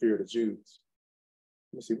shut for fear of the Jews.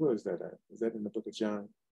 Let me see, where is that at? Is that in the book of John?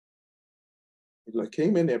 He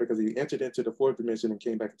came in there because he entered into the fourth dimension and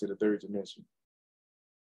came back into the third dimension.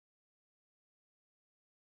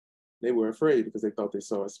 They were afraid because they thought they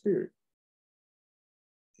saw a spirit.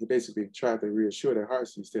 He basically tried to reassure their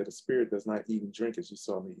hearts. He said, "The spirit does not eat and drink as you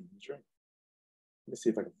saw me eat and drink." Let me see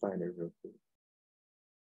if I can find it real quick.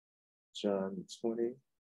 John 20,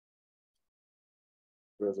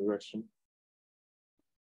 resurrection.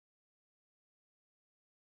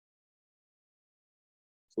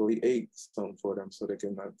 So he ate something for them so they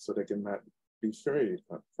cannot be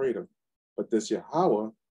afraid of. But this Yahweh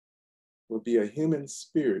will be a human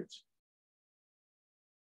spirit.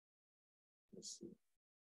 Let's see.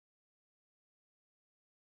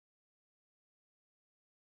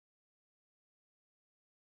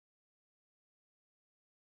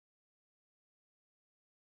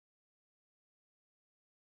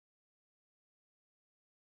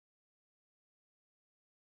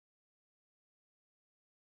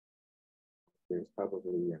 There's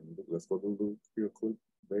probably, let's go to Luke real quick.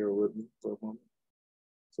 Bear with me for a moment.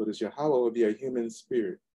 So this Yahweh will be a human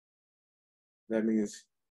spirit. That means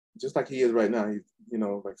just like he is right now,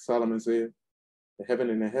 like Solomon said, the heaven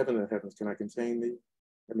and the heaven of heavens cannot contain thee.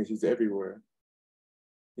 That means he's everywhere.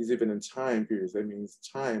 He's even in time periods. That means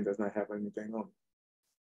time does not have anything on it.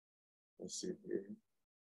 Let's see here.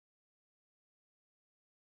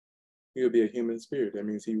 He will be a human spirit. That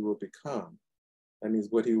means he will become. That means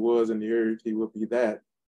what he was in the earth, he will be that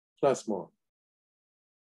plus more.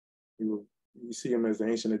 You see him as the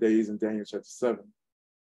Ancient of Days in Daniel chapter 7,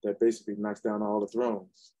 that basically knocks down all the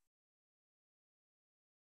thrones.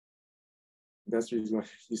 That's the reason why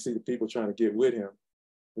you see the people trying to get with him.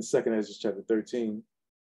 In 2nd Ezra chapter 13,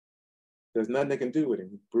 there's nothing they can do with him.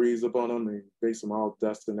 He breathes upon them and he makes them all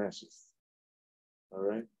dust and ashes. All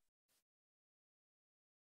right?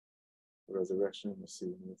 Resurrection, let's see,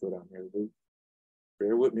 let me go down here.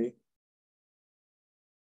 Bear with me.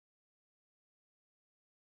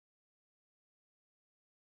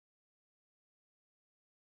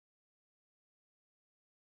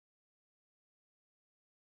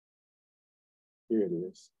 Here it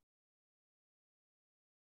is.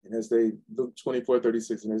 And as they, Luke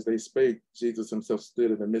 24:36, and as they spake, Jesus himself stood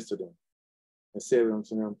in the midst of them and said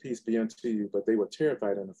unto them, peace be unto you. But they were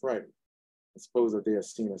terrified and affrighted and supposed that they had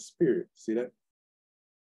seen a spirit. See that?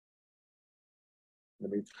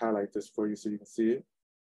 Let me highlight this for you so you can see it.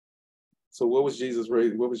 So what was Jesus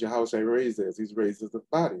raised? What was Yahushua raised as? He's raised as a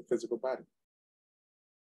body, physical body,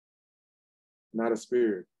 not a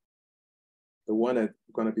spirit. The one that's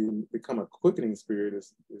going to become a quickening spirit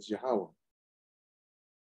is Yahweh.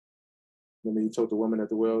 Remember, he told the woman at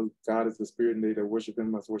the well, God is the spirit, and they that worship him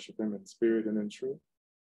must worship him in spirit and in truth.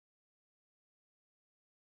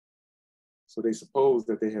 So they supposed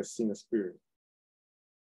that they had seen a spirit.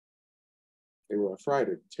 They were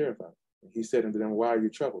affrighted, terrified. And he said unto them, why are you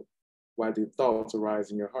troubled? Why did thoughts arise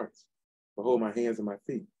in your hearts? Behold my hands and my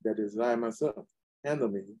feet, that is I myself. Handle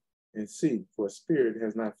me and see, for a spirit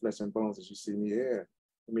has not flesh and bones as you see me have.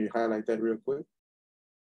 Let me highlight that real quick.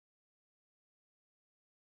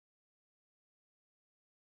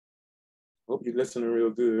 Hope you're listening real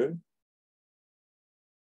good.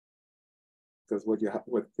 Because what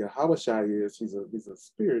Yahushua is, he's a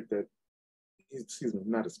spirit that, excuse me,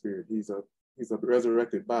 not a spirit. He's a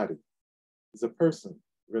resurrected body. He's a person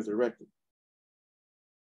resurrected.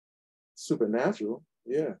 Supernatural,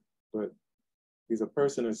 yeah, but he's a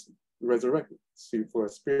person that's resurrected. See, for a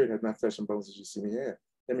spirit has not flesh and bones as you see me have.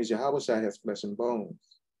 That means Yahushua has flesh and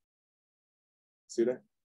bones. See that?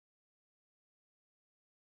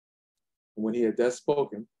 And when he had thus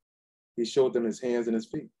spoken, he showed them his hands and his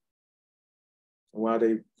feet. And while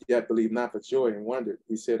they yet believed not for joy and wondered,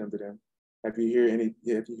 he said unto them, have you heard any meat?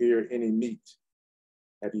 Have you heard any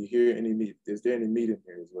meat? Is there any meat in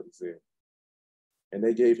here, is what he said. And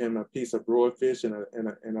they gave him a piece of broiled fish and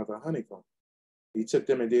of a honeycomb. He took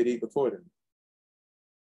them and did eat before them.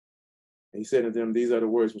 And he said unto them, these are the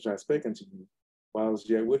words which I spake unto you while I was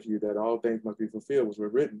yet with you, that all things must be fulfilled, which were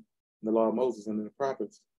written in the law of Moses and in the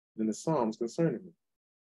prophets and in the Psalms concerning me.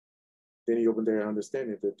 Then he opened their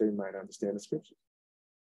understanding that they might understand the scriptures.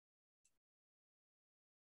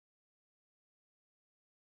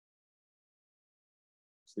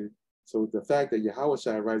 See? So the fact that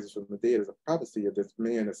Yahushua rises from the dead is a prophecy of this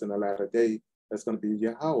man that's in the latter day, that's going to be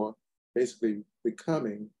Yahweh, basically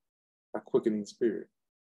becoming a quickening spirit.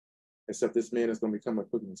 Except this man is going to become a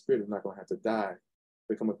quickening spirit. He's not going to have to die,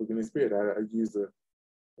 become a quickening spirit. I use the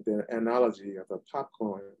analogy of a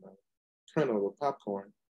popcorn, a kernel of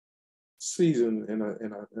popcorn, seasoned in a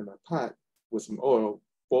pot with some oil,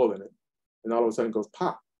 boiling it, and all of a sudden it goes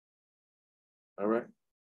pop. All right?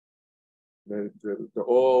 The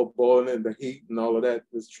oil boiling and the heat and all of that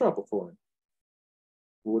is trouble for him.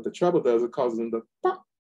 But what the trouble does, it causes him to pop,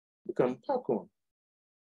 become popcorn.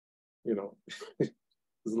 You know, it's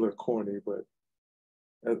a little corny, but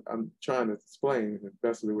I'm trying to explain the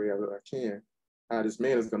best of the way I can how this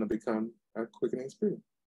man is going to become a quickening spirit.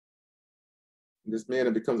 And this man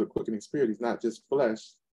that becomes a quickening spirit, he's not just flesh.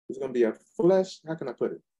 He's going to be a flesh. How can I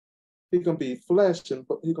put it? He's going to be flesh and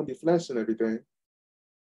everything.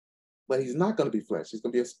 But he's not going to be flesh. He's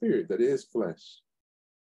going to be a spirit that is flesh.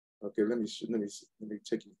 Okay, let me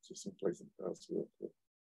take you to some place else real quick.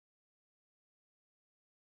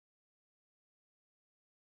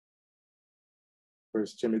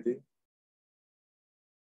 First Timothy.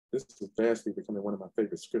 This is vastly becoming one of my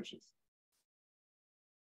favorite scriptures.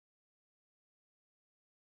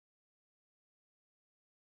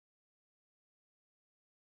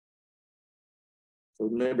 So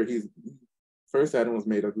remember, first Adam was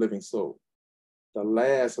made of living soul. The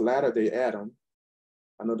latter day Adam,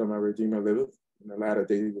 I know that my Redeemer liveth, in the latter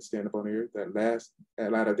day he will stand upon the earth. That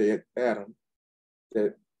latter day Adam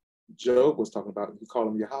that Job was talking about, he called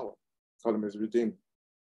him Yahweh, called him his Redeemer.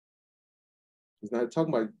 He's not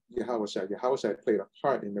talking about Yahushua. Yahushua played a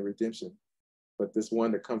part in the redemption, But this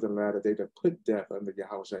one that comes in the latter day to put death under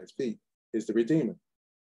Yahweh's feet is the Redeemer.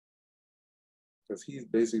 Because he's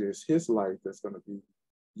basically, it's his life that's going to be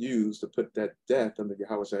used to put that death under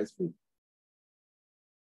Yahweh's feet.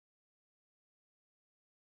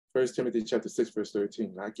 1 Timothy chapter 6, verse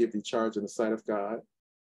 13. I give thee charge in the sight of God,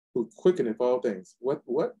 who quickeneth all things. What?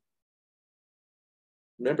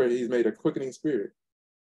 Remember, he's made a quickening spirit.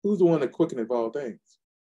 Who's the one that quickeneth all things?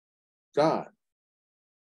 God.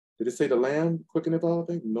 Did it say the Lamb quickeneth all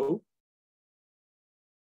things? No.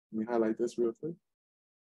 Let me highlight this real quick.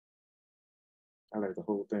 Highlight the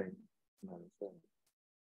whole thing.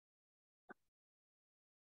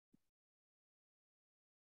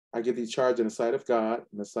 I give thee charge in the sight of God,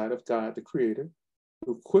 the Creator,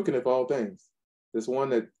 who quickeneth all things. This one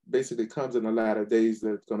that basically comes in the latter days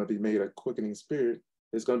that's going to be made a quickening spirit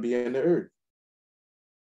is going to be in the earth.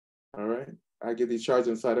 All right? I give thee charge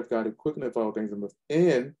in the sight of God, who quickeneth all things,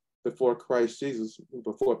 and before Christ Jesus,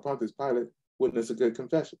 before Pontius Pilate, witness a good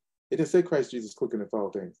confession. It didn't say Christ Jesus quickeneth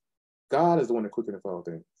all things. God is the one that quickeneth all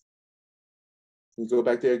things. You go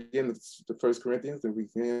back there again to 1 Corinthians, and we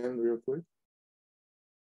can real quick.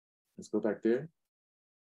 Let's go back there.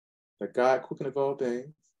 That God quickeneth all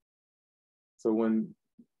things. So when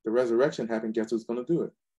the resurrection happened, guess who's going to do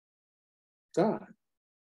it? God,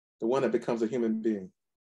 the one that becomes a human being.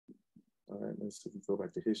 All right, let's see, go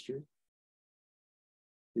back to history.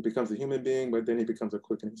 He becomes a human being, but then he becomes a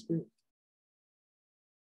quickening spirit.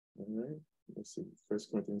 All right, let's see, 1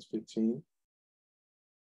 Corinthians 15.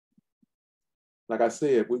 Like I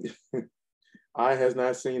said, eye has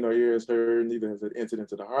not seen nor ear has heard, neither has it entered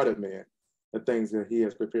into the heart of man, the things that he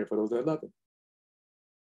has prepared for those that love him.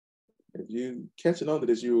 If you catch on to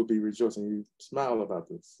this, you will be rejoicing. You smile about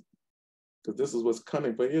this, because this is what's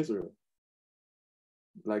coming for Israel.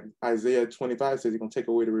 Like Isaiah 25 says, he's going to take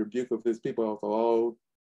away the rebuke of his people off of all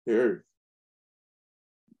the earth.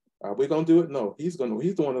 Are we going to do it? No, he's the one that's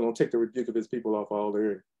going to take the rebuke of his people off all the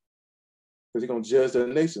earth. Because he's going to judge the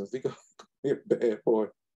nations. He's going to be a bad boy.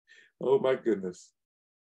 Oh my goodness.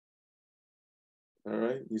 All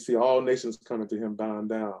right. You see all nations coming to him bowing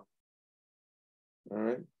down. All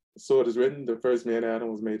right. So it is written, the first man, Adam,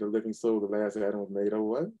 was made a living soul. The last Adam was made a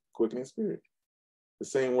what? Quickening spirit. The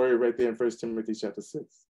same word right there in 1 Timothy chapter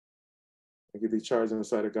 6. I give thee charge in the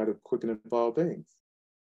sight of God, of quickening all things.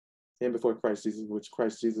 And before Christ Jesus, which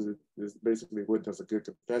Christ Jesus is basically what does a good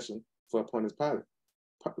confession for Pontius Pilate.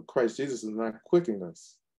 Christ Jesus is not quickening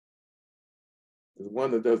us. The one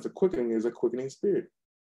that does the quickening is a quickening spirit.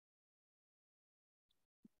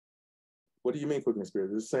 What do you mean quickening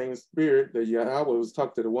spirit? The same spirit that Yahweh was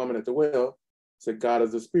talking to the woman at the well, said God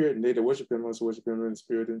is a spirit, and they that worship him must worship him in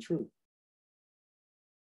spirit and truth.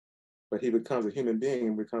 But he becomes a human being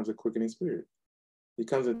and becomes a quickening spirit. He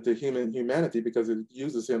comes into humanity because it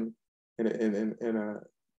uses him as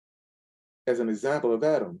an example of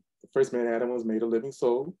Adam. The first man, Adam, was made a living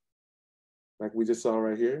soul, like we just saw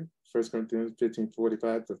right here, 1 Corinthians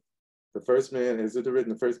 15:45. The first man, as it is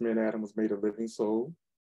written, the first man, Adam, was made a living soul.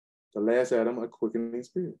 The last Adam, a quickening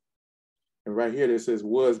spirit. And right here, it says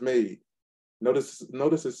was made. Notice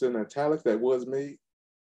it's in italics, that was made.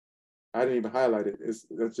 I didn't even highlight it. It's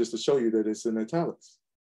just to show you that it's in italics.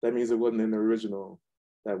 That means it wasn't in the original.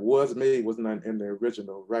 That was made was not in the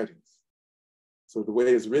original writings. So the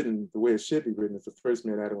way it's written, the way it should be written, is the first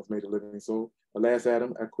man, Adam, was made a living soul. The last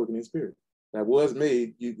Adam, a quickening spirit. That was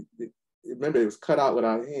made, remember, it was cut out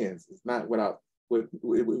without hands. It's not without,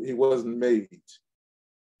 he wasn't made.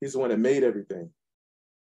 He's the one that made everything.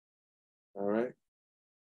 All right.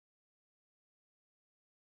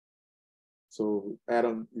 So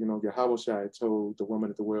Adam, Yahweh told the woman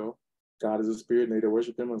at the well, God is a spirit, and they that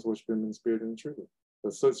worship him must worship him in spirit and truth.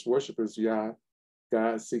 But such worshipers,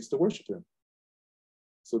 God seeks to worship him.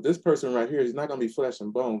 So this person right here, he's not going to be flesh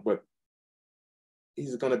and bone, but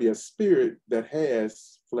he's going to be a spirit that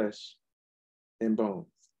has flesh and bones,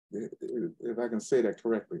 if I can say that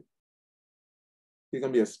correctly. He's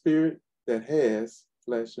going to be a spirit that has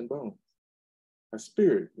flesh and bones. A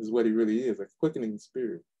spirit is what he really is, a quickening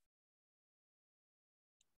spirit.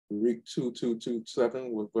 Read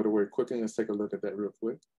 2:2:7 for the word quickening. Let's take a look at that real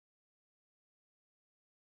quick.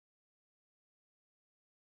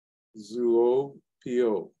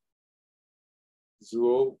 Zuopio.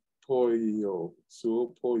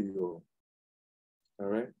 All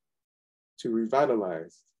right. To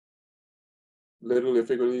revitalize. Literally,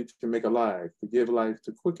 figuratively, to make alive, to give life,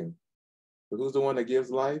 to quicken. But who's the one that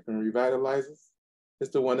gives life and revitalizes?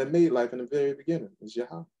 It's the one that made life in the very beginning. It's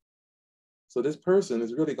Yahweh. So this person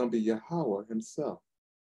is really going to be Yahweh himself.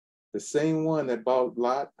 The same one that brought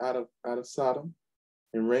Lot out of Sodom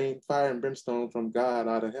and rained fire and brimstone from God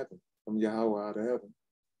out of heaven. from Yahweh out of heaven.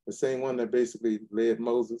 The same one that basically led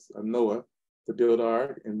Moses or Noah to build the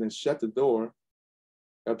ark and then shut the door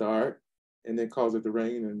of the ark and then caused it to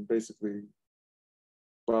rain and basically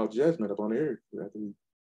brought judgment upon the earth. After he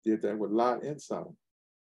did that with Lot and Sodom.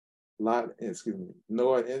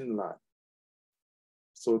 Noah and Lot.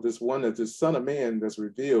 So this one, that this Son of Man that's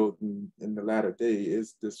revealed in the latter day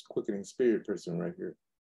is this quickening spirit person right here.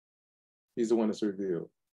 He's the one that's revealed.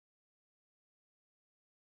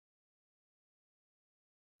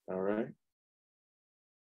 All right.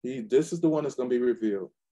 This is the one that's going to be revealed.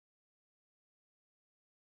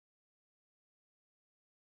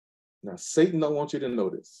 Now, Satan don't want you to know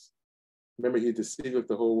this. Remember, he deceiveth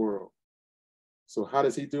the whole world. So how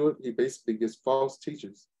does he do it? He basically gets false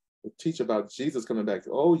teachers to teach about Jesus coming back.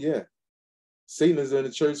 Oh, yeah. Satan is in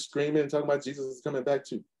the church screaming and talking about Jesus is coming back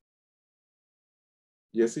too.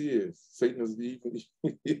 Yes, he is. Satan is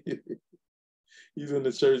he's in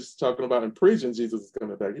the church talking about and preaching Jesus is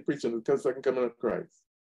coming back. He's preaching the second coming of Christ.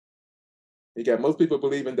 He got most people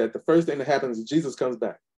believing that the first thing that happens is Jesus comes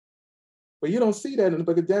back. But you don't see that in the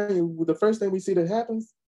book of Daniel. The first thing we see that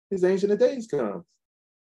happens is the Ancient of Days comes.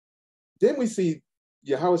 Then we see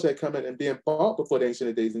Yahweh coming and being brought before the Ancient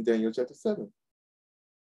of Days in Daniel chapter 7.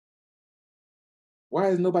 Why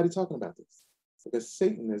is nobody talking about this? Because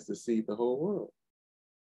Satan has deceived the whole world.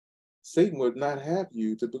 Satan would not have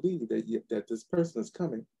you to believe that this person is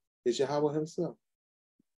coming is Yahweh himself.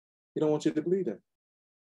 He don't want you to believe that.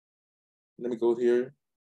 Let me go here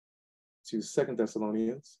to 2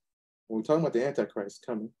 Thessalonians. When we're talking about the Antichrist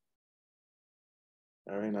coming,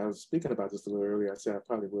 all right, and I was speaking about this a little earlier. I said I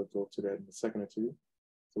probably will go to that in a second or two.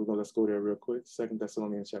 So let's go there real quick. 2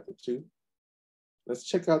 Thessalonians chapter 2. Let's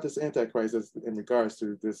check out this Antichrist in regards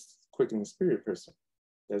to this quickening spirit person.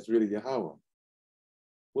 That's really Yahweh.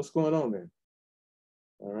 What's going on there?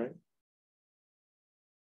 All right.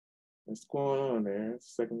 What's going on there?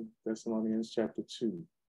 2 Thessalonians chapter 2.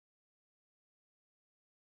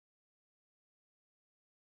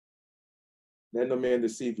 Let no man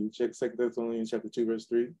deceive you. Check 2 Thessalonians chapter 2, verse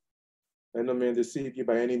 3. Let no man deceive you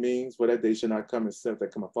by any means, for that day shall not come except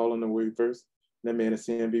that come a fall on the way first, and that man of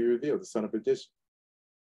sin be revealed, the son of perdition.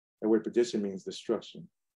 That word perdition means destruction.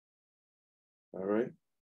 All right.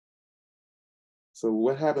 So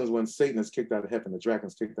what happens when Satan is kicked out of heaven, the dragon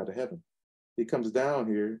is kicked out of heaven? He comes down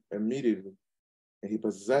here immediately and he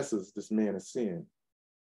possesses this man of sin.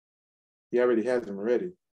 He already has him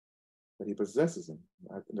ready, but he possesses him.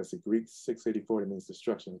 That's the Greek 684, it means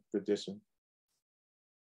destruction, perdition.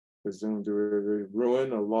 Presumed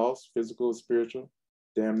ruin or loss, physical, spiritual,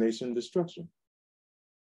 damnation, destruction.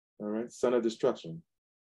 All right, son of destruction.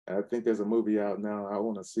 I think there's a movie out now, I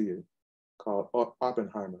want to see it, called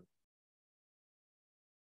Oppenheimer.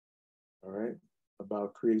 All right,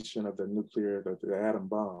 about creation of the atom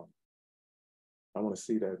bomb. I want to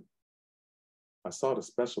see that. I saw the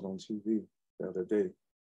special on TV the other day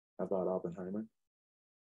about Oppenheimer.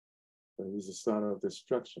 But he's the son of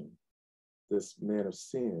destruction, this man of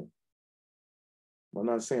sin. I'm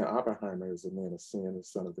not saying Oppenheimer is a man of sin, the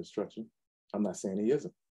son of destruction. I'm not saying he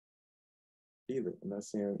isn't either. I'm not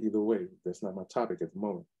saying either way. That's not my topic at the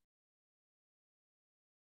moment.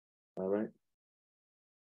 All right.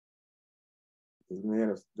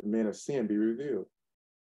 The man of sin be revealed.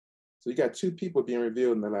 So you got two people being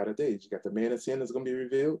revealed in the latter days. You got the man of sin that's going to be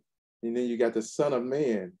revealed, and then you got the Son of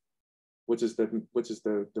Man, which is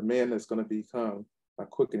the man that's going to become a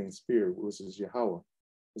quickening spirit, which is Yahweh,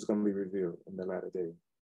 is going to be revealed in the latter day.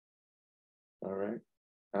 All right,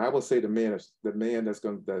 and I will say the man that's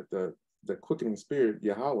going to the quickening spirit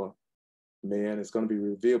Yahweh man is going to be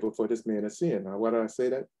revealed before this man of sin. Now, why do I say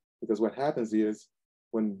that? Because what happens is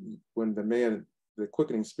when the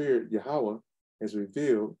quickening spirit Yahweh is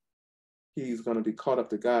revealed, he's going to be caught up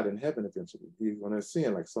to God in heaven eventually. He's going to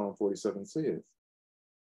ascend, like Psalm 47 says.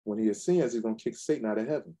 When he ascends, he's going to kick Satan out of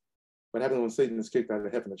heaven. What happens when Satan is kicked out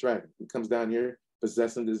of heaven? The dragon. He comes down here,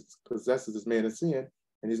 possesses this man of sin,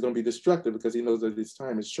 and he's going to be destructive because he knows that his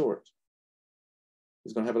time is short.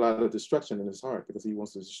 He's going to have a lot of destruction in his heart because he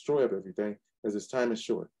wants to destroy everything as his time is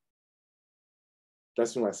short.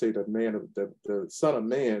 That's when I say the Son of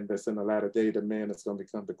Man that's in the latter day, the man that's going to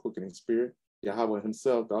become the quickening spirit, Yahweh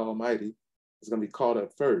himself, the Almighty, is going to be called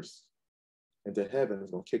up first into heaven. Is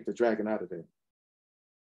going to kick the dragon out of there.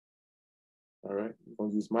 All right? He's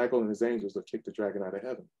going to use Michael and his angels to kick the dragon out of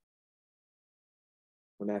heaven.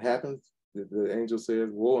 When that happens, the angel says,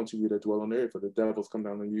 woe unto you that dwell on earth, for the devils come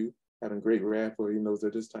down on you, having great wrath, for he knows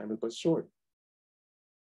that this time is but short.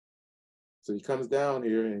 So he comes down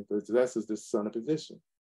here and possesses this son of perdition,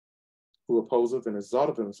 who opposeth and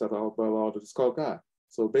exalteth himself above all that is called God.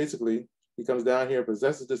 So basically, He comes down here,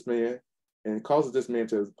 possesses this man, and causes this man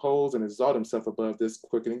to oppose and exalt himself above this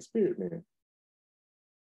quickening spirit man.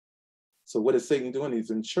 So what is Satan doing? He's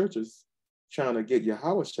in churches trying to get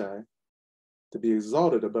Yahushua to be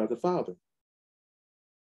exalted above the Father.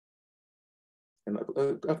 And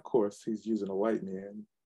of course, he's using a white man,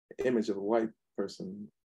 the image of a white person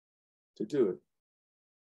to do it.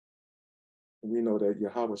 And we know that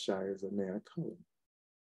Yahushua is a man of color.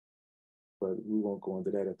 But we won't go into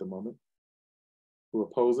that at the moment. Who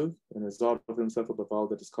opposes and exalteth himself above all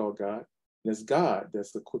that is called God. And it's God,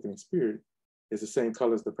 that's the quickening spirit, is the same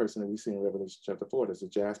color as the person that we see in Revelation chapter 4. That's a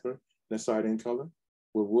jasper and a sardine color,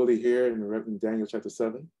 with woolly hair in Daniel chapter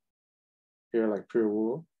 7, hair like pure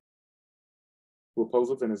wool. Who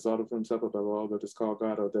opposes and exalteth himself above all that is called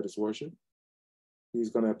God or that is worshipped. He's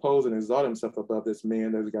going to oppose and exalt himself above this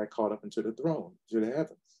man that got caught up into the throne, to the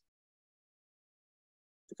heavens.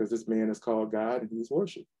 Because this man is called God and he's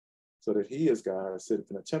worshipped. So that he is God, sitteth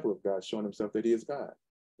in the temple of God, showing himself that he is God.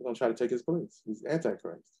 He's going to try to take his place. He's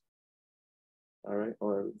Antichrist. All right?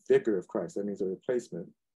 Or vicar of Christ. That means a replacement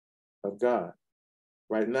of God.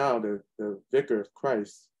 Right now, the vicar of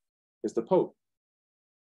Christ is the Pope.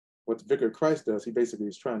 What the vicar of Christ does, he basically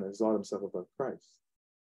is trying to exalt himself above Christ.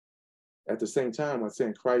 At the same time, when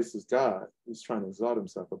saying Christ is God, he's trying to exalt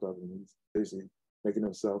himself above him. He's basically making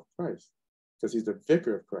himself Christ. Because he's the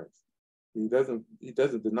vicar of Christ. He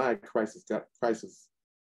doesn't deny Christ is God. Christ is,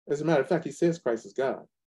 as a matter of fact, he says Christ is God.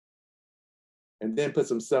 And then puts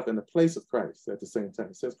himself in the place of Christ at the same time.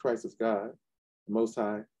 He says Christ is God, the Most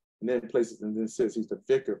High, and then says he's the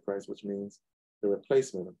vicar of Christ, which means the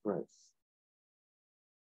replacement of Christ.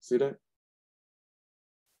 See that?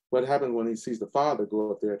 What happens when he sees the Father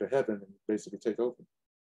go up there to heaven and basically take over?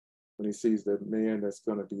 When he sees the man that's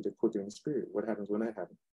going to be the quickening spirit, what happens when that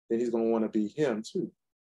happens? Then he's going to want to be him too.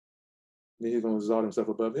 Then he's going to exalt himself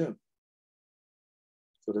above him.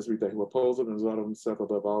 So let's read that. He will oppose and exalt himself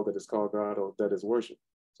above all that is called God or that is worship,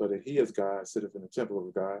 so that he is God, sitteth in the temple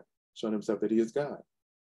of God, showing himself that he is God.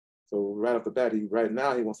 So right off the bat, right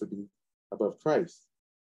now he wants to be above Christ.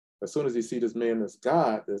 As soon as he sees this man that's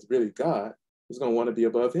God, that's really God, he's going to want to be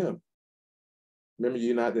above him. Remember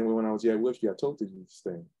you not then when I was yet with you, I told you these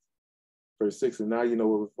things. Verse 6, and now you know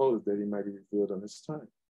what was supposed that he might be revealed on this time.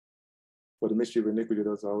 For the mystery of iniquity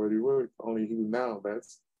does already work. Only he now,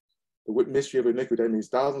 that's the mystery of iniquity. That means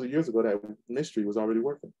thousands of years ago, that mystery was already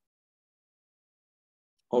working.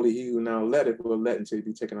 Only he who now let it will let until it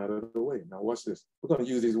be taken out of the way. Now watch this. We're going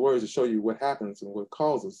to use these words to show you what happens and what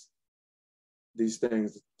causes these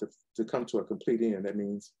things to come to a complete end. That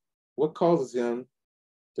means what causes him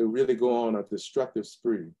to really go on a destructive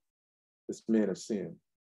spree, this man of sin.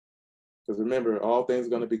 Because remember, all things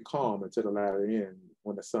are going to be calm until the latter end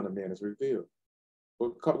when the Son of Man is revealed.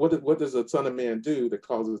 What does the Son of Man do that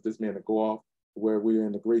causes this man to go off where we're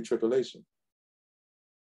in the great tribulation?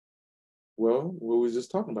 Well, what we were just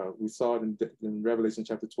talking about, we saw it in Revelation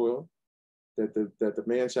chapter 12, that the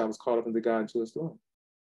man child was caught up into God into his throne.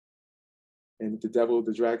 And the devil,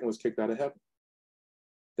 the dragon, was kicked out of heaven.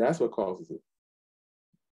 That's what causes it.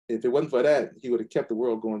 If it wasn't for that, he would have kept the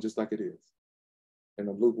world going just like it is, in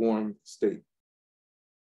a lukewarm state.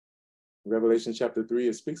 Revelation chapter 3,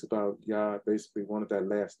 it speaks about Yah basically wanted that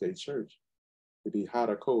last day church to be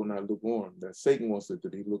hot or cold, not lukewarm. That Satan wants it to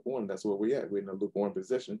be lukewarm. That's where we're at. We're in a lukewarm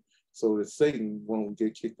position so that Satan won't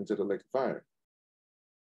get kicked into the lake of fire.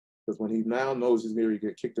 Because when he now knows he's going to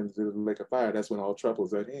get kicked into the lake of fire, that's when all trouble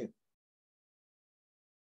is at hand.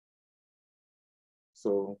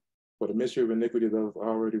 So for the mystery of iniquity that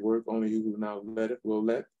already worked, only he who now let it will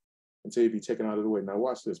let until he be taken out of the way. Now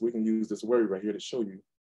watch this. We can use this word right here to show you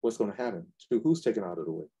what's going to happen. To who's taken out of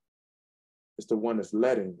the way? It's the one that's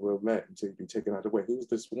letting will let until he be taken out of the way. Who's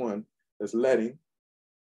this one that's letting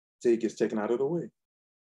until he gets taken out of the way?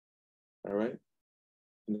 All right.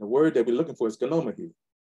 And the word that we're looking for is ganomahi.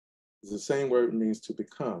 It's the same word it means to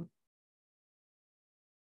become.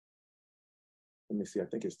 Let me see, I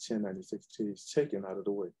think it's 1096. He's taken out of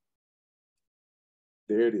the way.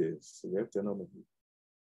 There it is. Yep, ganomahi.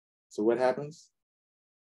 So what happens?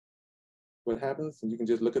 What happens? And you can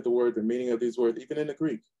just look at the word, the meaning of these words, even in the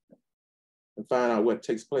Greek, and find out what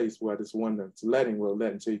takes place while this one that's letting will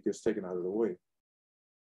let until he gets taken out of the way.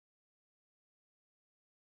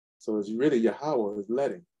 So it's really Yahweh is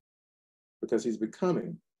letting, because he's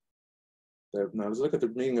becoming. Now let's look at the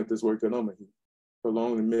meaning of this word ganomahi.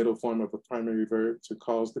 Prolong the middle form of a primary verb to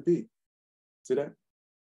cause to be. See that?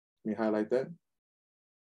 Let me highlight that.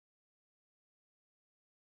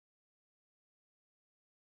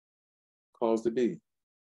 Cause to be.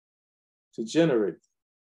 To generate.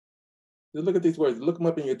 Just look at these words. Look them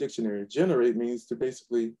up in your dictionary. Generate means to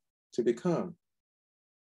basically to become.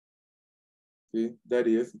 See, that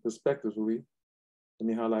is prospectively. Let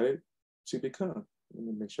me highlight it. To become. Let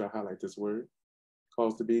me make sure I highlight this word.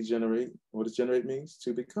 Cause to be, generate. What does generate means?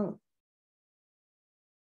 To become.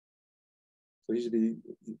 So he should be,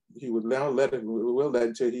 he would now let it, will let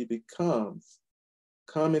until he becomes,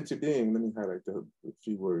 come into being. Let me highlight a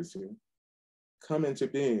few words here. Come into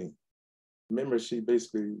being. Remember, she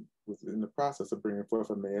basically was in the process of bringing forth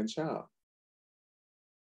a man-child.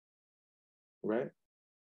 Right?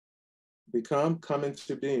 Become, come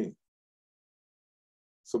into being.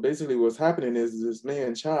 So basically what's happening is this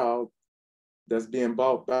man-child that's being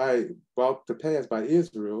brought to pass by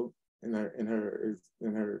Israel in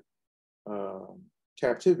her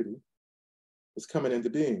captivity is coming into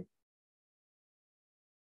being.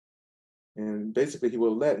 And basically he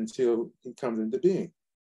will let until he comes into being.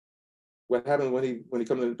 What happens when he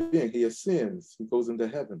comes into being? He ascends, he goes into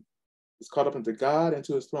heaven. He's caught up into God and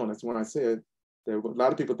to his throne. That's when I said that a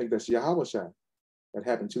lot of people think that's Yahweh Shai. That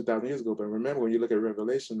happened 2,000 years ago. But remember, when you look at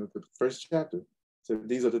Revelation, the first chapter, so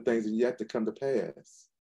these are the things that yet to come to pass.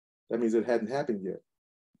 That means it hadn't happened yet.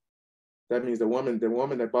 That means the woman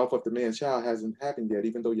that brought forth the man-child hasn't happened yet,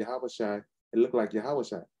 even though Yahweh Shai, it looked like Yahweh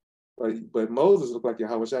Shai. But Moses looked like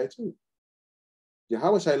Yahweh Shai too.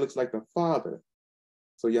 Yahweh Shai looks like the Father.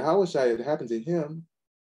 So Yahweh Shai, it happened to him,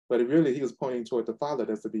 but really he was pointing toward the Father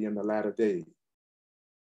that's to be in the latter day.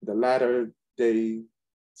 The latter day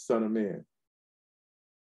Son of Man,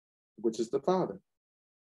 which is the Father.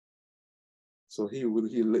 So he will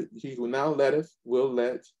now will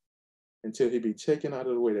let until he be taken out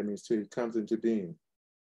of the way. That means till he comes into being.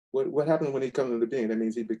 What happens when he comes into being? That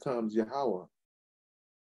means he becomes Yahweh. All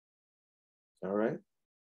right?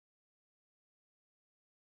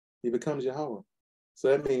 He becomes Yahweh. So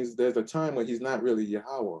that means there's a time when he's not really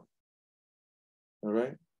Yahweh. All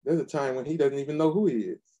right? There's a time when he doesn't even know who he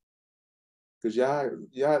is. Because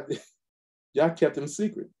Yah kept him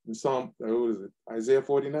secret. In Psalm, what is it, Isaiah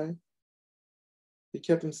 49? He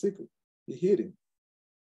kept him secret. He hid him.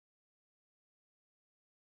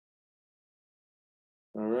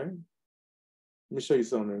 All right? Let me show you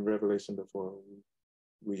something in Revelation before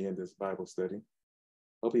we end this Bible study.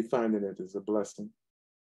 Hope you're finding it as a blessing.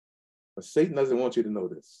 But Satan doesn't want you to know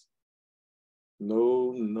this.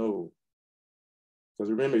 No.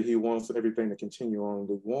 Because remember, he wants everything to continue on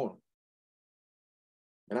lukewarm.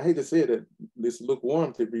 And I hate to say that this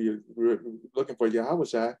lukewarm to be looking for Yahweh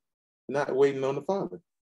Shai, not waiting on the Father.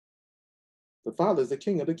 The Father is the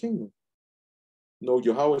King of the kingdom. No,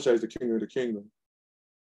 Yahweh Shai is the King of the kingdom.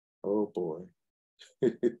 Oh boy.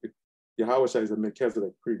 Yahweh Shai is a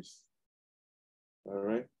Melchizedek priest. All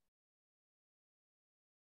right.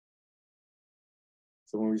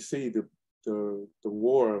 So when we see the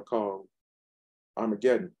war called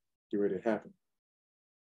Armageddon get ready to happen,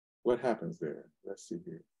 what happens there? Let's see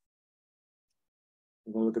here.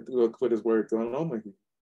 We're going to look for this word going on here.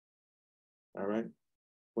 All right.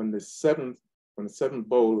 When the seventh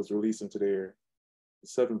bowl is released into the air, the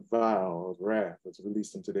seventh vial of wrath is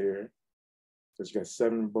released into the air. So you got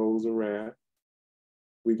 7 bowls of wrath.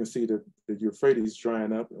 We can see the Euphrates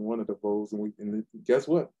drying up in one of the bowls, and guess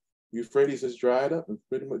what? Euphrates is dried up, and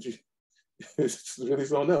pretty much it's really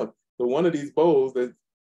something else. So one of these bowls let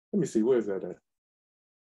me see, where is that at?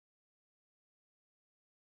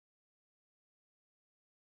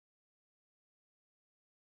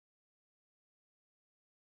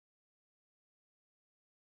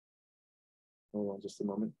 Hold on just a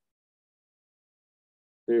moment.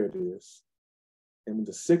 There it is. And when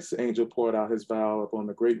the 6th angel poured out his vial upon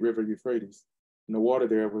the great river Euphrates, and the water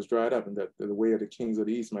there was dried up, and that the way of the kings of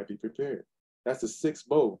the east might be prepared. That's the 6th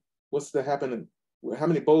bowl. What's to happen? How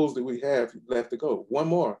many bowls do we have left to go? One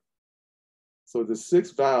more. So the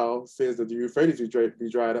 6th vial says that the Euphrates be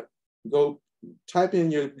dried up. Go type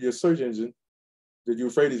in your search engine, the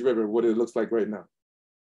Euphrates River, what it looks like right now.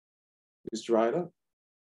 It's dried up.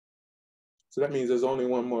 So that means there's only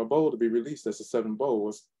one more bowl to be released. That's the 7th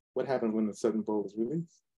bowl. What happens when the 7th bowl is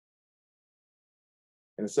released?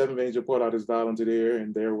 And the 7th angel poured out his vial into the air,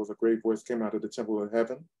 and there was a great voice came out of the temple of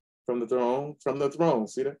heaven from the throne,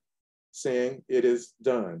 see that? Saying, it is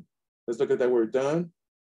done. Let's look at that word done.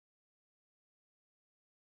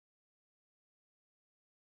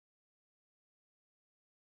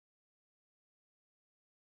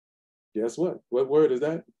 Guess what? What word is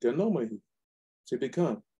that? Genomahi, to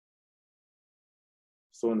become.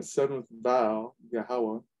 So in the 7th vial,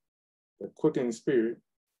 Yahweh, the quickening spirit,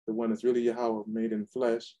 the one that's really Yahweh made in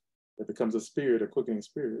flesh, that becomes a spirit, a quickening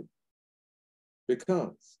spirit,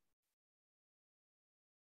 becomes.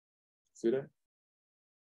 See that?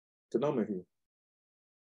 Genomahi,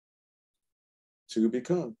 to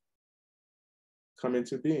become. come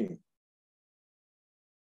into being.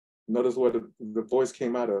 Notice what the voice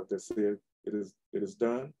came out of that said, it is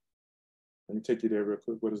done. Let me take you there real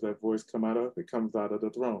quick. What does that voice come out of? It comes out of the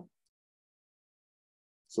throne.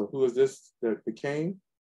 So who is this that became?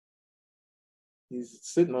 He's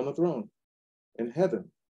sitting on the throne in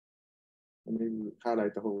heaven. Let me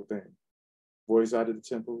highlight the whole thing. Voice out of the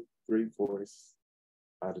temple, great voice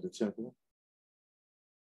out of the temple.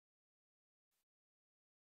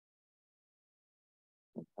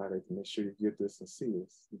 Highlight to make sure you get this and see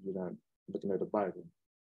this if you're not looking at the Bible.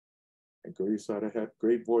 And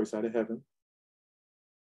great voice out of heaven,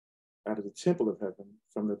 out of the temple of heaven,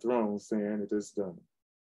 from the throne, saying, it is done.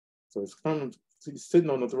 So he's sitting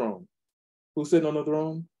on the throne. Who's sitting on the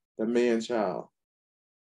throne? The man-child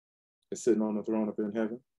is sitting on the throne up in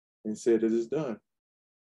heaven and said, it is done.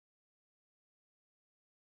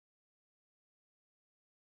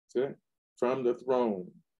 See? From the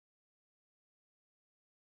throne.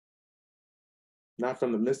 Not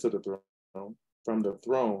from the midst of the throne, from the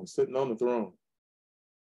throne, sitting on the throne.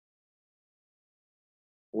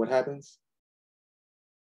 What happens?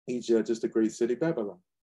 He judges the great city Babylon.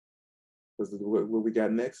 Because what we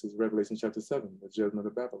got next is Revelation chapter 7, the judgment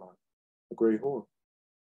of Babylon, a great whore.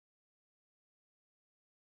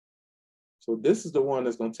 So this is the one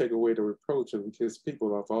that's going to take away the reproach of his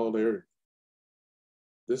people off all the earth.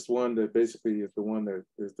 This one that basically is the one that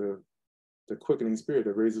is the quickening spirit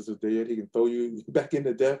that raises the dead. He can throw you back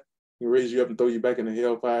into death. He can raise you up and throw you back into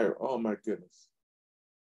hellfire. Oh my goodness.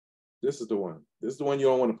 This is the one. This is the one you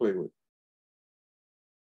don't want to play with.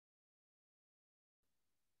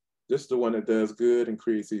 This is the one that does good and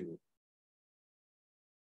creates evil.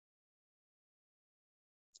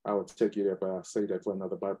 I would take you there, but I'll say that for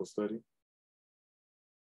another Bible study.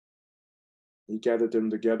 He gathered them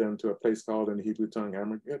together into a place called in the Hebrew tongue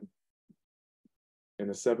Armageddon. And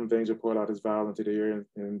the seventh angel poured out his vial into the air,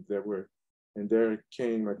 and there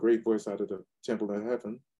came a great voice out of the temple in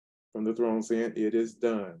heaven from the throne saying, it is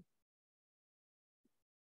done.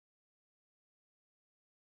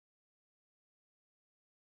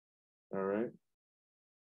 All right.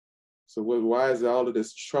 So why is all of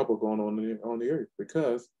this trouble going on the earth?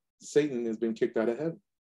 Because Satan has been kicked out of heaven.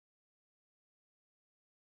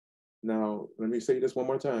 Now, let me say this one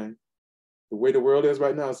more time. The way the world is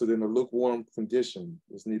right now is in a lukewarm condition.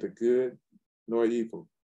 It's neither good nor evil,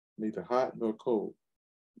 neither hot nor cold.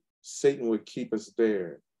 Satan would keep us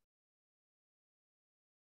there.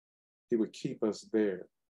 He would keep us there.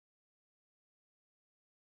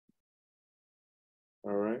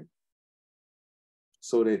 All right?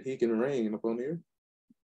 So that he can reign upon the earth.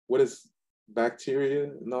 What is bacteria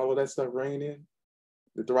and all of that stuff reign in?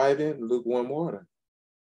 To thrive in? Lukewarm water.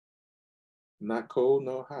 Not cold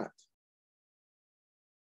nor hot.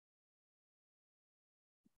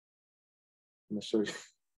 I'm going to show you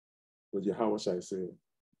what Yahweh said.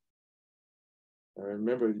 I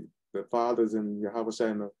remember the Father's in Yahweh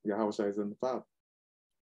and Yahweh is in the Father.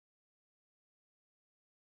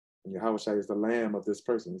 And Yahweh is the Lamb of this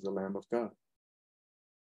person. He's the Lamb of God.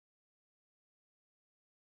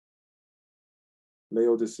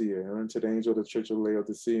 Laodicea, and unto the angel of the church of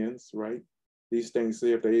Laodiceans, right? These things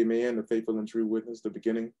saith the Amen, the faithful and true witness, the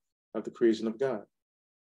beginning of the creation of God.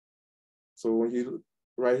 So when you,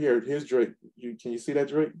 right here, here's Drake. Can you see that,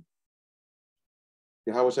 Drake?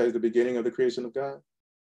 Yahweh is the beginning of the creation of God.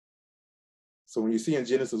 So when you see in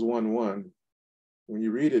Genesis 1:1, when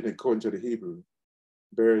you read it according to the Hebrew,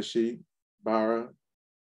 Bereshit, Bara,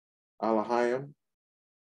 Elohim,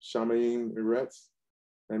 Shamayim, Eretz,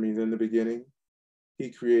 that means in the beginning, he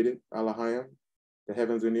created Elohim, the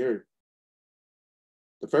heavens and the earth.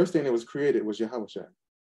 The first thing that was created was Yahweh.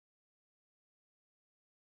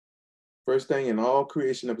 First thing in all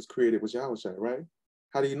creation that was created was Yahweh, right?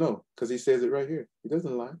 How do you know? Because he says it right here. He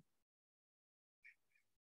doesn't lie.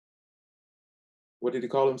 What did he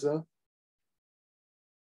call himself?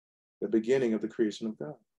 The beginning of the creation of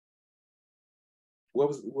God.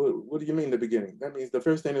 What do you mean the beginning? That means the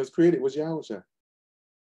first thing that was created was Yahweh.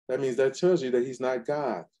 That means that tells you that he's not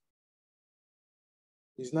God.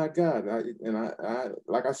 He's not God. I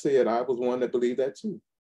like I said, I was one that believed that too.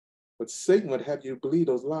 But Satan would have you believe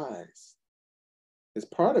those lies. It's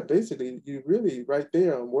part of basically you really right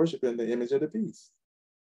there on worshiping the image of the beast.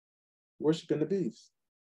 Worshiping the beast.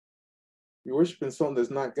 You're worshiping something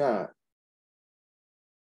that's not God.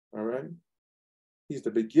 All right? He's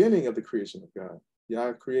the beginning of the creation of God.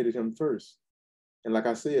 Yah created him first. And like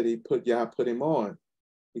I said, Yah put him on.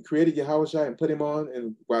 He created Yahweh and put him on,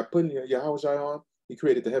 and by putting Yahweh on, he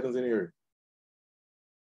created the heavens and the earth.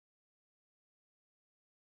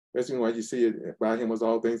 That's why you see it, by him was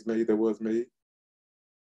all things made that was made.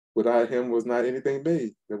 Without him was not anything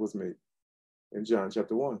made that was made. In John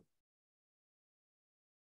chapter 1.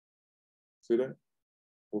 See that?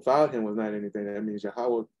 Without him was not anything. That means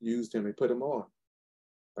Yahweh used him and put him on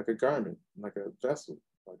like a garment, like a vessel,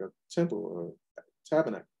 like a temple or a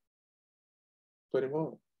tabernacle. Put him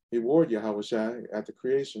on. He wore Yahweh Shai after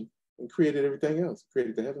creation and created everything else.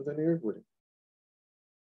 Created the heavens and the earth with him.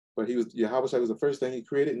 But Yahweh Shai was the first thing he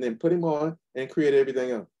created and then put him on and created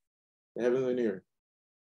everything else. The heavens and the earth.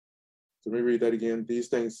 So let me read that again. These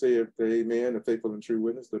things saith the Amen, the faithful and true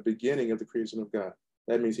witness, the beginning of the creation of God.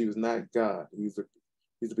 That means he was not God. He's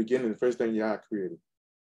the beginning, the first thing Yah created.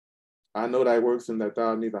 I know thy works and that thou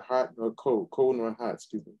art neither hot nor cold nor hot,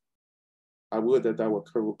 excuse me. I would that thou wert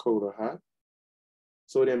cold or hot.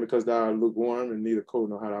 So then, because thou art lukewarm and neither cold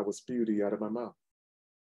nor hot, I will spew thee out of my mouth.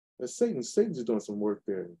 And Satan's doing some work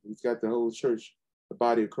there. He's got the whole church, the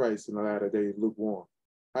body of Christ in the latter days, lukewarm.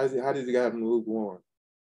 How did he have them lukewarm?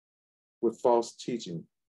 With false teaching.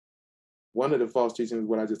 One of the false teachings is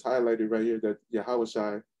what I just highlighted right here, that Yahweh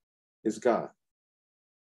Shai is God.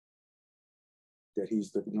 That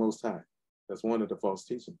he's the Most High. That's one of the false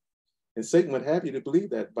teachings. And Satan would have you to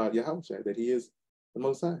believe that about Yahweh Shai, that he is the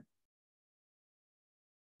Most High.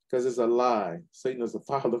 Because it's a lie. Satan is the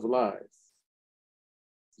father of lies.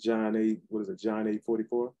 John 8, what is it? John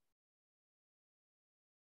 8:44.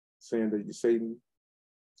 Saying that Satan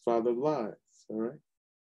is father of lies. All right?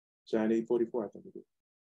 John 8:44, I think it is.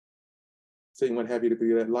 Satan would have you to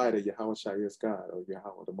believe that lie that Yahweh Shai is God or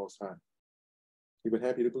Yahweh the Most High. He would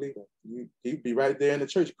have you to believe that. He'd be right there in the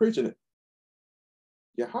church preaching it.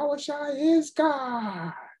 Yahweh Shai is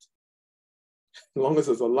God. As long as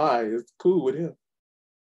it's a lie, it's cool with him.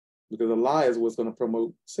 Because a lie is what's going to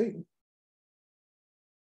promote Satan.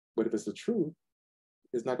 But if it's the truth,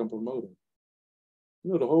 it's not going to promote him.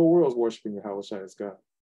 You know, the whole world's worshiping Yahweh Shai as God.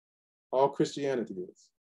 All Christianity is.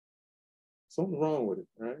 Something wrong with it,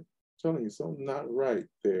 right? I'm telling you, something not right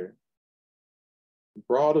there.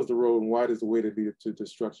 Broad is the road and wide is the way to lead to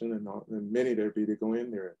destruction, and many there be to go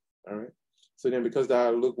in there. All right. So then, because thou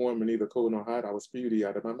art lukewarm and neither cold nor hot, I will spew thee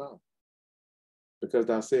out of my mouth. Because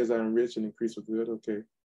thou sayest I am rich and increase with good, okay.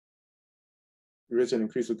 Rich and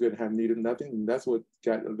increase with good, have needed nothing. And this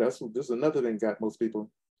is another thing got most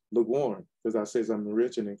people lukewarm. Because thou sayest I'm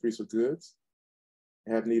rich and increase with goods,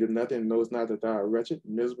 have need of nothing, and knows not that thou art wretched,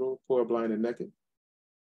 miserable, poor, blind, and naked.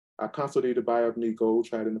 I counsel thee to buy of me gold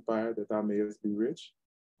tried in the fire, that thou mayest be rich,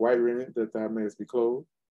 white raiment, that thou mayest be clothed,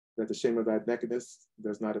 that the shame of thy nakedness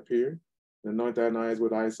does not appear, and anoint thine eyes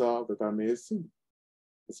with eye salve, that thou mayest see.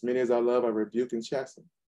 As many as I love, I rebuke and chasten.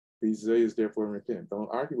 Be zealous, therefore, and repent. Don't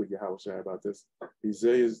argue with Yahweh Shai about this. Be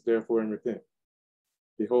zealous, therefore, and repent.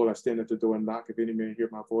 Behold, I stand at the door and knock. If any man hear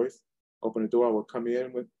my voice, open the door, I will come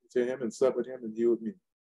in to him and sup with him, and he with me.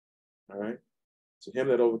 All right? To him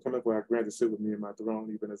that overcometh, will I grant to sit with me in my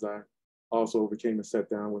throne, even as I also overcame and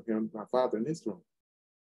sat down with him, my Father, in his throne.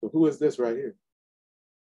 So who is this right here?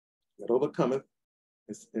 That overcometh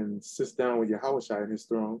and sits down with Yahweh Shai in his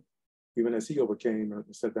throne, even as he overcame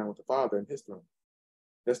and sat down with the Father in his throne.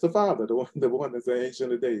 That's the Father, the one that's the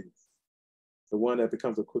Ancient of Days, the one that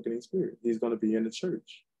becomes a quickening spirit. He's going to be in the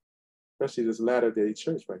church, especially this latter-day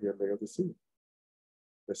church right here, Laodicea.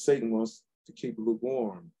 That Satan wants to keep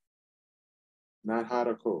lukewarm, not hot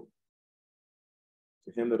or cold.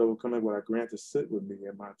 To him that overcometh, will I grant to sit with me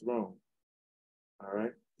in my throne. All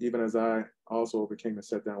right? Even as I also overcame and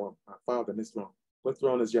sat down with my Father in his throne. What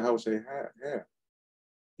throne does Yahweh have?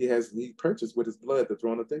 He purchased with his blood the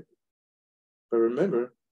throne of David. But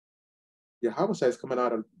remember, Yahweh is coming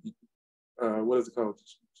out of, what is it called?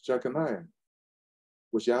 Jeconiah,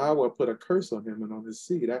 which Yahweh put a curse on him and on his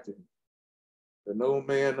seed after him. That no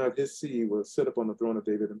man of his seed will sit up on the throne of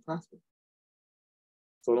David and prosper.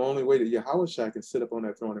 So the only way that Yahweh can sit up on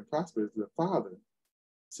that throne and prosper is the Father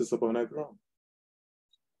sits up on that throne.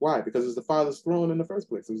 Why? Because it's the Father's throne in the first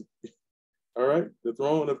place. All right? The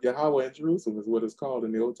throne of Yahweh in Jerusalem is what it's called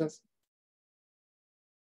in the Old Testament.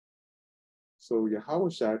 So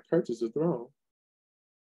Yahweh purchased the throne.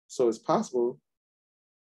 So it's possible,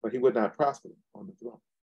 but he would not prosper on the throne.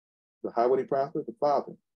 So how would he prosper? The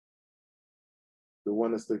Father. The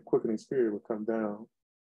one that's the quickening spirit would come down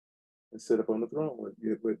and sit up on the throne with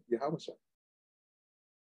Yahweh.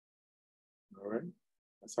 All right?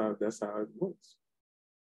 That's how it works.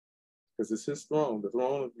 Because it's his throne, the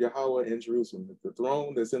throne of Yahweh in Jerusalem. The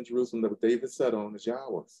throne that's in Jerusalem that David sat on is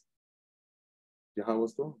Yahweh's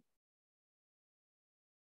throne.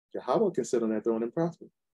 Yahweh can sit on that throne and prosper.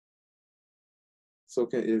 So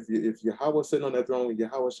if Yahweh sitting on that throne with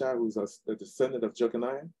Yahweh Shai, who's a descendant of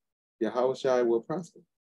Jeconiah, Yahweh Shai will prosper.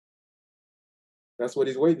 That's what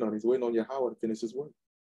he's waiting on. He's waiting on Yahweh to finish his work.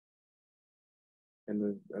 And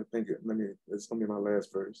then I think, it's going to be my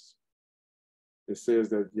last verse. It says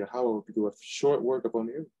that Yahweh will do a short work upon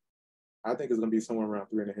the earth. I think it's going to be somewhere around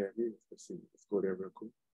 3.5 years. Let's see. Let's go there real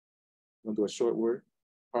quick. I'm going to do a short work.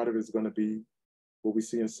 Part of it is going to be what we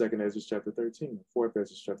see in 2nd Ezra chapter 13, 4th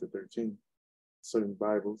Ezra chapter 13, certain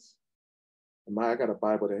Bibles. And I got a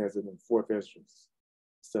Bible that has it in 4th Ezra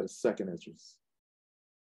instead of 2nd Ezra.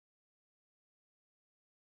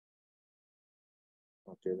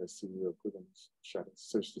 Okay, let's see real quick. I'm trying to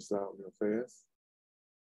search this out real fast.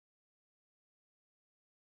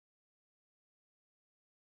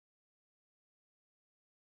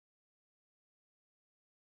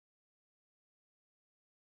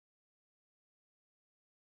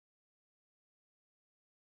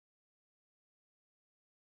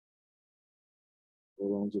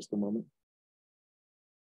 Hold on just a moment.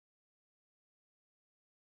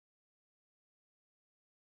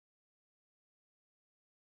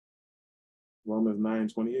 Romans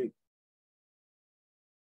 9:28.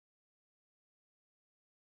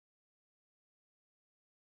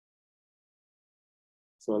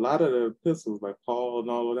 So a lot of the epistles, like Paul and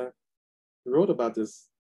all of that, he wrote about this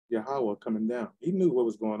Yahweh coming down. He knew what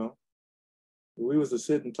was going on. When we was to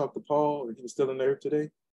sit and talk to Paul, and he was still on the earth today,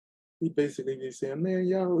 he basically be saying, man,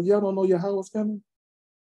 y'all don't know Yahweh's coming?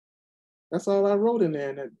 That's all I wrote in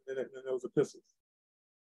there in those epistles.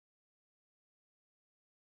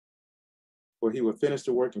 For he would finish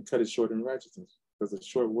the work and cut it short in righteousness, because the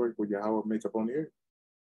short work will Yahweh make up on the earth.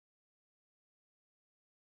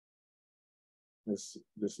 Let's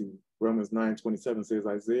see. Romans 9:27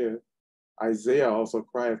 says, Isaiah also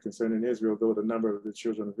cried concerning Israel, though the number of the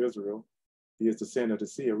children of Israel be as the sand of the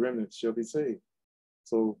sea, a remnant shall be saved.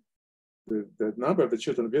 So the number of the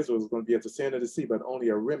children of Israel is going to be at the sand of the sea, but only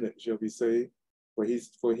a remnant shall be saved. For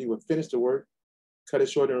he will finish the work, cut it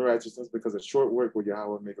short in righteousness, because a short work will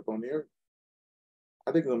Yahweh make upon the earth.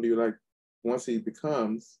 I think it's going to be like, once he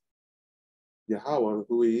becomes Yahweh,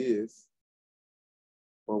 who he is,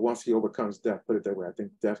 or once he overcomes death, put it that way. I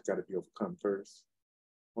think death got to be overcome first.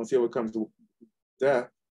 Once he overcomes death,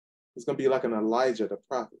 it's going to be like an Elijah the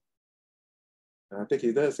prophet. And I think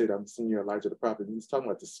he does say that I'm seeing you, Elijah the prophet. And he's talking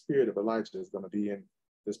about the spirit of Elijah is going to be in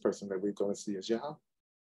this person that we're going to see as Yahweh. The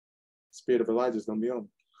spirit of Elijah is going to be on him.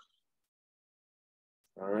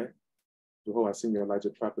 All right? Behold, I seen you, Elijah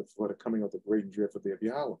the prophet, for the coming of the great and dreadful day of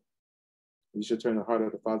Yahweh. You should turn the heart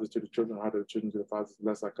of the fathers to the children, the heart of the children to the fathers,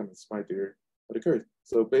 lest I come and smite the earth of the curse.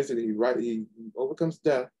 So basically, he overcomes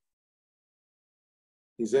death.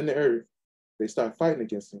 He's in the earth. They start fighting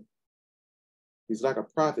against him. He's like a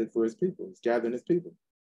prophet for his people. He's gathering his people.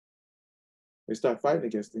 They start fighting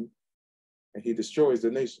against him, and he destroys the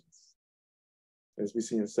nations. As we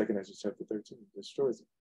see in 2nd Ezra chapter 13, he destroys them.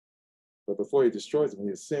 But before he destroys them,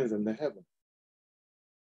 he ascends into heaven.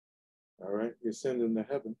 All right? He ascends into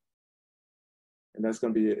heaven. And that's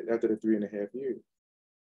going to be after the 3.5 years.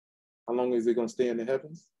 How long is he going to stay in the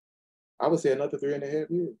heavens? I would say another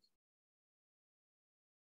 3.5 years.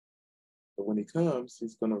 But when he comes,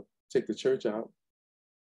 he's going to take the church out.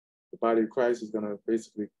 The body of Christ is going to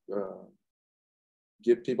basically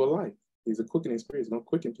give people life. He's a quickening spirit. He's going to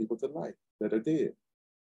quicken people to life that are dead.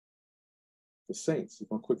 The saints, he's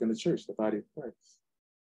going to quicken the church, the body of Christ.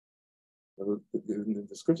 The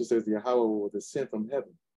scripture says the Yahweh will descend from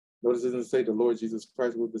heaven. Notice it doesn't say the Lord Jesus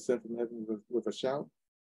Christ will descend from heaven with a shout.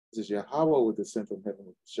 It says Yahweh will descend from heaven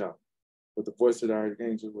with a shout. With the voice of the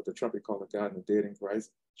archangel, with the trumpet call of God, and the dead in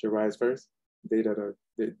Christ shall rise first. They that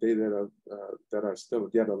are still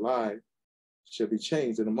yet alive shall be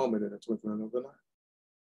changed in a moment, in the twinkling of an eye.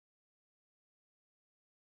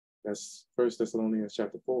 That's 1 Thessalonians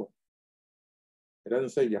chapter 4. It doesn't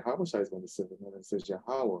say Yahweh is going to descend from heaven. It says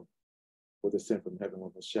Yahweh will descend from heaven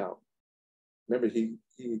with a shout. Remember, he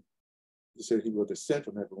said he will descend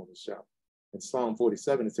from heaven with a shout. In Psalm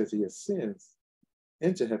 47, it says he ascends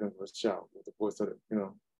into heaven with a shout, with the voice of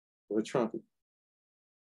with a trumpet.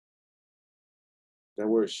 That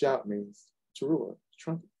word shout means teruah,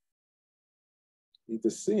 trumpet. He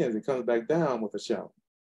descends and comes back down with a shout,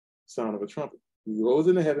 sound of a trumpet. He goes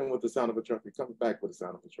into heaven with the sound of a trumpet. He comes back with the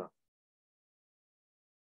sound of a trumpet.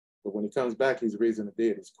 But when he comes back, he's raising the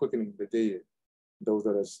dead. He's quickening the dead. Those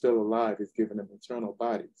that are still alive, he's giving them eternal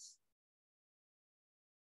bodies.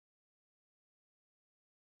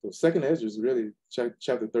 So 2nd Ezra is really,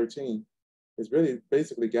 chapter 13, it's really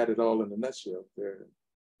basically got it all in a nutshell. There,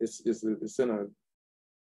 it's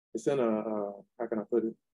in a how can I put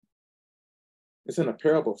it? It's in a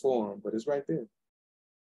parable form, but it's right there.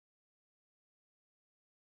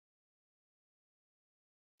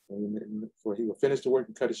 For he will finish the work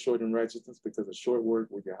and cut it short in righteousness, because a short work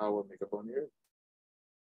will Yahweh make upon the earth.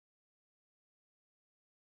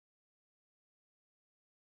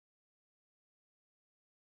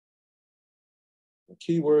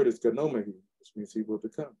 key word is ganomehi, which means he will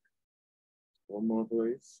become. One more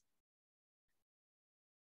place.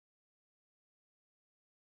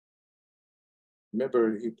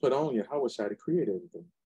 Remember, he put on Yahweh to create everything.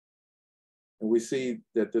 And we see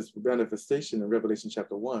that this manifestation in Revelation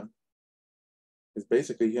chapter 1 is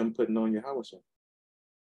basically him putting on Yahweh.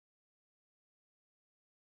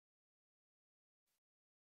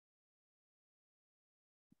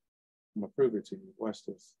 I'm gonna prove it to you. Watch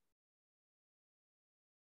this.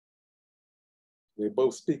 They're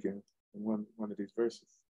both speaking in one of these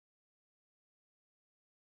verses.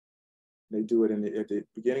 They do it at the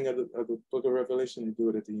beginning of the book of Revelation. They do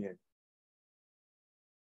it at the end.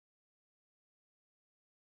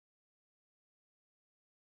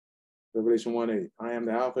 Revelation 1:8. I am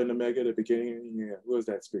the Alpha and the Omega, the beginning and the end. Who is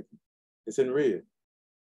that speaking? It's in red.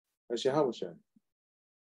 That's Yahweh. Let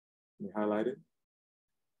me highlight it.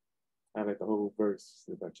 Highlight the whole verse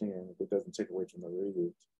if I can, if it doesn't take away from the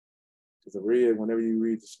red. Because the red, whenever you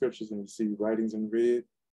read the scriptures and you see writings in red,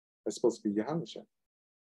 that's supposed to be Yahweh.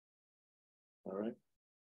 All right.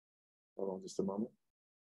 Hold on just a moment.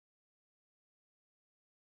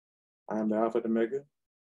 I am the Alpha and the Omega.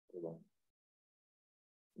 Hold on.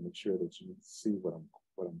 Make sure that you see what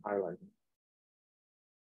I'm highlighting.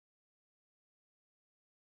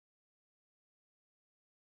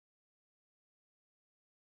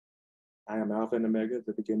 I am Alpha and Omega,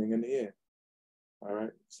 the beginning and the end. All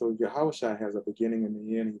right. So Yahweh has a beginning and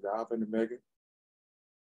the end. He's the Alpha and Omega.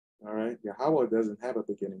 All right. Yahweh doesn't have a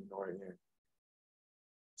beginning nor an end.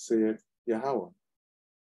 Saith Yahweh.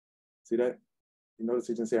 See that? You notice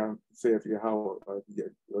he didn't say saith Yahweh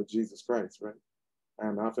or Jesus Christ, right? I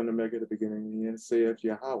am Alpha and Omega, the beginning and the end. Saith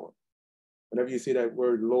Yahweh. Whenever you see that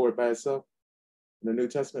word Lord by itself in the New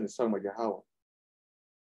Testament, it's talking about Yahweh.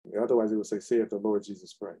 Otherwise, it would say saith the Lord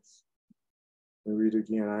Jesus Christ. And read it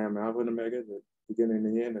again. I am Alpha and Omega, the beginning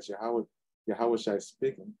and the end. That's Yahweh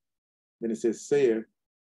speaking. Then it says saith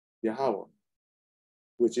Yahweh,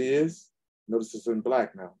 which is, notice it's in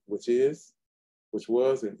black now, which is, which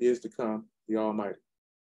was, and is to come, the Almighty.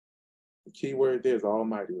 The key word there is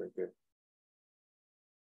Almighty right there.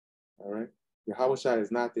 All right? Yahweh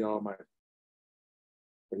is not the Almighty.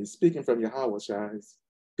 But he's speaking from Yahweh's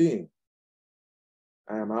being.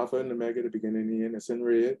 I am Alpha and Omega, the beginning and the end. It's in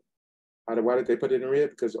red. Why did they put it in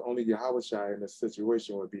red? Because only Yahweh in this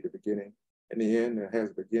situation would be the beginning and the end. It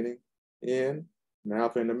has beginning, end, and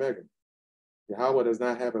Alpha and Omega. Yahweh does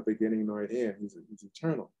not have a beginning nor an end. He's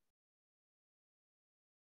eternal.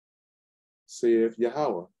 Saith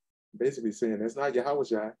Yahweh. Basically saying that's not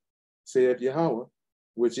Yahweh. Saith Yahweh,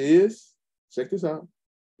 which is, check this out,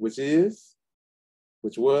 which is,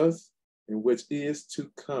 which was, and which is to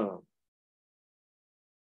come.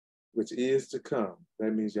 Which is to come.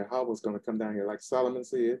 That means Yahweh is going to come down here, like Solomon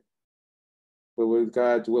said. But will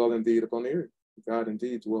God dwell indeed upon the earth? God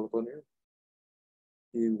indeed dwell upon the earth.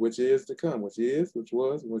 He which is to come, which is, which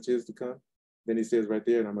was, and which is to come. Then he says right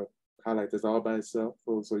there, and I'm going to highlight this all by itself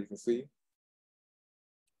so you can see.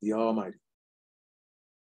 The Almighty.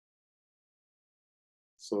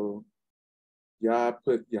 So Yah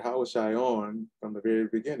put Yahweh on from the very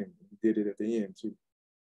beginning. He did it at the end too.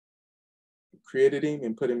 He created him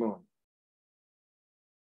and put him on.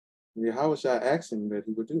 Yahweh asked him that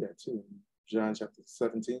he would do that too. In John chapter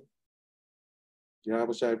 17.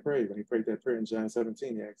 Yahweh prayed. When he prayed that prayer in John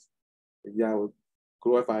 17, he asked that Yah would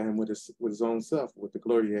glorify him with his own self, with the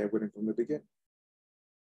glory he had with him from the beginning.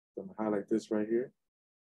 So I'm going to highlight this right here.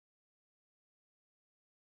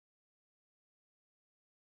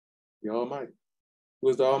 The Almighty. Who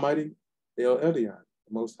is the Almighty? El Elyon,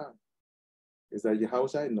 the Most High. Is that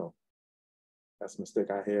Yahweh? No. That's a mistake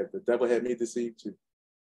I had. The devil had me deceived too.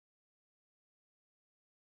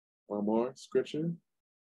 One more scripture.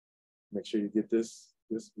 Make sure you get this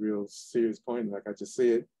real serious point. Like I just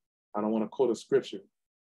said, I don't want to quote a scripture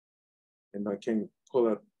and I can't pull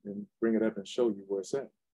up and bring it up and show you where it's at.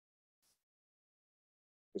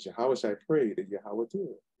 But Yahweh prayed that Yahweh do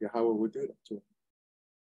it. Yahweh would do that too.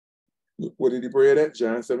 What did he pray at?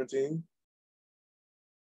 John 17.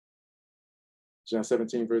 John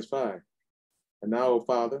 17, verse 5. And now, O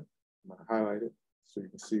Father, I'm going to highlight it so you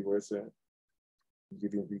can see where it's at. You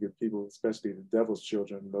give people, especially the devil's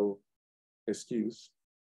children, no excuse.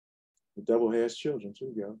 The devil has children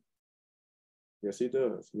too, yo. Yes, he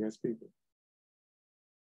does. He has people.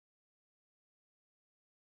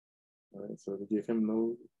 All right, so to give him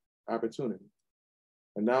no opportunity.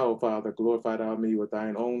 And now, O Father, glorify thou me with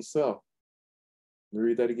thine own self. Let me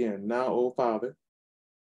read that again. Now, O Father,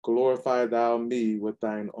 glorify thou me with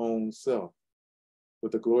thine own self,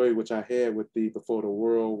 with the glory which I had with thee before the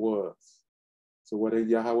world was. So what did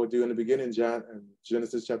Yahweh do in the beginning?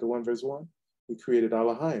 Genesis chapter 1, verse 1? He created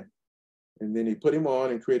Elohim. And then he put him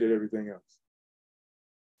on and created everything else.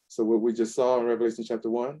 So what we just saw in Revelation chapter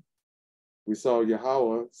 1, we saw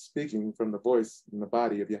Yahweh speaking from the voice in the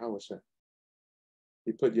body of Yahweh Shai.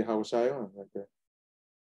 He put Yahweh Shai on right there.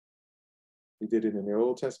 He did it in the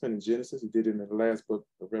Old Testament in Genesis. He did it in the last book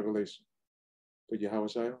of Revelation. Put Yahweh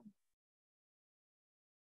Shai on.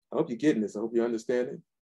 I hope you're getting this. I hope you understand it.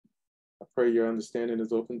 I pray your understanding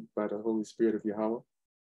is opened by the Holy Spirit of Yahweh.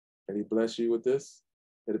 That he bless you with this.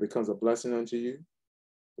 That it becomes a blessing unto you.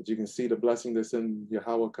 That you can see the blessing that's in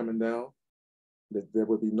Yahweh coming down. That there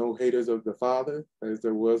will be no haters of the Father, as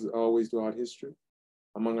there was always throughout history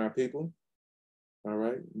among our people. All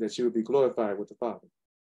right? That you will be glorified with the Father.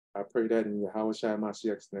 I pray that in Yahweh Shai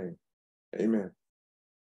Mashiach's name. Amen.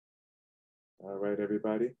 All right,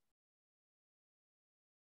 everybody.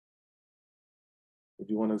 If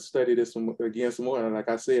you want to study this again some more, like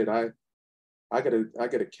I said, I get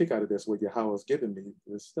a kick out of this, what Yahweh's given me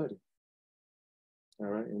to study. All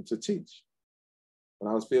right, and to teach.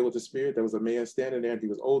 When I was filled with the Spirit, there was a man standing there, and he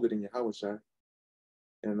was older than Yahweh Shai.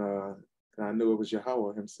 And I knew it was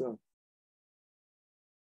Yahweh himself.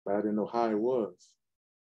 But I didn't know how it was.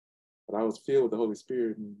 But I was filled with the Holy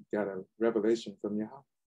Spirit and got a revelation from Yahweh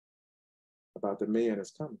about the man that's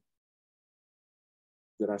coming.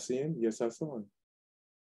 Did I see him? Yes, I saw him.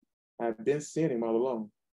 I've been seeing him all along.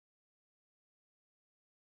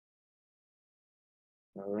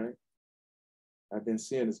 All right? I've been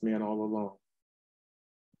seeing this man all along.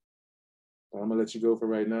 But I'm going to let you go for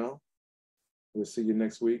right now. We'll see you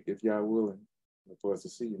next week, if y'all willing. Look for us to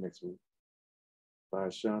see you next week. By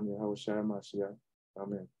Hashem, Yahweh Shai Mashiach.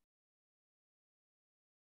 Amen.